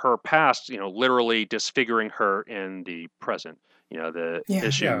her past, literally disfiguring her in the present. The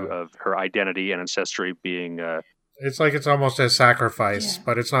issue of her identity and ancestry being... it's like it's almost a sacrifice,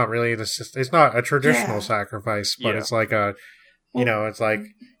 but it's not really it's not a traditional sacrifice, but it's like it's like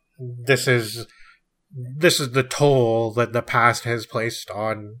this is this is the toll that the past has placed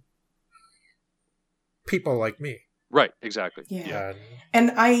on people like me. Right, exactly. Yeah.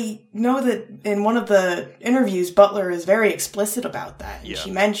 And I know that in one of the interviews, Butler is very explicit about that. Yeah.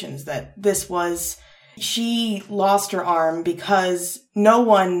 She mentions that she lost her arm because no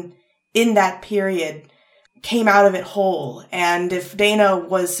one in that period came out of it whole. And if Dana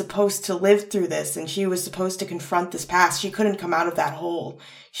was supposed to live through this and she was supposed to confront this past, she couldn't come out of that whole.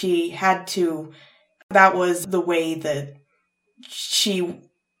 She had to, that was the way that she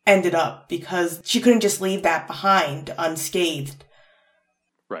ended up, because she couldn't just leave that behind unscathed.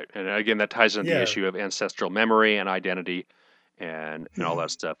 Right. And again, that ties into the issue of ancestral memory and identity and all that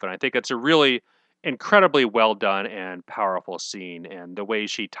stuff. And I think it's a really incredibly well done and powerful scene. And the way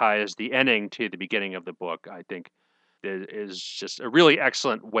she ties the ending to the beginning of the book, I think is just a really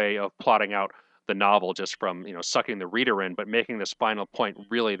excellent way of plotting out the novel, just from, sucking the reader in, but making this final point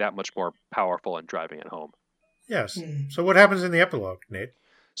really that much more powerful and driving it home. Yes. So what happens in the epilogue, Nate?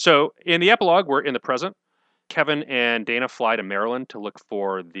 So in the epilogue, we're in the present. Kevin and Dana fly to Maryland to look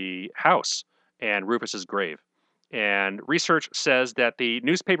for the house and Rufus's grave. And research says that the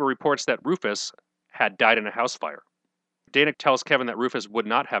newspaper reports that Rufus had died in a house fire. Dana tells Kevin that Rufus would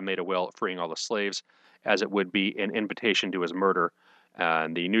not have made a will freeing all the slaves, as it would be an invitation to his murder.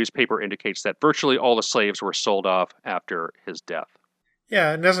 And the newspaper indicates that virtually all the slaves were sold off after his death.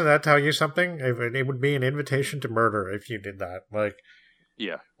 Yeah, and doesn't that tell you something? It would be an invitation to murder if you did that. Like,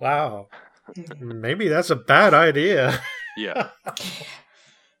 yeah. Wow. Maybe that's a bad idea. Yeah.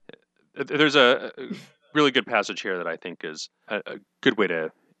 There's a really good passage here that I think is a good way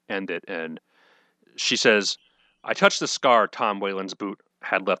to end it. And she says, I touched the scar Tom Whalen's boot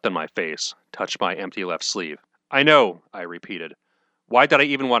had left on my face, touched my empty left sleeve. I know, I repeated. Why did I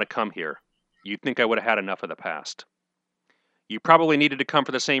even want to come here? You'd think I would have had enough of the past. You probably needed to come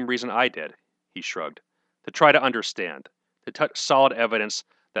for the same reason I did, he shrugged. To try to understand. To touch solid evidence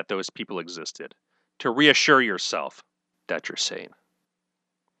that those people existed. To reassure yourself that you're sane.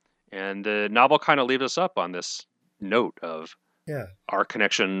 And the novel kind of leaves us up on this note of our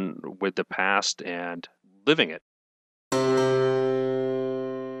connection with the past and living it.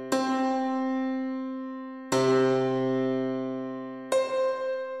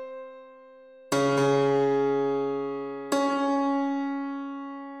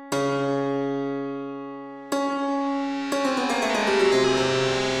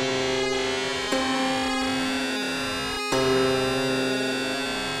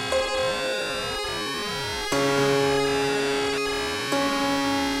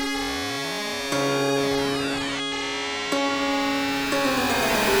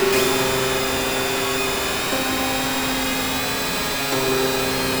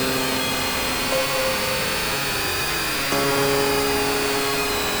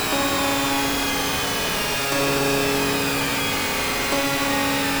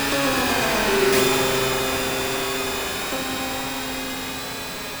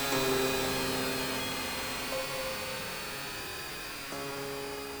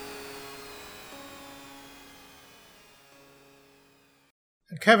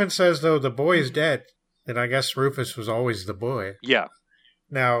 Kevin says, though, the boy is dead, and I guess Rufus was always the boy. Yeah.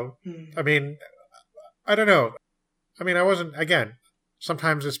 Now, I mean, I don't know. I mean, I wasn't, again,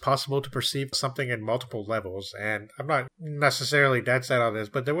 sometimes it's possible to perceive something in multiple levels, and I'm not necessarily dead set on this,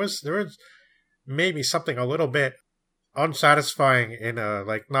 but there was maybe something a little bit unsatisfying in a,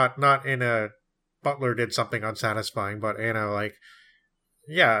 like, not in a Butler did something unsatisfying, but in a, like,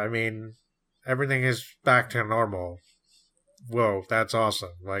 yeah, I mean, everything is back to normal. Whoa, that's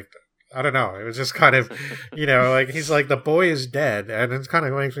awesome. Like, I don't know. It was just kind of, like, he's like, the boy is dead. And it kind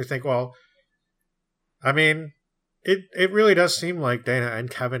of makes me think, well, I mean, it really does seem like Dana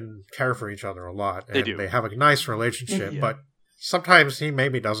and Kevin care for each other a lot. And they do. They have a nice relationship, but sometimes he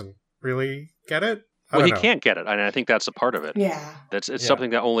maybe doesn't really get it. Well, he can't get it. And I think that's a part of it. Yeah. It's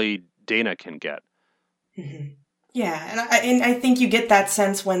something that only Dana can get. Mm-hmm. Yeah. And I think you get that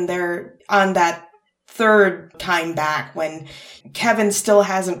sense when they're on that third time back, when Kevin still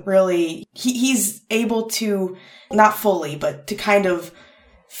hasn't really, he's able to, not fully, but to kind of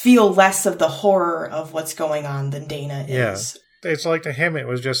feel less of the horror of what's going on than Dana is. It's like, to him,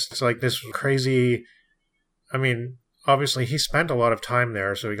 it's like this crazy, I mean, obviously he spent a lot of time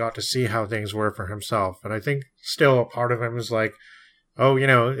there, so he got to see how things were for himself. And I think still a part of him is like, oh,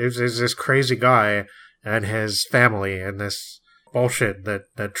 is this crazy guy and his family and this bullshit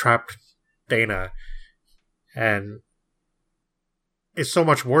that trapped Dana. And it's so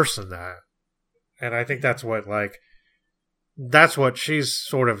much worse than that. And I think that's what she's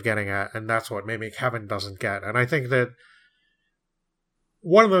sort of getting at, and that's what maybe Kevin doesn't get. And I think that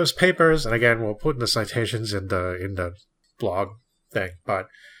one of those papers, and again, we'll put in the citations in the blog thing, but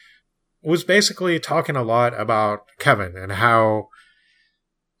was basically talking a lot about Kevin and how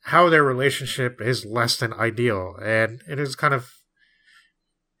their relationship is less than ideal. And it is kind of,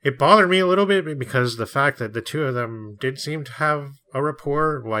 it bothered me a little bit because the fact that the two of them did seem to have a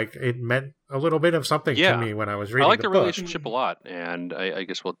rapport, like it meant a little bit of something to me when I was reading I like the the book. relationship a lot, and I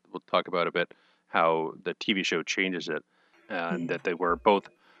guess we'll talk about a bit how the TV show changes it, and that they were both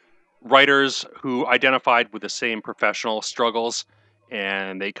writers who identified with the same professional struggles,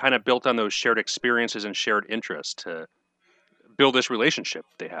 and they kind of built on those shared experiences and shared interests to build this relationship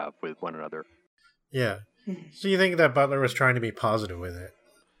they have with one another. Yeah. So you think that Butler was trying to be positive with it?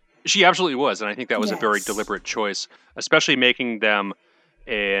 She absolutely was, and I think that was a very deliberate choice, especially making them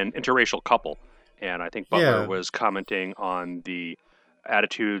an interracial couple. And I think Butler was commenting on the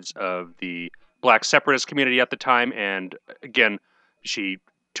attitudes of the Black separatist community at the time, and again, she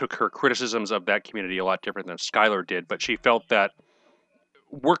took her criticisms of that community a lot different than Skylar did, but she felt that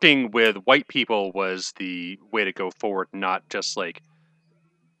working with white people was the way to go forward, not just like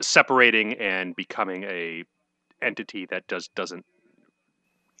separating and becoming a entity that doesn't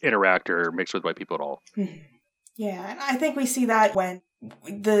interact or mix with white people at all. Yeah, and I think we see that when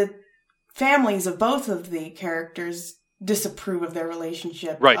the families of both of the characters disapprove of their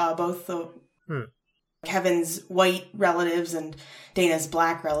relationship. Right. Both the Kevin's white relatives and Dana's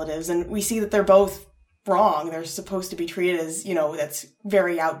black relatives, and we see that they're both wrong. They're supposed to be treated as, that's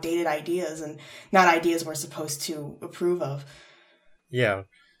very outdated ideas and not ideas we're supposed to approve of. Yeah.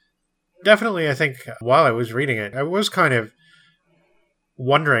 Definitely, I think while I was reading it, I was kind of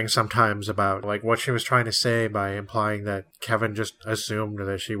wondering sometimes about like what she was trying to say by implying that Kevin just assumed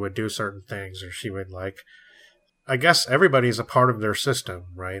that she would do certain things, or she would I guess everybody's a part of their system,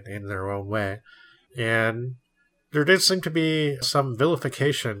 right, in their own way. And there did seem to be some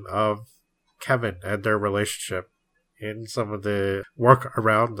vilification of Kevin and their relationship in some of the work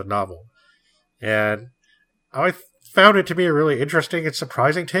around the novel. And I found it to be a really interesting and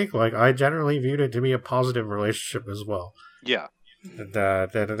surprising take. I generally viewed it to be a positive relationship as well. Yeah.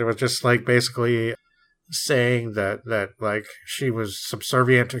 That it was just basically saying that she was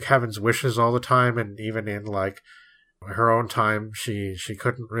subservient to Kevin's wishes all the time, and even in her own time she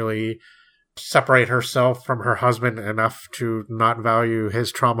couldn't really separate herself from her husband enough to not value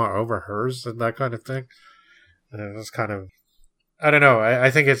his trauma over hers and that kind of thing. And it was kind of, I don't know,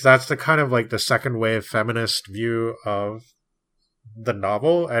 I think that's the kind of the second wave feminist view of the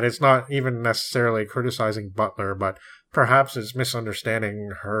novel, and it's not even necessarily criticizing Butler, but perhaps it's misunderstanding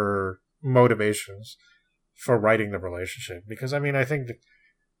her motivations for writing the relationship. Because, I think that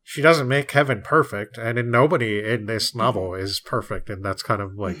she doesn't make Kevin perfect, and nobody in this novel is perfect, and that's kind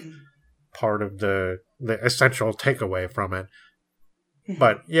of part of the essential takeaway from it.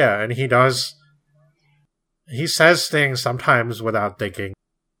 But, yeah, and he says things sometimes without thinking.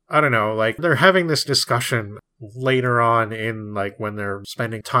 I don't know, they're having this discussion later on in, when they're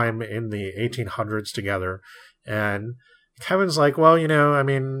spending time in the 1800s together, and Kevin's well,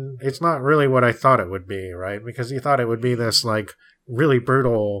 it's not really what I thought it would be, right? Because he thought it would be this, really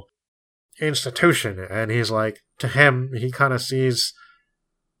brutal institution, and he's to him, he kind of sees,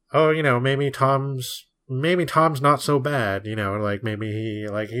 oh, maybe Tom's not so bad, maybe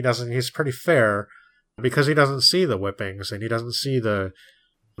he doesn't, he's pretty fair, because he doesn't see the whippings, and he doesn't see the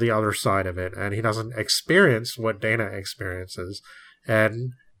other side of it, and he doesn't experience what Dana experiences.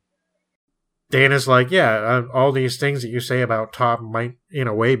 And Dana's yeah, all these things that you say about Tom might in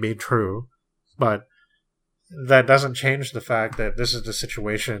a way be true, but that doesn't change the fact that this is the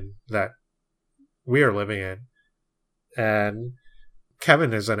situation that we are living in. And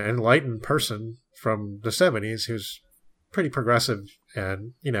Kevin is an enlightened person from the 70s who's pretty progressive,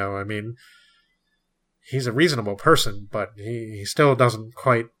 and he's a reasonable person, but he still doesn't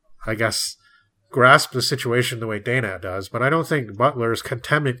quite, I guess, grasp the situation the way Dana does. But I don't think Butler is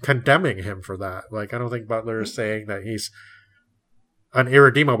condemning him for that. I don't think Butler is saying that he's an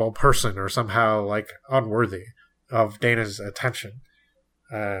irredeemable person or somehow unworthy of Dana's attention.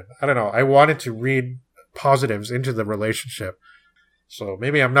 I don't know. I wanted to read positives into the relationship, so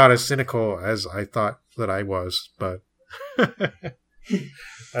maybe I'm not as cynical as I thought that I was, but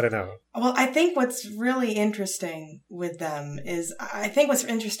I don't know. Well, I think what's really interesting with them is, I think what's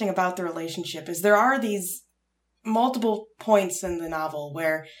interesting about the relationship is there are these multiple points in the novel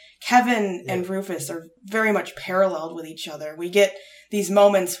where Kevin and Rufus are very much paralleled with each other. We get these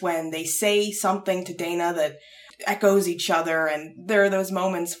moments when they say something to Dana that echoes each other, and there are those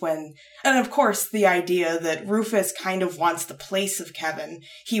moments when, and of course the idea that Rufus kind of wants the place of Kevin.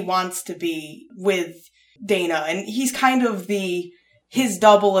 He wants to be with Dana, and he's kind of the his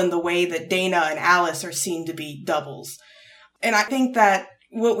double in the way that Dana and Alice are seen to be doubles. And I think that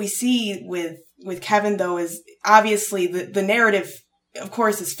what we see with Kevin, though, is obviously the narrative, of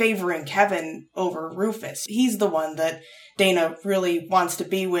course, is favoring Kevin over Rufus. He's the one that Dana really wants to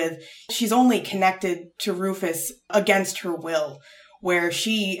be with. She's only connected to Rufus against her will, where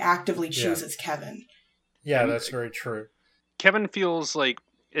she actively chooses Kevin. Yeah, that's very true. Kevin feels like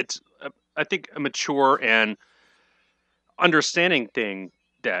it's, I think, a mature and understanding thing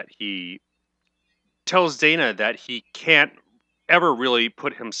that he tells Dana that he can't ever really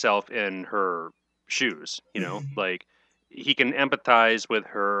put himself in her shoes, you know? Like, he can empathize with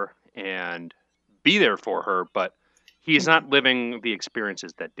her and be there for her, but he's not living the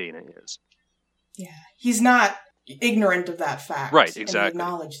experiences that Dana is. Yeah, he's not ignorant of that fact. Right, exactly. And he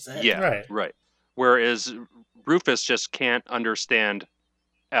acknowledges it. Yeah, right. Whereas Rufus just can't understand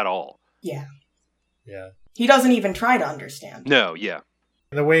at all. Yeah. Yeah. He doesn't even try to understand. No, yeah.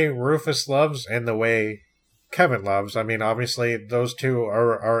 The way Rufus loves and the way Kevin loves, I mean, obviously those two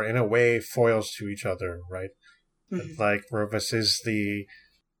are in a way foils to each other, right? Mm-hmm. Like, Rufus is the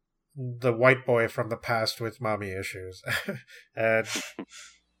white boy from the past with mommy issues. And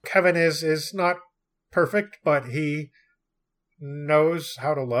Kevin is not perfect, but he knows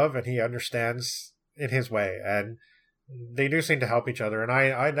how to love and he understands in his way. And they do seem to help each other. And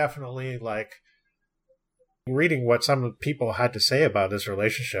I definitely like reading what some people had to say about this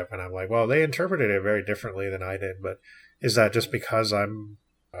relationship, and I'm like, well, they interpreted it very differently than I did, but is that just because I'm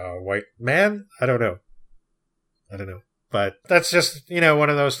a white man? I don't know. But that's just, one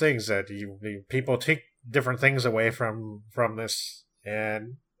of those things that people take different things away from this,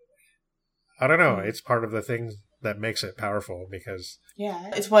 and I don't know, it's part of the thing that makes it powerful, because... Yeah,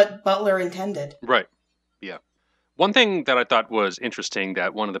 it's what Butler intended. Right, yeah. One thing that I thought was interesting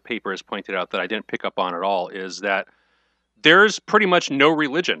that one of the papers pointed out that I didn't pick up on at all is that there's pretty much no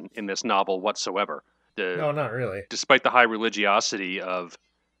religion in this novel whatsoever. No, not really. Despite the high religiosity of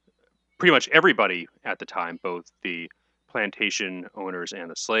pretty much everybody at the time, both the plantation owners and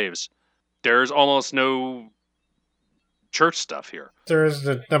the slaves, there's almost no church stuff here. There's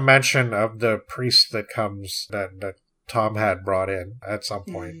the mention of the priest that comes that Tom had brought in at some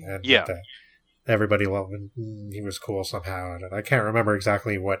point. And yeah. Everybody loved him. He was cool somehow. And I can't remember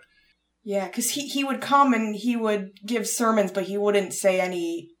exactly what. Yeah, because he would come and he would give sermons, but he wouldn't say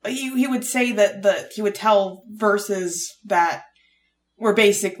any... He would say that he would tell verses that were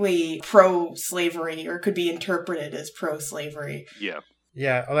basically pro-slavery or could be interpreted as pro-slavery. Yeah.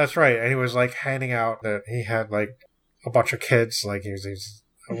 Yeah, oh, that's right. And he was like handing out that he had like a bunch of kids. Like he's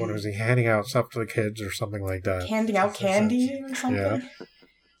what was he handing out stuff to the kids or something like that? Handing out candy or something?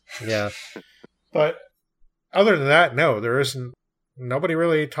 Yeah. But other than that, no, there isn't. Nobody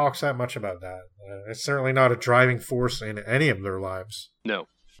really talks that much about that. It's certainly not a driving force in any of their lives. No.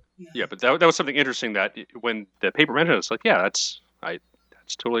 Yeah, but that was something interesting that when the paper mentioned it, it's like, yeah, that's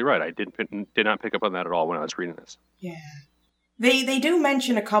totally right. I did not pick up on that at all when I was reading this. Yeah. They do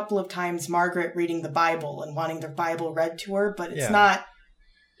mention a couple of times Margaret reading the Bible and wanting their Bible read to her, but it's not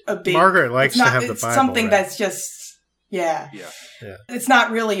a big... Margaret likes to have the Bible It's something read. that's just... Yeah. It's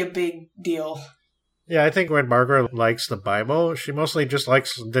not really a big deal. Yeah, I think when Margaret likes the Bible, she mostly just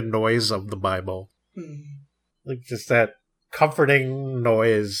likes the noise of the Bible. Like just that comforting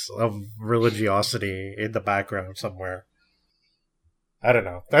noise of religiosity in the background somewhere. I don't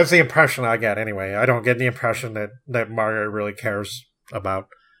know. That's the impression I get anyway. I don't get the impression that Margaret really cares about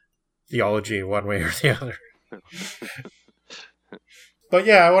theology one way or the other. But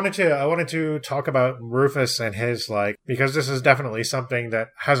yeah, I wanted to talk about Rufus and his, because this is definitely something that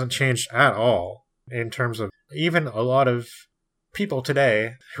hasn't changed at all in terms of even a lot of people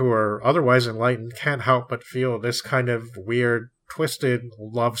today who are otherwise enlightened can't help but feel this kind of weird, twisted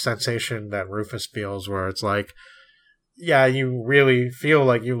love sensation that Rufus feels, where it's like, yeah, you really feel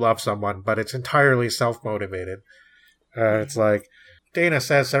like you love someone, but it's entirely self-motivated. It's like Dana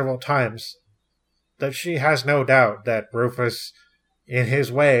says several times that she has no doubt that Rufus, in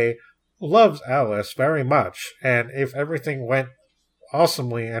his way, loves Alice very much, and if everything went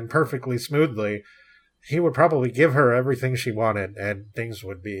awesomely and perfectly smoothly, he would probably give her everything she wanted and things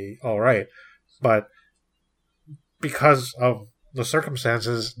would be all right. But because of the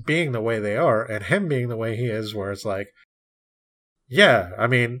circumstances being the way they are and him being the way he is, where it's like, yeah, I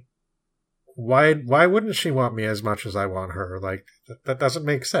mean, why wouldn't she want me as much as I want her? Like, that doesn't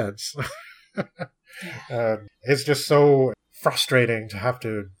make sense. It's just so frustrating to have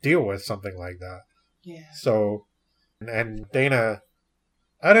to deal with something like that. Yeah. So, and Dana,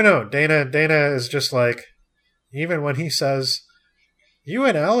 I don't know, Dana is just like, even when he says, you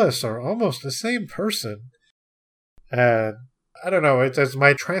and Alice are almost the same person. And I don't know, it's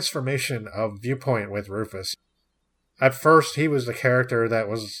my transformation of viewpoint with Rufus. At first, he was the character that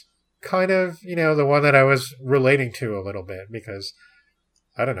was kind of, the one that I was relating to a little bit because,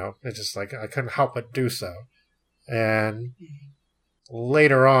 I don't know, it's just like I couldn't help but do so. And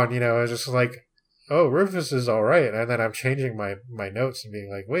later on, it was just like, oh, Rufus is all right. And then I'm changing my notes and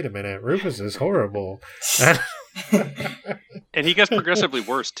being like, wait a minute, Rufus is horrible. And he gets progressively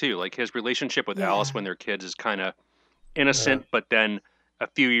worse, too. Like, his relationship with Alice when they're kids is kind of innocent, but then a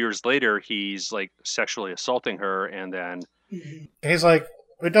few years later, he's, like, sexually assaulting her, and then... He's like,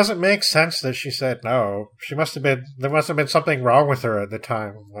 it doesn't make sense that she said no. There must have been something wrong with her at the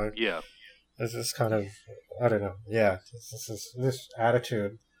time. Like, yeah. This is kind of, I don't know, yeah, this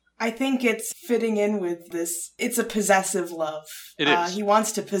attitude. I think it's fitting in with this. It's a possessive love. It is. He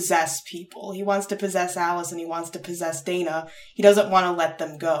wants to possess people. He wants to possess Alice and he wants to possess Dana. He doesn't want to let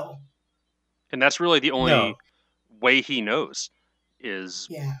them go. And that's really the only way he knows is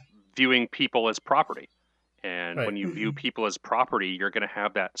viewing people as property. And when you view people as property, you're going to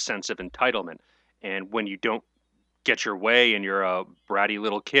have that sense of entitlement. And when you don't get your way and you're a bratty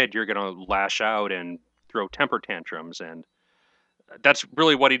little kid, you're going to lash out and throw temper tantrums. And that's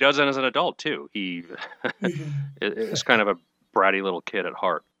really what he does as an adult, too. He is kind of a bratty little kid at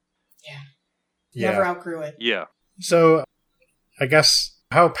heart. Yeah. Never outgrew it. Yeah. So, I guess,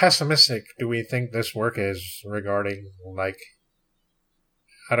 how pessimistic do we think this work is regarding, like,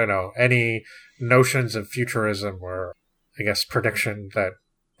 I don't know, any notions of futurism or, I guess, prediction that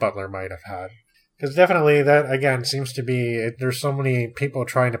Butler might have had? Because definitely that, again, seems to be, there's so many people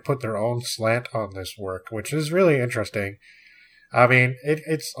trying to put their own slant on this work, which is really interesting. I mean,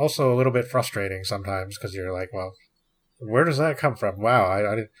 it's also a little bit frustrating sometimes because you're like, well, where does that come from? Wow, I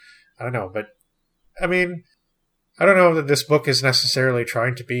don't know. But, I mean, I don't know that this book is necessarily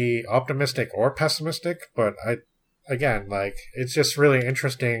trying to be optimistic or pessimistic, but again, like, it's just really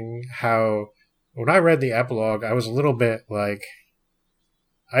interesting how, when I read the epilogue, I was a little bit like,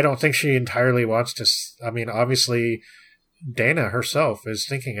 I don't think she entirely wants to, I mean, obviously, Dana herself is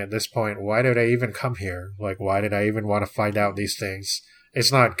thinking at this point, why did I even come here? Like, why did I even want to find out these things?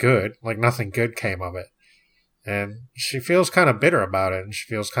 It's not good. Like, nothing good came of it. And she feels kind of bitter about it, and she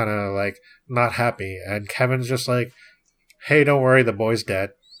feels kind of, like, not happy. And Kevin's just like, hey, don't worry, the boy's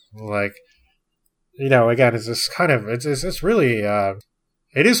dead. Like, again, it's this kind of, it's really,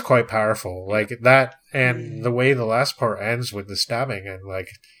 it is quite powerful. Like, that, and the way the last part ends with the stabbing, and, like,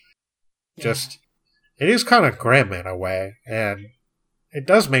 just... It is kind of grim in a way, and it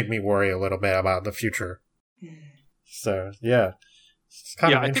does make me worry a little bit about the future. So, yeah. It's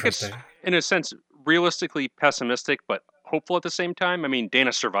kind of interesting. I think it's, in a sense, realistically pessimistic, but hopeful at the same time. I mean,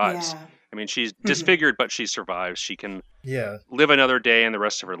 Dana survives. Yeah. I mean, she's disfigured, but she survives. She can live another day and the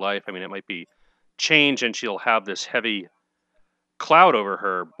rest of her life. I mean, it might be change, and she'll have this heavy cloud over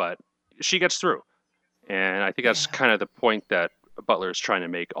her, but she gets through. And I think that's kind of the point that Butler is trying to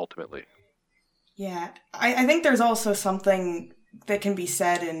make ultimately. Yeah, I think there's also something that can be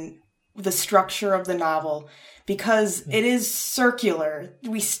said in the structure of the novel, because it is circular.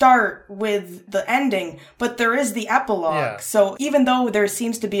 We start with the ending, but there is the epilogue. Yeah. So even though there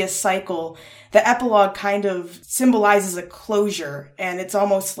seems to be a cycle, the epilogue kind of symbolizes a closure, and it's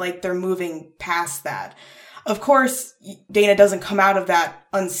almost like they're moving past that. Of course, Dana doesn't come out of that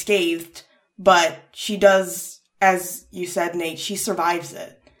unscathed, but she does, as you said, Nate, she survives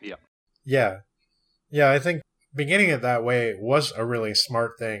it. Yeah. Yeah. Yeah, I think beginning it that way was a really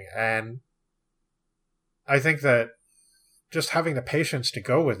smart thing, and I think that just having the patience to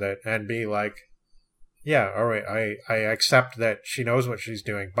go with it and be like, yeah, all right, I accept that she knows what she's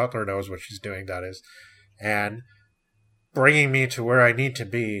doing, Butler knows what she's doing, that is, and bringing me to where I need to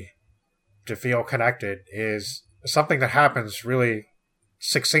be to feel connected is something that happens really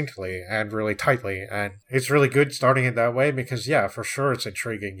succinctly and really tightly, and it's really good starting it that way because, yeah, for sure it's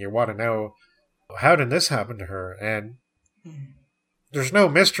intriguing. You want to know, how did this happen to her? And there's no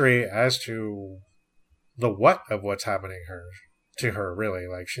mystery as to the what of what's happening to her, really.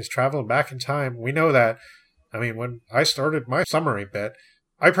 Like, she's traveling back in time. We know that. I mean, when I started my summary bit,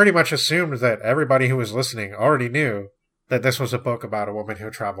 I pretty much assumed that everybody who was listening already knew that this was a book about a woman who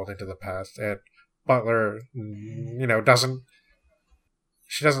traveled into the past. And Butler,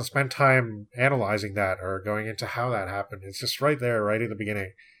 doesn't spend time analyzing that or going into how that happened. It's just right there, right at the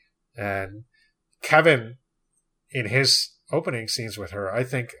beginning. And Kevin, in his opening scenes with her,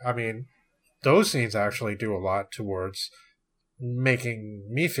 those scenes actually do a lot towards making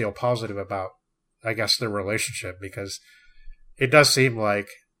me feel positive about, I guess, their relationship, because it does seem like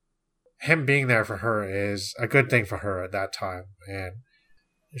him being there for her is a good thing for her at that time, and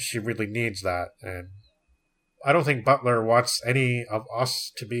she really needs that. And I don't think Butler wants any of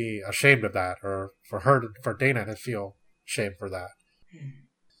us to be ashamed of that, or for Dana to feel shame for that.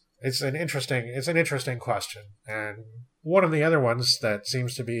 It's an interesting question, and one of the other ones that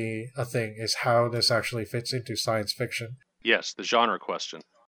seems to be a thing is how this actually fits into science fiction. Yes, the genre question.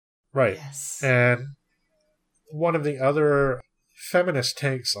 Right. Yes. And one of the other feminist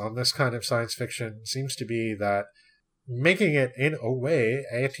takes on this kind of science fiction seems to be that making it, in a way,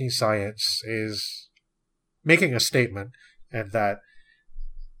 anti-science is making a statement, and that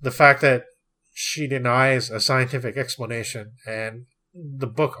the fact that she denies a scientific explanation and the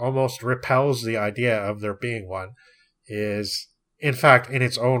book almost repels the idea of there being one is, in fact, in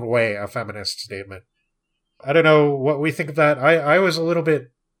its own way, a feminist statement. I don't know what we think of that. I was a little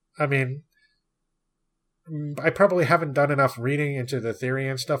bit, I mean, I probably haven't done enough reading into the theory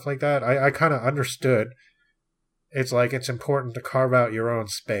and stuff like that. I kind of understood it's like it's important to carve out your own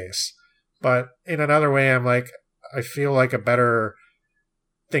space. But in another way, I'm like, I feel like a better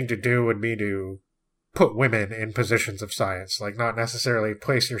thing to do would be to put women in positions of science, like not necessarily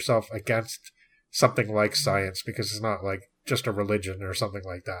place yourself against something like science, because it's not like just a religion or something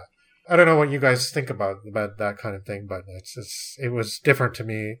like that. I don't know what you guys think about that kind of thing, but it was different to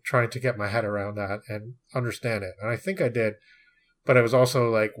me trying to get my head around that and understand it. And I think I did, but it was also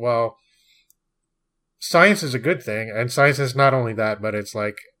like, well, science is a good thing, and science is not only that, but it's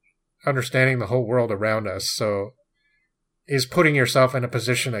like understanding the whole world around us. So is putting yourself in a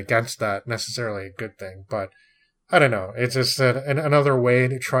position against that necessarily a good thing? But I don't know. It's just another way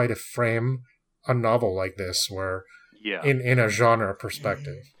to try to frame a novel like this, where in a genre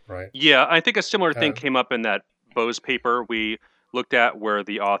perspective, right? Yeah, I think a similar thing came up in that Bose paper we looked at, where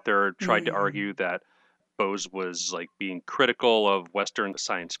the author tried to argue that Bose was like being critical of Western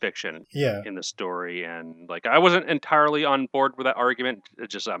science fiction in the story, and like I wasn't entirely on board with that argument.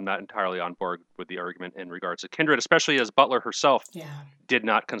 It's just I'm not entirely on board with the argument in regards to Kindred, especially as Butler herself did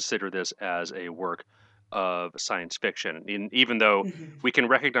not consider this as a work of science fiction. And even though we can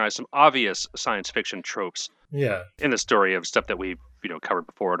recognize some obvious science fiction tropes in the story of stuff that we've covered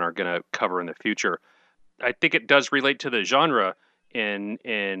before and are going to cover in the future, I think it does relate to the genre in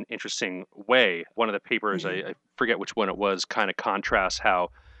an interesting way. One of the papers, I forget which one it was, kind of contrasts how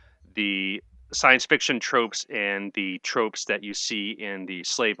the science fiction tropes and the tropes that you see in the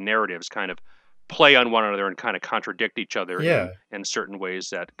slave narratives kind of play on one another and kind of contradict each other in certain ways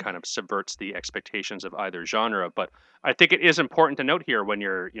that kind of subverts the expectations of either genre. But I think it is important to note here, when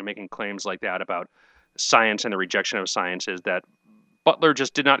you're making claims like that about science and the rejection of science, is that Butler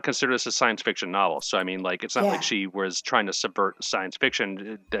just did not consider this a science fiction novel. So, I mean, like, it's not like she was trying to subvert science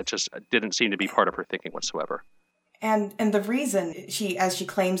fiction. That just didn't seem to be part of her thinking whatsoever. And the reason as she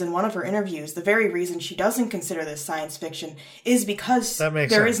claims in one of her interviews, the very reason she doesn't consider this science fiction is because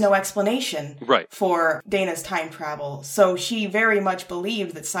there is no explanation for Dana's time travel. So she very much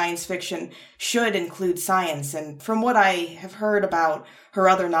believed that science fiction should include science. And from what I have heard about her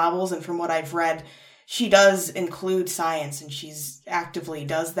other novels and from what I've read, she does include science, and she's actively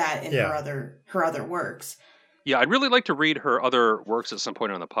does that in her other works. Yeah, I'd really like to read her other works at some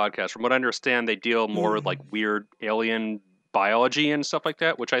point on the podcast. From what I understand, they deal more with like weird alien biology and stuff like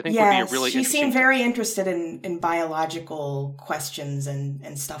that, which I think would be a really interesting... She seemed very interested in biological questions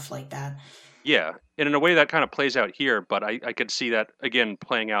and stuff like that. Yeah, and in a way that kind of plays out here, but I could see that, again,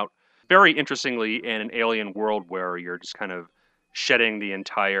 playing out very interestingly in an alien world where you're just kind of shedding the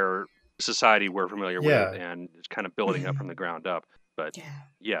entire society we're familiar with and just kind of building up from the ground up. But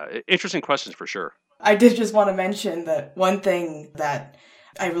interesting questions for sure. I did just want to mention that one thing that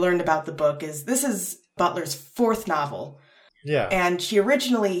I learned about the book is this is Butler's fourth novel. Yeah. And she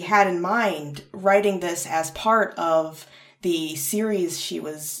originally had in mind writing this as part of the series she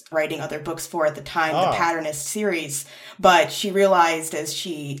was writing other books for at the time, the Patternist series. But she realized as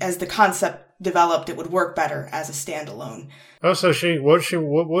the concept developed, it would work better as a standalone. Oh, so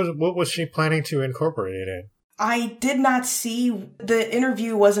what was she planning to incorporate it in? I did not see, the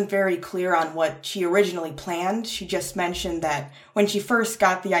interview wasn't very clear on what she originally planned. She just mentioned that when she first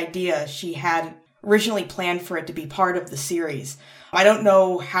got the idea, she had originally planned for it to be part of the series. I don't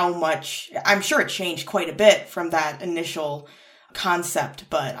know how much, I'm sure it changed quite a bit from that initial concept,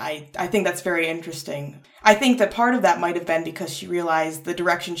 but I think that's very interesting. I think that part of that might have been because she realized the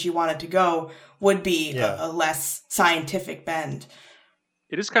direction she wanted to go would be a less scientific bend.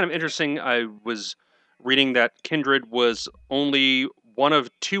 It is kind of interesting. I was reading that Kindred was only one of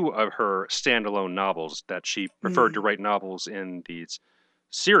two of her standalone novels, that she preferred to write novels in these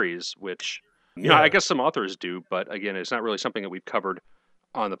series, which, I guess some authors do, but again, it's not really something that we've covered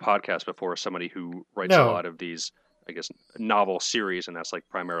on the podcast before. Somebody who writes a lot of these I guess, novel series, and that's like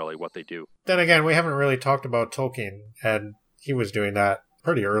primarily what they do. Then again, we haven't really talked about Tolkien, and he was doing that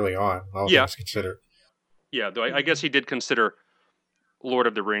pretty early on, all things considered. Yeah, though I guess he did consider Lord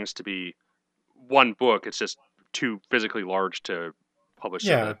of the Rings to be one book. It's just too physically large to publish.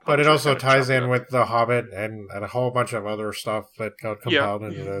 Yeah, but it also ties in with The Hobbit and a whole bunch of other stuff that got compiled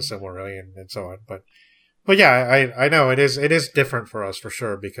into the Silmarillion and so on. But yeah, I know it is different for us for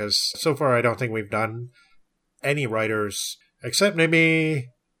sure, because so far I don't think we've done any writers except maybe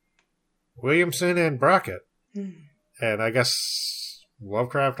Williamson and Brackett. And I guess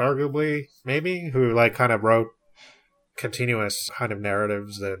Lovecraft, arguably, maybe, who like kind of wrote continuous kind of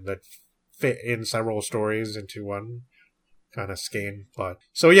narratives that fit in several stories into one kind of scheme. But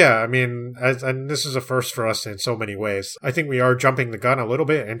so yeah, I mean, and this is a first for us in so many ways. I think we are jumping the gun a little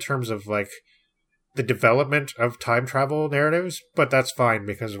bit in terms of like the development of time travel narratives, but that's fine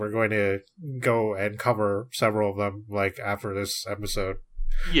because we're going to go and cover several of them like after this episode.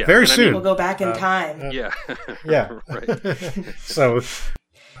 Yeah, very soon. We'll go back in time. Yeah. Right. So,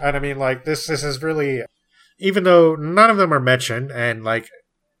 and I mean, like this is really, even though none of them are mentioned, and like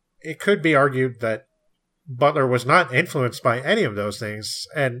it could be argued that Butler was not influenced by any of those things,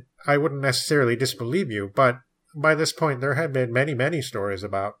 and I wouldn't necessarily disbelieve you, but by this point there had been many, many stories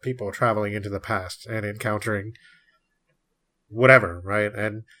about people traveling into the past and encountering whatever, right?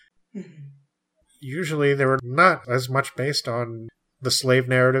 And usually they were not as much based on the slave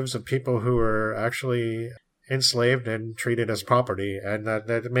narratives of people who were actually enslaved and treated as property, and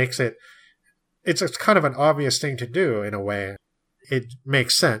that makes it's kind of an obvious thing to do in a way. It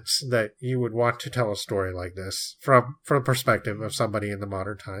makes sense that you would want to tell a story like this from the perspective of somebody in the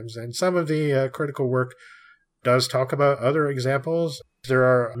modern times. And some of the critical work does talk about other examples. There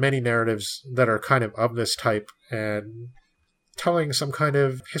are many narratives that are kind of this type and telling some kind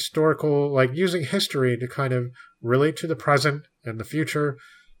of historical, like using history to kind of relate to the present and the future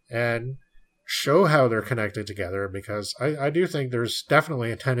and show how they're connected together, because I do think there's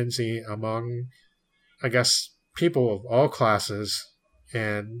definitely a tendency among, I guess, people of all classes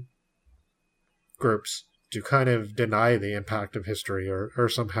and groups to kind of deny the impact of history or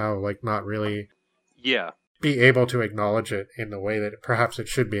somehow like not really be able to acknowledge it in the way that perhaps it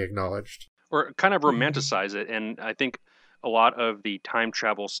should be acknowledged. Or kind of romanticize it. And I think a lot of the time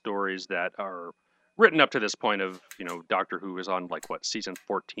travel stories that are written up to this point of, Doctor Who is on like season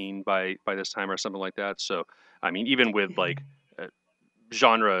 14 by this time or something like that. So, I mean, even with like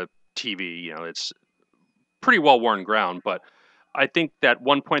genre TV, it's pretty well worn ground. But I think that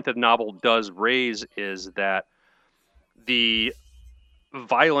one point that the novel does raise is that the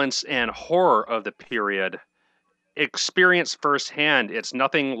violence and horror of the period experienced firsthand. It's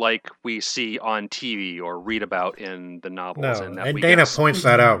nothing like we see on TV or read about in the novels. No, and Dana points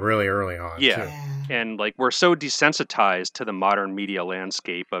that out really early on. Yeah. Too. And like we're so desensitized to the modern media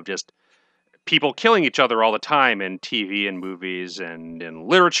landscape of just people killing each other all the time in TV and movies and in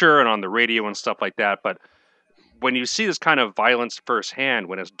literature and on the radio and stuff like that. But when you see this kind of violence firsthand,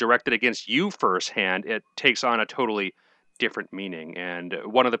 when it's directed against you firsthand, it takes on a totally different meaning. And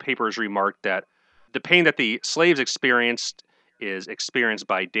one of the papers remarked that the pain that the slaves experienced is experienced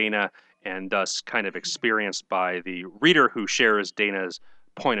by Dana and thus kind of experienced by the reader who shares Dana's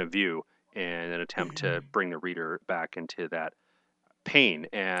point of view in an attempt to bring the reader back into that pain.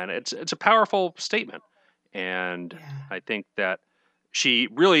 And it's a powerful statement. And I think that she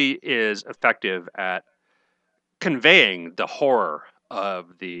really is effective at conveying the horror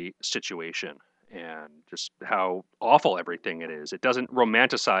of the situation and just how awful everything it is. It doesn't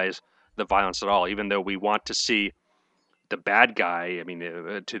romanticize the violence at all, even though we want to see the bad guy. I mean,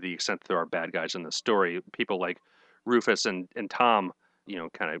 to the extent that there are bad guys in the story, people like Rufus and Tom,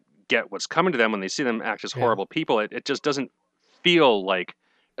 kind of get what's coming to them when they see them act as horrible people. It just doesn't feel like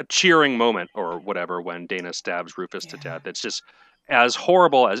a cheering moment or whatever when Dana stabs Rufus to death. It's just as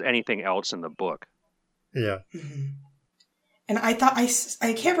horrible as anything else in the book. Yeah. And I thought,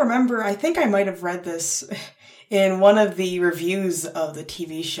 I can't remember, I think I might have read this in one of the reviews of the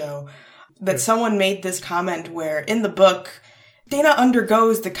TV show, that someone made this comment where in the book, Dana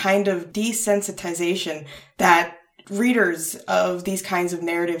undergoes the kind of desensitization that readers of these kinds of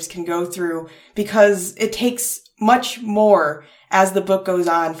narratives can go through, because it takes much more as the book goes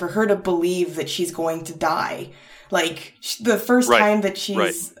on for her to believe that she's going to die. Like, the first time that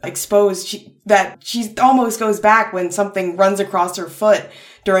she's exposed, she almost goes back when something runs across her foot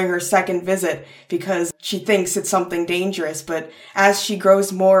during her second visit because she thinks it's something dangerous. But as she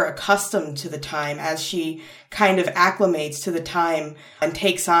grows more accustomed to the time, as she kind of acclimates to the time and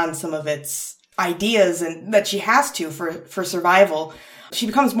takes on some of its ideas and that she has to for survival, she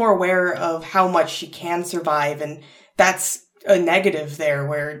becomes more aware of how much she can survive, and that's a negative there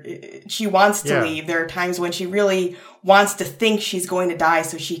where she wants to leave. There are times when she really wants to think she's going to die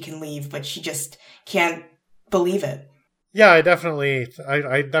so she can leave, but she just can't believe it. Yeah, I definitely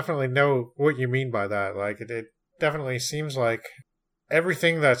know what you mean by that. Like, it definitely seems like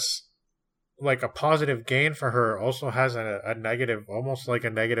everything that's like a positive gain for her also has a negative, almost like a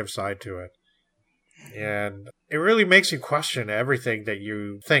negative side to it. And it really makes you question everything that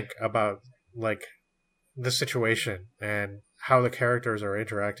you think about, like, the situation and how the characters are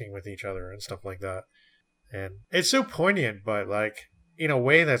interacting with each other and stuff like that. And it's so poignant, but, like, in a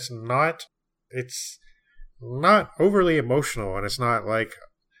way that's not, it's not overly emotional, and it's not, like,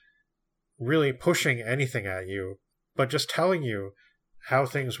 really pushing anything at you, but just telling you how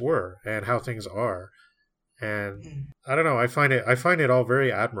things were and how things are. And I don't know, I find it all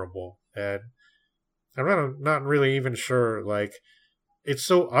very admirable. And I'm not really even sure, like, it's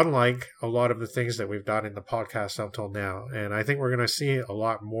so unlike a lot of the things that we've done in the podcast until now. And I think we're going to see a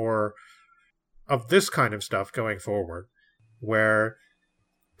lot more of this kind of stuff going forward, where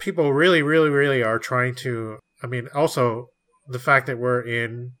people really, really, really are trying to, I mean, also the fact that we're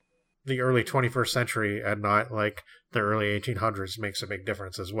in the early 21st century and not like the early 1800s makes a big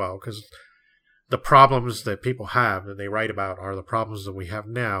difference as well, because the problems that people have that they write about are the problems that we have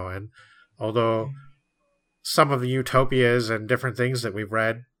now. And although some of the utopias and different things that we've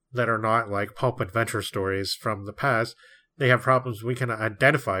read that are not like pulp adventure stories from the past, they have problems we can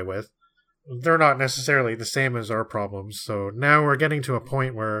identify with. They're not necessarily the same as our problems. So now we're getting to a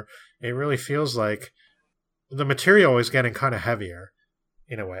point where it really feels like the material is getting kind of heavier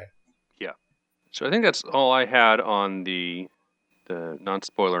in a way. Yeah. So I think that's all I had on the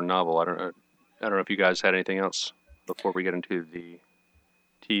non-spoiler novel. I don't know if you guys had anything else before we get into the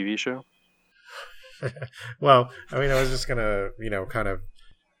TV show. Well, I mean, I was just gonna, kind of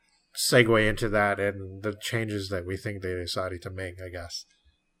segue into that and the changes that we think they decided to make, I guess,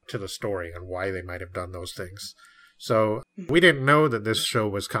 to the story and why they might have done those things. So we didn't know that this show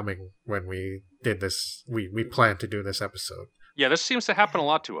was coming when we did this. We planned to do this episode. Yeah, this seems to happen a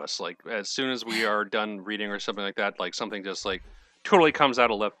lot to us. Like, as soon as we are done reading or something like that, like something just like totally comes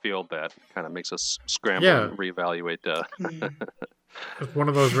out of left field that kind of makes us scramble and reevaluate. It's one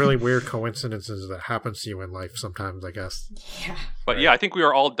of those really weird coincidences that happens to you in life sometimes, I guess. Yeah. But yeah, I think we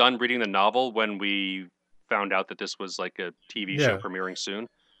were all done reading the novel when we found out that this was like a TV show premiering soon.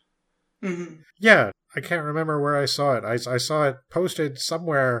 Mm-hmm. Yeah, I can't remember where I saw it. I saw it posted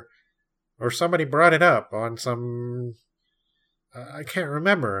somewhere, or somebody brought it up on some... I can't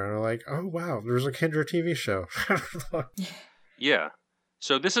remember. And I'm like, oh wow, there's a Kindred TV show. Yeah.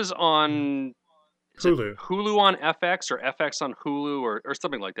 So this is on... Hulu. Hulu on FX or FX on Hulu or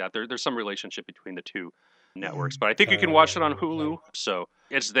something like that. There's some relationship between the two networks, but I think you can watch it on Hulu, so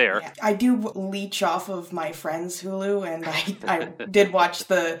it's there. Yeah, I do leech off of my friend's Hulu, and I did watch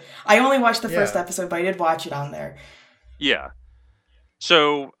I only watched the first episode, but I did watch it on there. Yeah.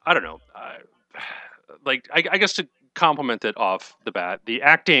 So, I don't know. I guess to compliment it off the bat, the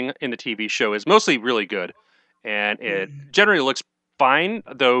acting in the TV show is mostly really good, and it generally looks fine,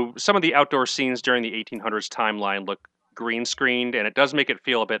 though some of the outdoor scenes during the 1800s timeline look green screened, and it does make it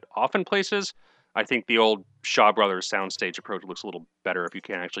feel a bit off in places. I think the old Shaw Brothers soundstage approach looks a little better if you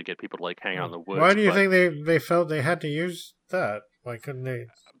can't actually get people to like hang out in the woods. Why do you think they felt they had to use that? Why couldn't they?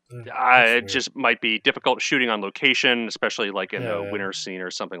 It just might be difficult shooting on location, especially like in a winter scene or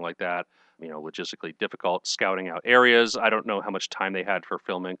something like that. Logistically difficult scouting out areas. I don't know how much time they had for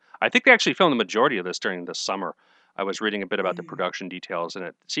filming. I think they actually filmed the majority of this during the summer. I was reading a bit about the production details, and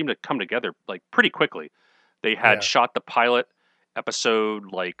it seemed to come together like pretty quickly. They had shot the pilot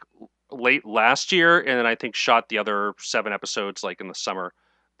episode like late last year, and then I think shot the other 7 episodes like in the summer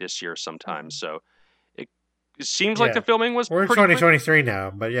this year sometime. So it seems like the filming was We're in 2023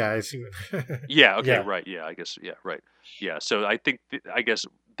 now, but yeah, I see. Yeah, okay, right. Yeah, I guess, yeah, right. Yeah, so I think, I guess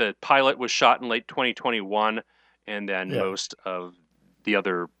the pilot was shot in late 2021, and then most of the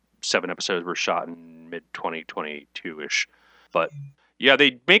other 7 episodes were shot in mid-2022-ish. But yeah,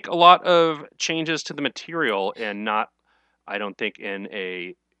 they make a lot of changes to the material, and not, I don't think, in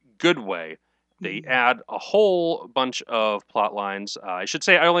a good way. They add a whole bunch of plot lines. I should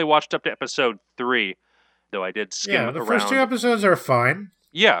say I only watched up to episode 3, though I did skim around. Yeah, the first 2 episodes are fine.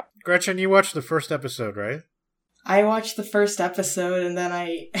 Yeah. Gretchen, you watched the first episode, right? I watched the first episode, and then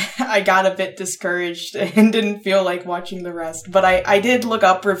I got a bit discouraged and didn't feel like watching the rest. But I did look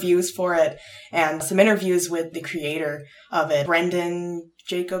up reviews for it and some interviews with the creator of it, Brendan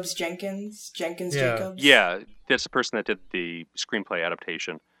Jenkins. Yeah, that's the person that did the screenplay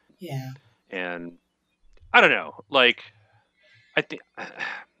adaptation. Yeah. And I don't know, like, I think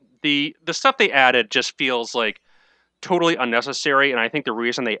the stuff they added just feels like totally unnecessary, and I think the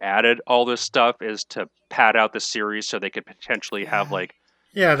reason they added all this stuff is to pad out the series so they could potentially have Yeah. like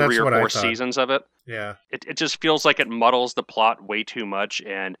Yeah, 3 that's or what I 4 thought. seasons of it. Yeah. It just feels like it muddles the plot way too much,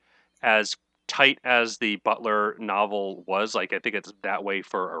 and as tight as the Butler novel was, like I think it's that way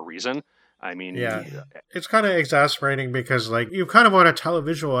for a reason. I mean, Yeah. Yeah. It's kind of exasperating because, like, you kind of want a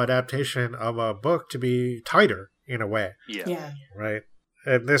televisual adaptation of a book to be tighter in a way, yeah. Yeah. right?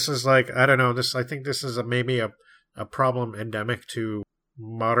 And this is like, I don't know, I think this is maybe a problem endemic to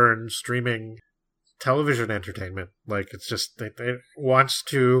modern streaming television entertainment. Like, it's just, it wants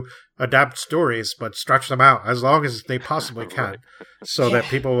to adapt stories, but stretch them out as long as they possibly can Right. so Yeah. that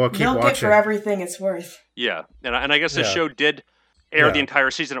people will keep Milk it watching. for everything it's worth. Yeah, and I guess the Yeah. show did air the Yeah.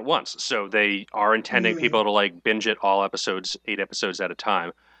 entire season at once, so they are intending Mm. people to like binge it all episodes, 8 episodes at a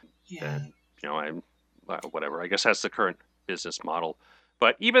time. Yeah. And I'm whatever. I guess that's the current business model.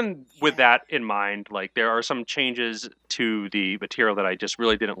 But even with Yeah. that in mind, like there are some changes to the material that I just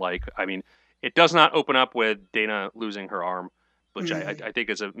really didn't like. I mean, it does not open up with Dana losing her arm, which I think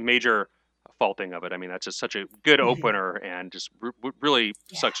is a major faulting of it. I mean, that's just such a good Mhm. opener and just really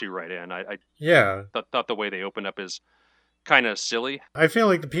Yeah. sucks you right in. I Yeah. thought the way they opened up is kind of silly. I feel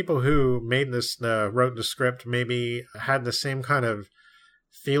like the people who made this, wrote the script, maybe had the same kind of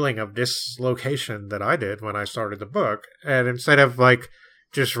feeling of dislocation that I did when I started the book. And instead of like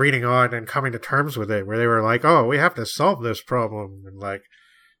just reading on and coming to terms with it, where they were like, oh, we have to solve this problem and like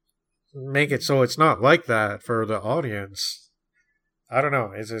make it so it's not like that for the audience. I don't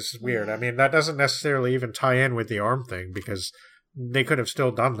know. It's just weird. I mean, that doesn't necessarily even tie in with the arm thing because they could have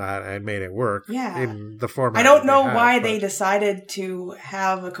still done that and made it work Yeah. in the format. I don't that know had, why but- they decided to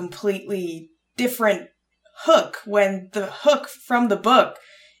have a completely different hook when the hook from the book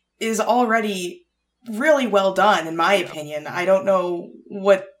is already really well done, in my opinion. I don't know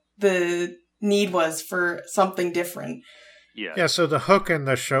what the need was for something different. Yeah, so the hook in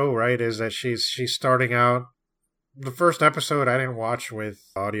the show, right, is that she's starting out. The first episode I didn't watch with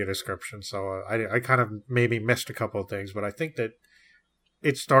audio description, so I kind of maybe missed a couple of things, but I think that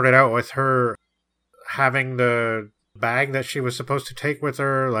it started out with her having the bag that she was supposed to take with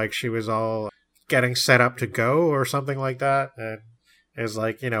her, like she was all getting set up to go or something like that, and is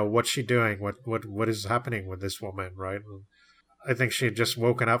like, what's she doing? What is happening with this woman, right? I think she had just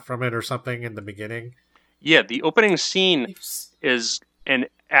woken up from it or something in the beginning. Yeah, the opening scene is an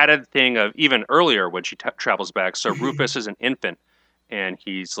added thing of even earlier when she travels back. So Rufus is an infant, and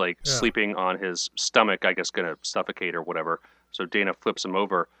he's like sleeping on his stomach, I guess going to suffocate or whatever. So Dana flips him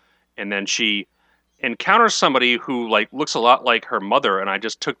over, and then she encounters somebody who like looks a lot like her mother, and I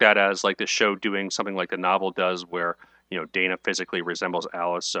just took that as like the show doing something like the novel does, where Dana physically resembles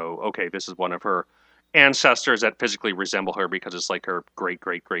Alice. So okay, this is one of her ancestors that physically resemble her because it's like her great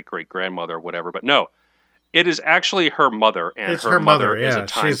great great great grandmother or whatever. But no. It is actually her mother, and It's her her mother mother, is yeah. a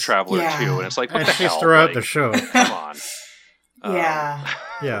time She's- traveler Yeah. too. And it's like, what And the she's hell? throughout Like, the show. come on. Yeah.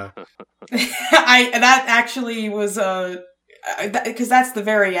 Yeah. That actually was because that's the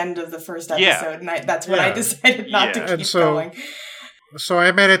very end of the first episode, Yeah. and that's when I Yeah. decided not Yeah. to And keep so- going. So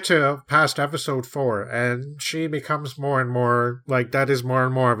I made it to past episode 4, and she becomes more and more like that is more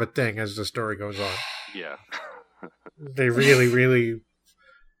and more of a thing as the story goes on. Yeah. They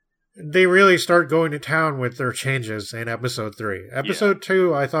really start going to town with their changes in episode 3. Episode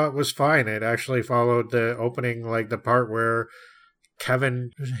 2 I thought was fine. It actually followed the opening, like the part where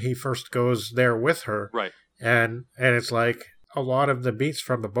Kevin, he first goes there with her. Right. And it's like a lot of the beats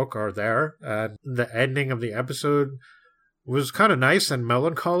from the book are there. And the ending of the episode was kind of nice and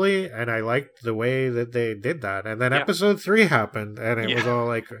melancholy, and I liked the way that they did that. And then Yeah. episode 3 happened, and it was Yeah. all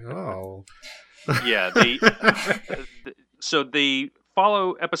like, oh. Yeah. So the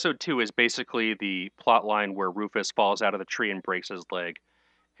follow episode 2 is basically the plot line where Rufus falls out of the tree and breaks his leg.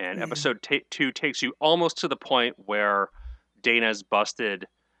 And Mhm. episode 2 takes you almost to the point where Dana's busted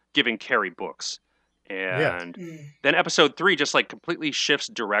giving Carrie books. And then episode 3 just like completely shifts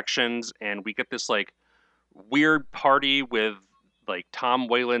directions, and we get this like weird party with like Tom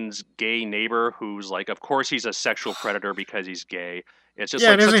Whalen's gay neighbor who's like, of course he's a sexual predator because he's gay. It's just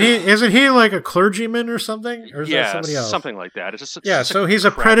Yeah, like and such isn't he like a clergyman or something? Or is that yeah, somebody else? something like that. It's just such, Yeah, such so he's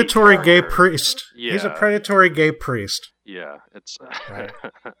a crappy predatory gay character. priest. He's a Yeah. predatory gay priest. Yeah, it's Right.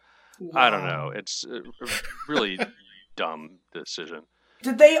 I don't know. It's a really dumb decision.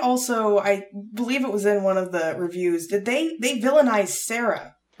 Did they also? I believe it was in one of the reviews. Did they villainize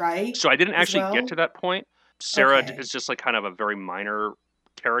Sarah? Right. So I didn't As actually well? get to that point. Sarah Okay. is just like kind of a very minor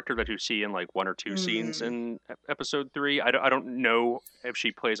character that you see in like 1 or 2 scenes Mm. in episode 3. I don't know if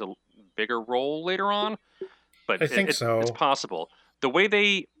she plays a bigger role later on, but I think so. it's possible. The way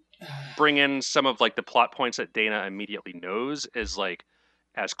they bring in some of like the plot points that Dana immediately knows is like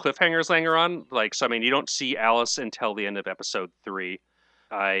as cliffhangers later on. Like, so I mean, you don't see Alice until the end of episode 3.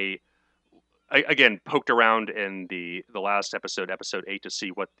 I again poked around in the last episode 8, to see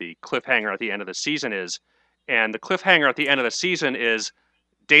what the cliffhanger at the end of the season is, and the cliffhanger at the end of the season is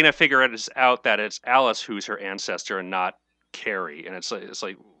Dana figures out that it's Alice who's her ancestor and not Carrie, and it's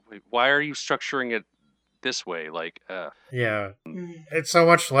like wait, why are you structuring it this way? Like, Yeah, it's so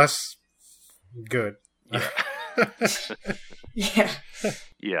much less good. yeah. Yeah.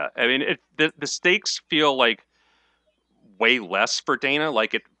 Yeah, I mean, the stakes feel like way less for Dana.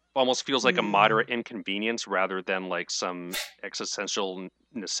 Like it almost feels like a moderate inconvenience rather than like some existential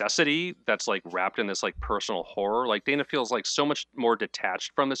necessity that's like wrapped in this like personal horror. Like Dana feels like so much more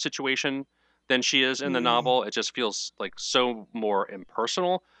detached from the situation than she is in the novel. It just feels like so more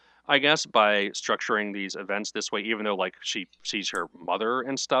impersonal, I guess, by structuring these events this way, even though like she sees her mother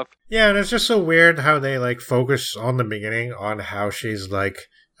and stuff. Yeah, and it's just so weird how they like focus on the beginning on how she's like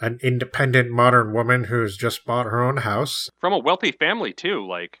an independent modern woman who's just bought her own house. From a wealthy family too.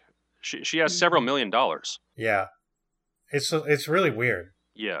 Like she has several $1 million. Yeah. It's really weird.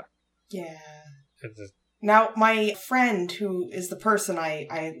 Yeah. Yeah. It's Now, my friend, who is the person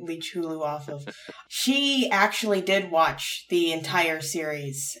I leech Hulu off of, she actually did watch the entire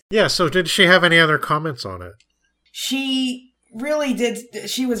series. yeah, so did she have any other comments on it? She really did.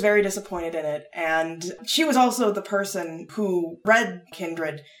 She was very disappointed in it. And she was also the person who read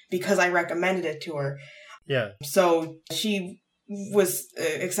Kindred because I recommended it to her. Yeah. So she was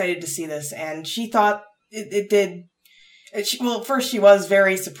excited to see this, and she thought it did. Well, first she was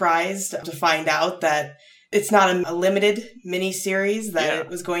very surprised to find out that it's not a limited mini-series, that it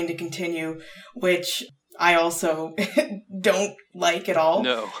was going to continue, which I also don't like at all.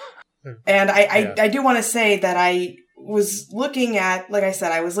 No. And I do want to say that I was looking at, like I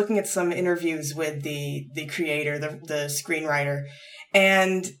said, I was looking at some interviews with the creator, the screenwriter,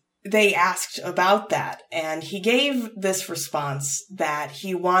 and they asked about that. And he gave this response that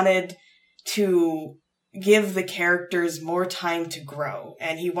he wanted to give the characters more time to grow,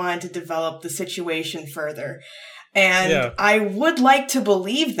 and he wanted to develop the situation further. And I would like to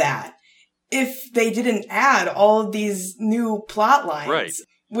believe that if they didn't add all of these new plot lines, Right.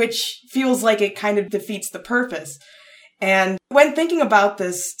 which feels like it kind of defeats the purpose. And when thinking about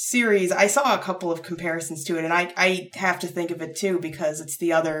this series, I saw a couple of comparisons to it, and I have to think of it too because it's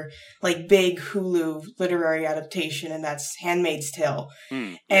the other like big Hulu literary adaptation, and that's Handmaid's Tale.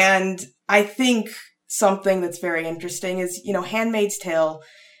 And I think something that's very interesting is, you know, Handmaid's Tale,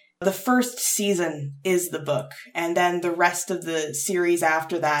 the first season is the book, and then the rest of the series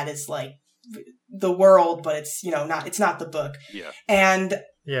after that is like the world, but it's, you know, it's not the book. Yeah. And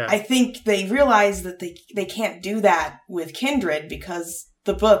Yeah. I think they realize that they can't do that with Kindred because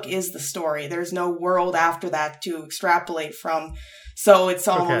the book is the story. There's no world after that to extrapolate from. So it's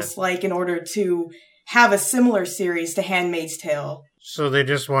almost like in order to have a similar series to Handmaid's Tale. So they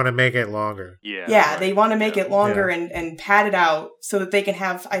just want to make it longer. Yeah. Yeah, right. they want to make it longer and pad it out so that they can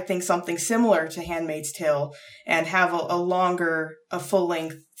have, I think, something similar to Handmaid's Tale and have a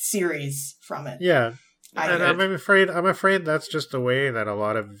full-length series from it. Yeah. And I'm I'm afraid that's just the way that a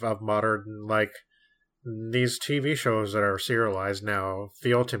lot of modern, like, these TV shows that are serialized now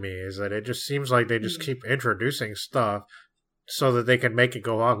feel to me, is that it just seems like they just keep introducing stuff so that they can make it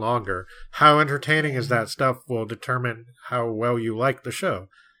go on longer. How entertaining is that stuff will determine how well you like the show.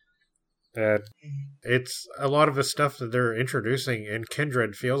 And it's a lot of the stuff that they're introducing in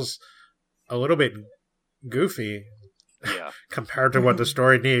Kindred feels a little bit goofy. Yeah. Compared to what the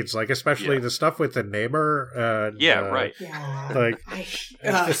story needs, like especially the stuff with the neighbor. Right. Yeah. Like, it's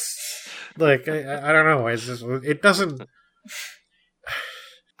just, like I don't know. It's just, it doesn't.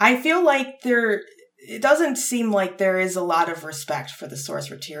 I feel like it doesn't seem like there is a lot of respect for the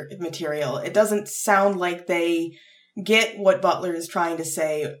source material. It doesn't sound like they get what Butler is trying to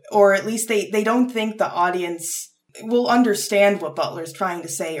say, or at least they don't think the audience will understand what Butler's trying to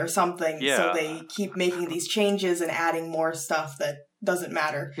say or something. Yeah. So they keep making these changes and adding more stuff that doesn't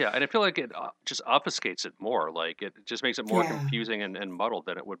matter. Yeah, and I feel like it just obfuscates it more. Like it just makes it more confusing and muddled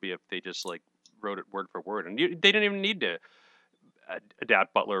than it would be if they just like wrote it word for word. And they didn't even need to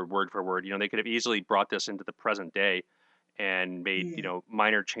adapt Butler word for word. You know, they could have easily brought this into the present day and made you know,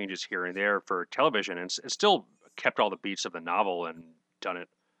 minor changes here and there for television, and still kept all the beats of the novel and done it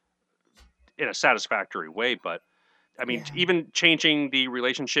in a satisfactory way. But I mean, even changing the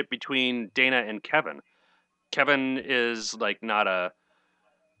relationship between Dana and Kevin. Kevin is like not a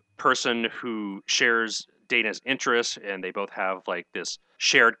person who shares Dana's interests, and they both have like this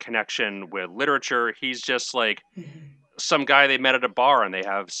shared connection with literature. He's just like Mhm. some guy they met at a bar and they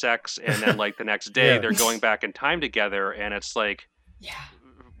have sex, and then like the next day Yeah. they're going back in time together, and it's like, Yeah.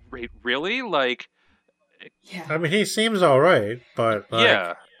 really? Like, Yeah. I mean, he seems all right, but like,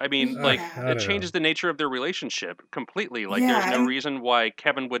 yeah. I mean, like, Yeah. I it don't changes know. the nature of their relationship completely. Like, Yeah, there's no and- reason why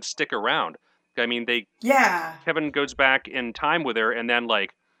Kevin would stick around. I mean, Yeah. Kevin goes back in time with her, and then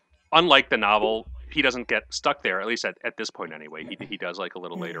like, unlike the novel, he doesn't get stuck there. At least at this point, anyway. He does like a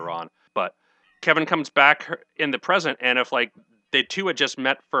little later on, but Kevin comes back in the present, and if like they two had just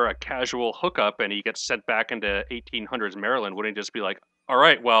met for a casual hookup, and he gets sent back into 1800s Maryland, wouldn't he just be like, all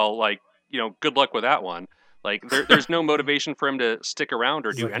right, well, like, good luck with that one. Like, there's no motivation for him to stick around or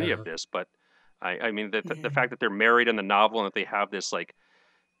It's do like any a- of this. But I mean, the Yeah. fact that they're married in the novel and that they have this like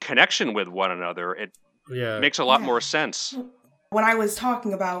connection with one another, it Yeah. makes a lot Yeah. more sense. When I was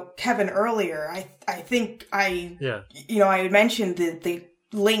talking about Kevin earlier, I think I had mentioned the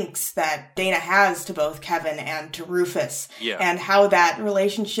links that Dana has to both Kevin and to Rufus, Yeah. and how that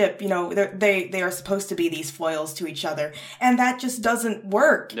relationship, they are supposed to be these foils to each other, and that just doesn't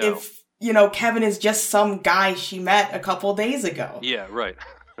work No. if Kevin is just some guy she met a couple days ago. Yeah, right.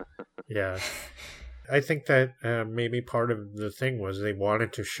 Yeah. I think that maybe part of the thing was they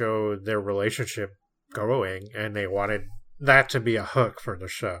wanted to show their relationship growing, and they wanted that to be a hook for the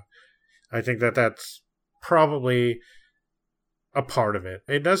show. I think that that's probably a part of it.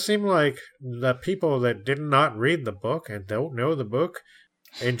 It does seem like the people that did not read the book and don't know the book,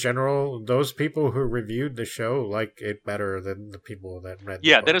 in general, those people who reviewed the show like it better than the people that read the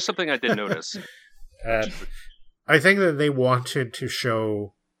Yeah, book. that is something I did notice. I think that they wanted to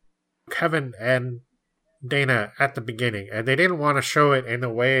show Kevin and Dana at the beginning, and they didn't want to show it in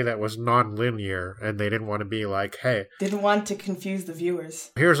a way that was non-linear, and they didn't want to be like, hey, Didn't want to confuse the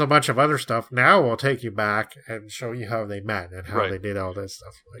viewers. here's a bunch of other stuff, now we'll take you back and show you how they met and how Right. they did all this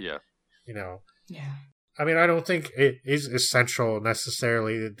stuff. Like, Yeah. Yeah. I mean, I don't think it is essential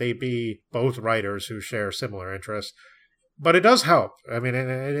necessarily that they be both writers who share similar interests, but it does help. I mean,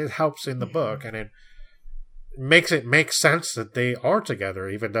 it helps in the book, and it makes it make sense that they are together,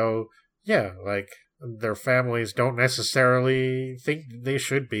 even though, like, their families don't necessarily think they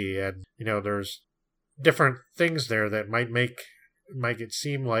should be, and there's different things there that might it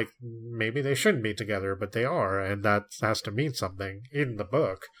seem like maybe they shouldn't be together, but they are, and that has to mean something in the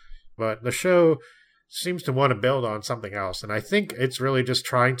book. But the show seems to want to build on something else, and I think it's really just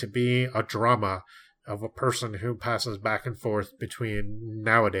trying to be a drama of a person who passes back and forth between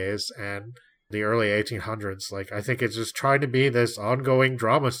nowadays and the early 1800s. Like, I think it's just trying to be this ongoing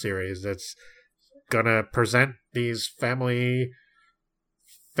drama series that's gonna present these family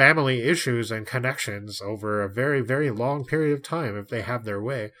issues and connections over a very, very long period of time if they have their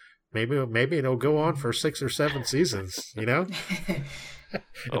way. Maybe it'll go on for 6 or 7 seasons. It'll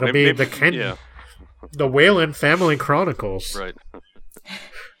be the Whalen Family Chronicles. Right.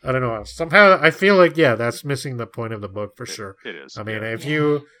 I don't know. Somehow I feel like that's missing the point of the book for sure. It is. I mean,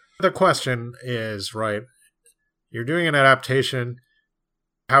 yeah. the question is, right, you're doing an adaptation.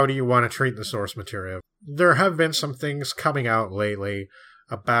 How do you want to treat the source material? There have been some things coming out lately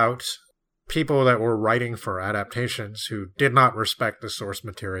about people that were writing for adaptations who did not respect the source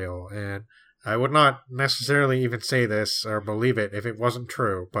material. And I would not necessarily even say this or believe it if it wasn't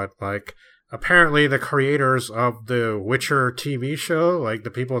true. But, like, apparently the creators of the Witcher TV show, like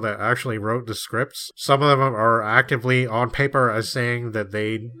the people that actually wrote the scripts, some of them are actively on paper as saying that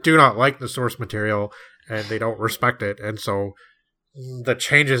they do not like the source material and they don't respect it. And so the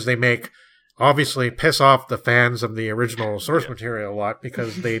changes they make obviously piss off the fans of the original source material a lot,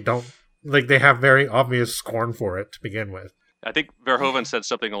 because they don't, like, they have very obvious scorn for it to begin with. I think Verhoeven said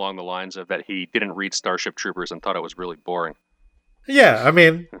something along the lines of that he didn't read Starship Troopers and thought it was really boring. Yeah, I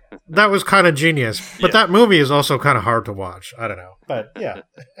mean, that was kind of genius. But that movie is also kind of hard to watch. I don't know. But, yeah.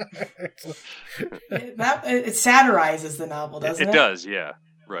 It satirizes the novel, doesn't it? It does, yeah.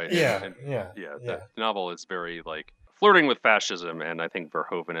 Right. Yeah, And, yeah. The novel is very, like, flirting with fascism, and I think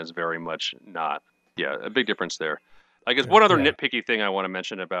Verhoeven is very much not. Yeah, a big difference there. I guess one other nitpicky thing I want to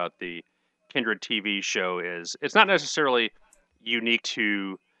mention about the Kindred TV show is it's not necessarily unique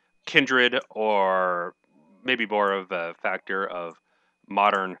to Kindred, or maybe more of a factor of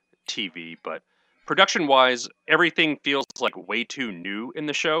modern TV, but production-wise, everything feels like way too new in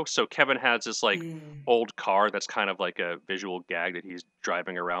the show. So Kevin has this like old car that's kind of like a visual gag that he's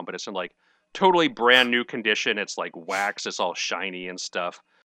driving around, but it's in like totally brand new condition. It's like wax, it's all shiny and stuff.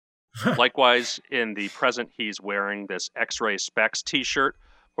 Likewise, in the present, he's wearing this X-Ray Specs t-shirt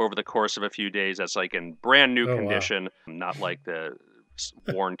over the course of a few days. That's like in brand new condition, not like the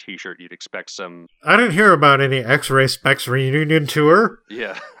worn T-shirt, you'd expect some. I didn't hear about any X-Ray Specs reunion tour.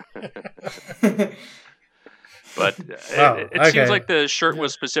 Yeah. But Oh, it seems like the shirt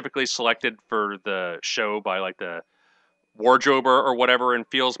was specifically selected for the show by like the wardrober or whatever, and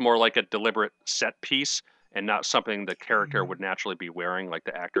feels more like a deliberate set piece and not something the character would naturally be wearing. Like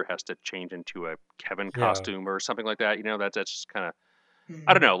the actor has to change into a Kevin costume or something like that. You know, that's just kind of,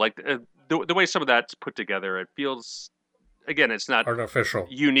 I don't know, like the way some of that's put together, it feels, again, it's not artificial,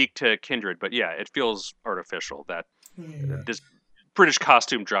 unique to Kindred, but yeah, it feels artificial. That this British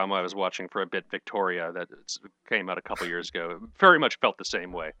costume drama I was watching for a bit, Victoria, that came out a couple years ago, very much felt the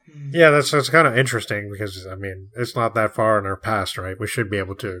same way. Yeah, that's kind of interesting because, I mean, it's not that far in our past, right? We should be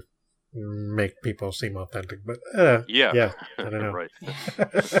able to make people seem authentic, but yeah, I don't know. Right.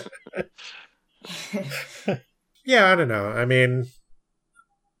 Yeah, I don't know. I mean,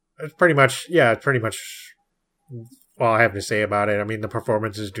 it's pretty much all I have to say about it. I mean, the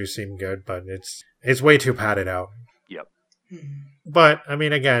performances do seem good, but it's way too padded out. Yep. But, I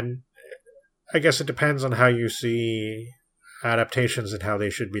mean, again, I guess it depends on how you see adaptations and how they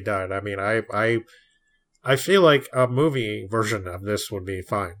should be done. I mean, I feel like a movie version of this would be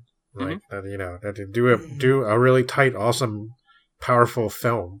fine, right? You know, do a really tight, awesome, powerful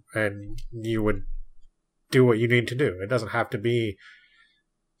film, and you would do what you need to do. It doesn't have to be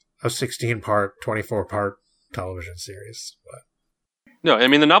a 16-part, 24-part television series. But. No, I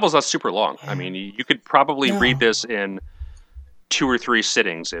mean, the novel's not super long. I mean, you could probably read this in 2 or 3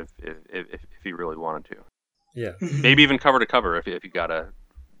 sittings if you really wanted to. Yeah. Maybe even cover to cover if you got a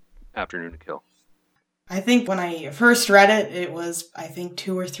afternoon to kill. I think when I first read it, it was, I think,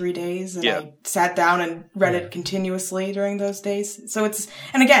 2 or 3 days, and I sat down and read it continuously during those days. So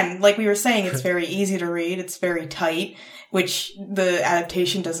and again, like we were saying, it's very easy to read, it's very tight, which the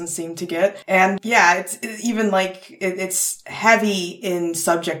adaptation doesn't seem to get. And yeah, it's even like, it's heavy in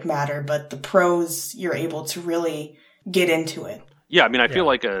subject matter, but the prose, you're able to really get into it. Yeah, I mean, I feel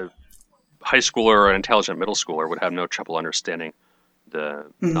like a high schooler or an intelligent middle schooler would have no trouble understanding the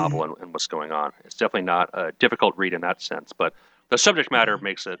novel and what's going on. It's definitely not a difficult read in that sense, but the subject matter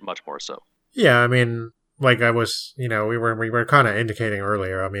makes it much more so. Yeah, I mean, like I was, you know, we were kind of indicating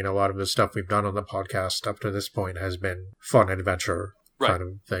earlier, I mean, a lot of the stuff we've done on the podcast up to this point has been fun adventure kind of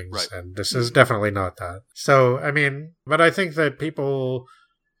things, and this is definitely not that. So, I mean, but I think that people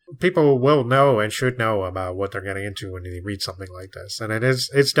will know and should know about what they're getting into when they read something like this, and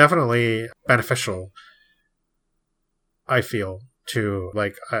it's definitely beneficial, I feel, to,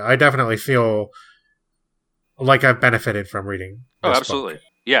 like, I definitely feel like I've benefited from reading this absolutely book.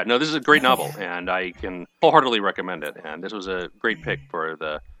 Yeah, no, this is a great novel, and I can wholeheartedly recommend it, and this was a great pick for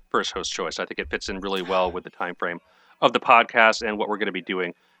the first host choice. I think it fits in really well with the time frame of the podcast and what we're going to be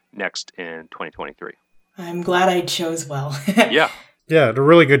doing next in 2023. I'm glad I chose well. Yeah, a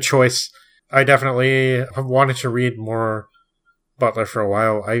really good choice. I definitely have wanted to read more Butler for a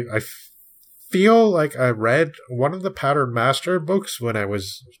while. I feel like I read one of the Pattern Master books when I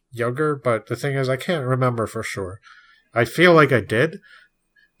was younger, but the thing is, I can't remember for sure. I feel like I did,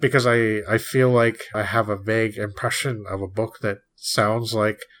 because I feel like I have a vague impression of a book that sounds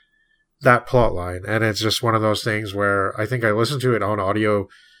like that plotline, and it's just one of those things where I think I listened to it on audio,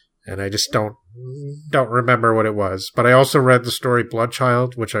 and I just don't remember what it was. But I also read the story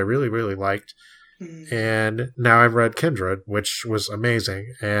Bloodchild, which I really, really liked, and now I've read Kindred, which was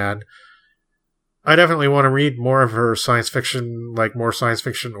amazing, and I definitely want to read more of her science fiction, like more science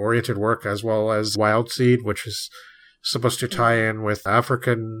fiction oriented work, as well as Wild Seed, which is supposed to tie in with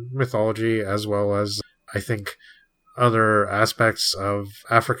African mythology, as well as, I think, other aspects of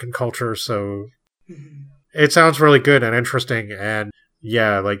African culture. So it sounds really good and interesting. And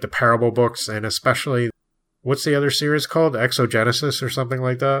yeah, like the Parable books, and especially, what's the other series called? Exogenesis or something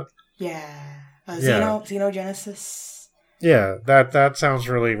like that? Yeah. Xenogenesis. Yeah, that sounds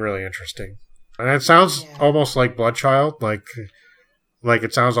really, really interesting. And it sounds almost like Bloodchild, like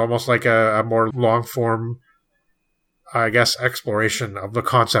it sounds almost like a more long-form, I guess, exploration of the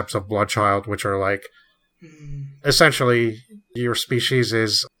concepts of Bloodchild, which are like, essentially, your species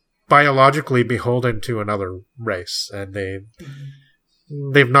is biologically beholden to another race, and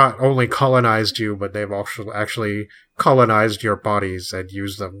they've not only colonized you, but they've also actually colonized your bodies and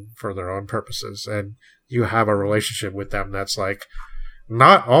used them for their own purposes, and you have a relationship with them that's like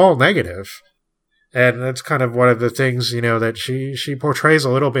not all negative. And that's kind of one of the things, you know, that she portrays a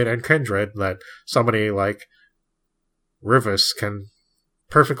little bit in Kindred, that somebody like Rivas can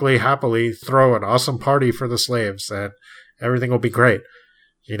perfectly happily throw an awesome party for the slaves and everything will be great.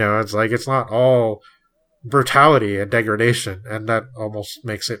 You know, it's like, it's not all brutality and degradation, and that almost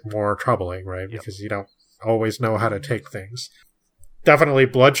makes it more troubling, right? Because you don't always know how to take things. definitely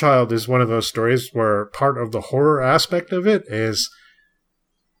Bloodchild is one of those stories where part of the horror aspect of it is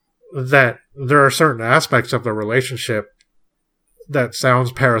that there are certain aspects of the relationship that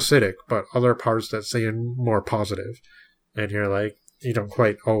sounds parasitic, but other parts that seem more positive. And you're like, you don't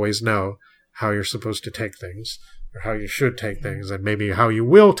quite always know how you're supposed to take things, or how you should take things, and maybe how you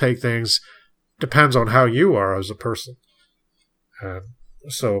will take things depends on how you are as a person.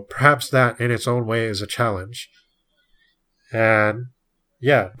 So perhaps that in its own way is a challenge. And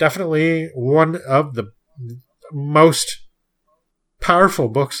yeah, definitely one of the most powerful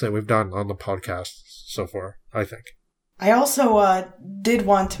books that we've done on the podcast so far, I think. I also did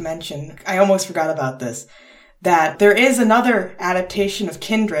want to mention, I almost forgot about this, that there is another adaptation of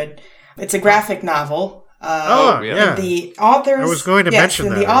Kindred. It's a graphic novel. Yeah. The authors... I was going to mention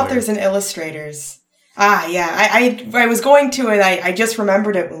that. The authors and illustrators... I was going to, and I just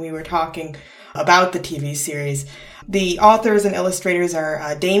remembered it when we were talking about the TV series. The authors and illustrators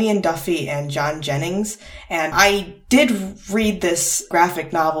are Damian Duffy and John Jennings, and I did read this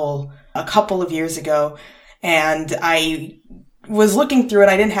graphic novel a couple of years ago, and I was looking through it.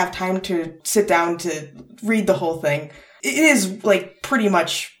 I didn't have time to sit down to read the whole thing. It is like pretty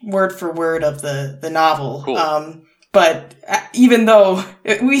much word for word of the novel. Cool. But even though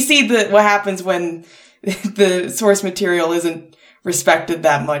we see what happens when the source material isn't respected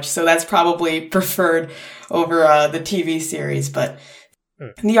that much, so that's probably preferred over the TV series. But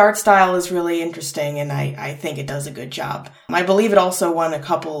the art style is really interesting, and I think it does a good job. I believe it also won a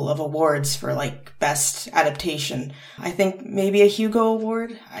couple of awards for like best adaptation. I think maybe a Hugo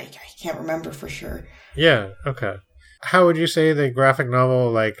Award. I can't remember for sure. Yeah. Okay. How would you say the graphic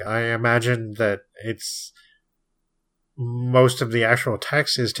novel? Like, I imagine that it's most of the actual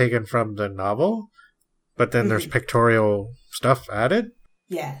text is taken from the novel, but then there's pictorial stuff added?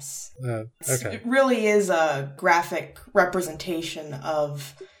 Yes. Okay. It really is a graphic representation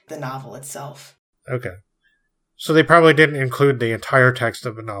of the novel itself. Okay. So they probably didn't include the entire text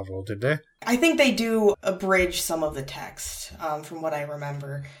of the novel, did they? I think they do abridge some of the text, from what I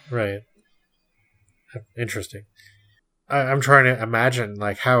remember. Right. Interesting. I'm trying to imagine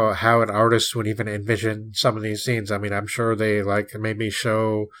like how an artist would even envision some of these scenes. I mean, I'm sure they like maybe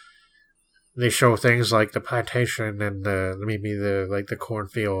show things like the plantation and the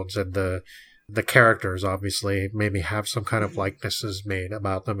cornfields, and the characters obviously maybe have some kind of likenesses made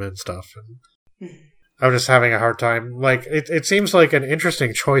about them and stuff. And I'm just having a hard time. Like it seems like an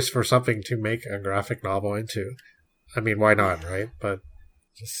interesting choice for something to make a graphic novel into. I mean, why not, right? But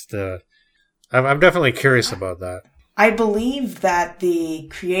just I'm definitely curious about that. I believe that the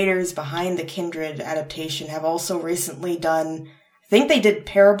creators behind the Kindred adaptation have also recently done, I think they did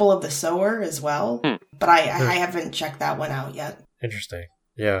Parable of the Sower as well, but I haven't checked that one out yet. Interesting.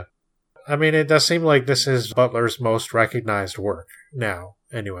 Yeah. I mean, it does seem like this is Butler's most recognized work now,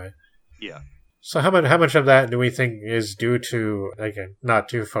 anyway. Yeah. So how much of that do we think is due to, again, not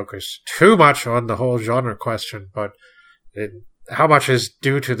to focus too much on the whole genre question, but how much is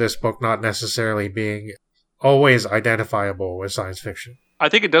due to this book not necessarily being always identifiable with science fiction? I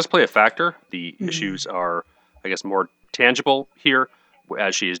think it does play a factor. The issues are, I guess, more tangible here,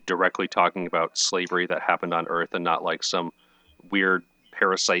 as she is directly talking about slavery that happened on Earth and not like some weird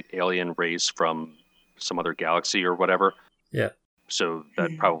parasite alien race from some other galaxy or whatever. Yeah. So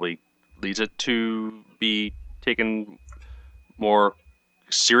that probably leads it to be taken more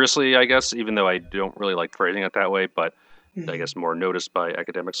seriously, I guess, even though I don't really like phrasing it that way, but I guess more noticed by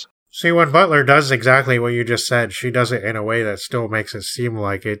academics. See, when Butler does exactly what you just said, she does it in a way that still makes it seem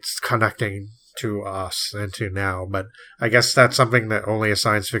like it's connecting to us and to now. But I guess that's something that only a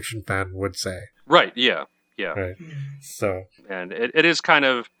science fiction fan would say. Right, yeah. Right. So, and it is kind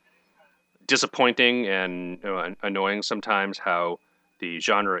of disappointing and annoying sometimes how the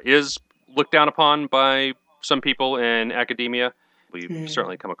genre is looked down upon by some people in academia. We've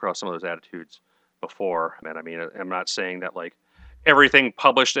certainly come across some of those attitudes before. And I mean, I'm not saying that like everything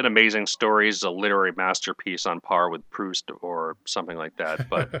published in Amazing Stories is a literary masterpiece on par with Proust or something like that.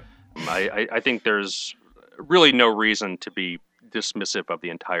 But I think there's really no reason to be dismissive of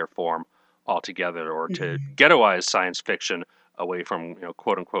the entire form altogether, or to ghettoize science fiction away from,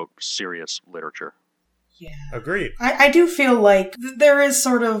 quote unquote, serious literature. Yeah. Agreed. I do feel like there is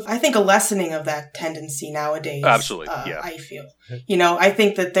sort of, I think, a lessening of that tendency nowadays. Absolutely, yeah. I feel. I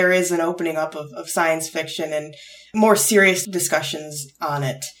think that there is an opening up of science fiction and more serious discussions on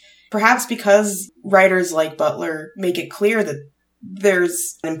it. Perhaps because writers like Butler make it clear that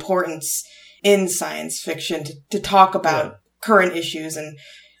there's an importance in science fiction to talk about current issues and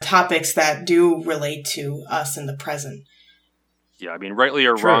topics that do relate to us in the present. Yeah, I mean, rightly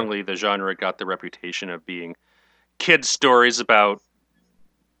or wrongly, the genre got the reputation of being kids' stories about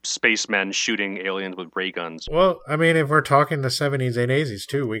spacemen shooting aliens with ray guns. Well, I mean, if we're talking the 70s and 80s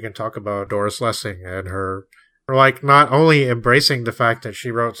too, we can talk about Doris Lessing and her, like, not only embracing the fact that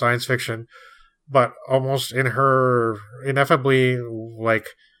she wrote science fiction, but almost in her ineffably, like,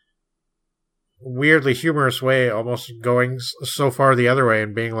 weirdly humorous way, almost going so far the other way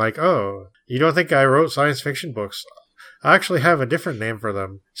and being like, oh, you don't think I wrote science fiction books? I actually have a different name for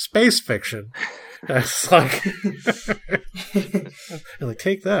them. Space fiction. That's like, like,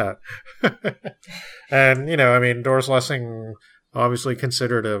 take that. And, you know, I mean, Doris Lessing, obviously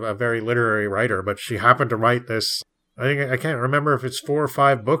considered a very literary writer, but she happened to write this, I can't remember if it's 4 or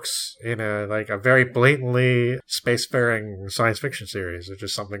 5 books in a very blatantly spacefaring science fiction series. It's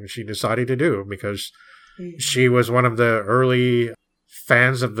just something she decided to do because she was one of the early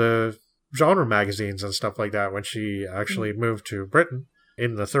fans of the genre magazines and stuff like that when she actually moved to Britain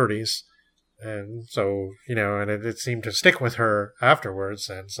in the 30s. And so, you know, and it seemed to stick with her afterwards.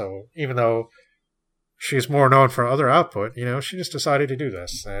 And so even though she's more known for other output, you know, she just decided to do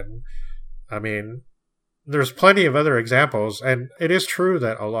this. And I mean, there's plenty of other examples. And it is true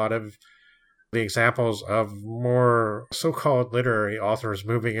that a lot of the examples of more so-called literary authors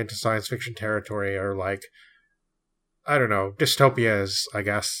moving into science fiction territory are like, I don't know, dystopias, I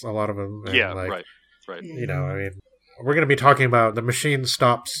guess, a lot of them. And yeah, like, right. You know, I mean, we're going to be talking about The Machine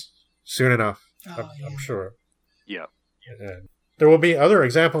Stops soon enough, I'm sure. Yeah. And there will be other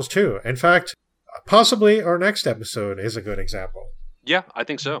examples too. In fact, possibly our next episode is a good example. Yeah, I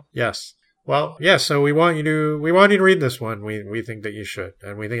think so. Yes. Well, yeah, so we want you to read this one. We think that you should,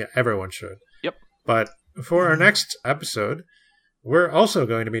 and we think everyone should. Yep. But for our next episode, we're also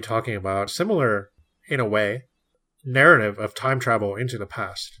going to be talking about similar, in a way, narrative of time travel into the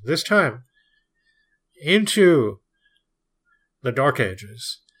past. This time, into the Dark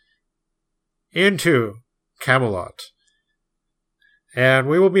Ages, into Camelot. And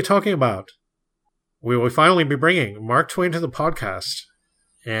we will finally be bringing Mark Twain to the podcast.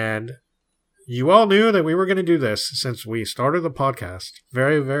 And you all knew that we were going to do this since we started the podcast.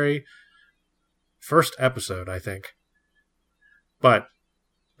 Very, very first episode, I think. But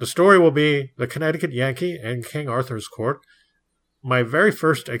the story will be The Connecticut Yankee and King Arthur's Court. My very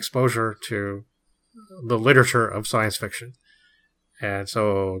first exposure to the literature of science fiction. And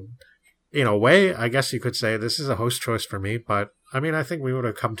so, in a way, I guess you could say this is a host choice for me, but I mean, I think we would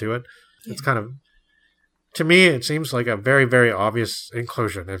have come to it. Yeah. It's kind of, to me, it seems like a very, very obvious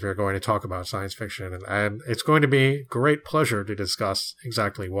inclusion if you're going to talk about science fiction, and it's going to be great pleasure to discuss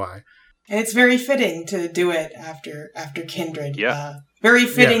exactly why. And it's very fitting to do it after Kindred. Yeah. Very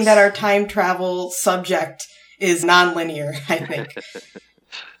fitting that our time travel subject is nonlinear, I think.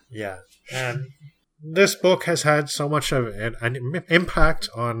 Yeah. And this book has had so much of an impact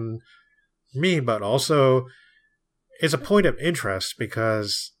on me, but also is a point of interest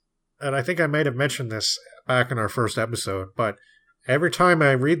because, and I think I might have mentioned this back in our first episode, but every time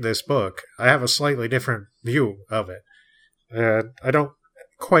I read this book, I have a slightly different view of it. I don't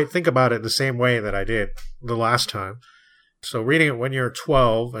quite think about it the same way that I did the last time. So reading it when you're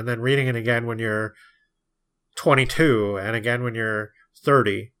 12, and then reading it again when you're 22, and again when you're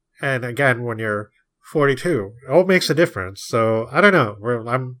 30, and again when you're 42, it all makes a difference. So I don't know.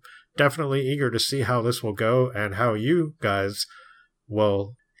 I'm definitely eager to see how this will go and how you guys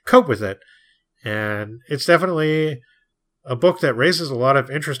will cope with it. And it's definitely a book that raises a lot of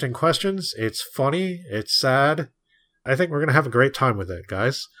interesting questions. It's funny. It's sad. I think we're going to have a great time with it,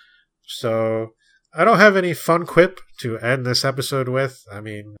 guys. So I don't have any fun quip to end this episode with. I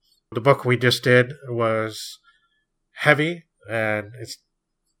mean, the book we just did was heavy, and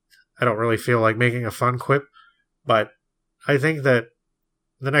I don't really feel like making a fun quip, but I think that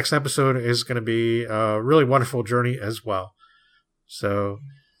the next episode is going to be a really wonderful journey as well. So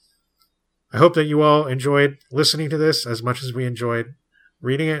I hope that you all enjoyed listening to this as much as we enjoyed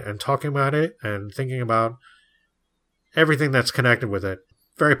reading it and talking about it and thinking about everything that's connected with it.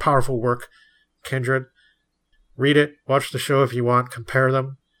 Very powerful work, Kindred. Read it, watch the show if you want, compare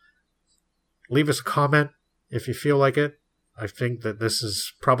them. Leave us a comment if you feel like it. I think that this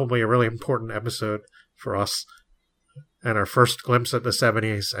is probably a really important episode for us and our first glimpse at the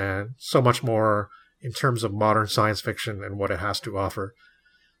 70s and so much more in terms of modern science fiction and what it has to offer.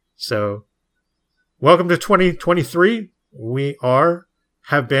 So, welcome to 2023. We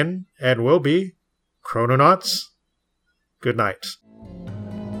have been, and will be Chrononauts. Good night.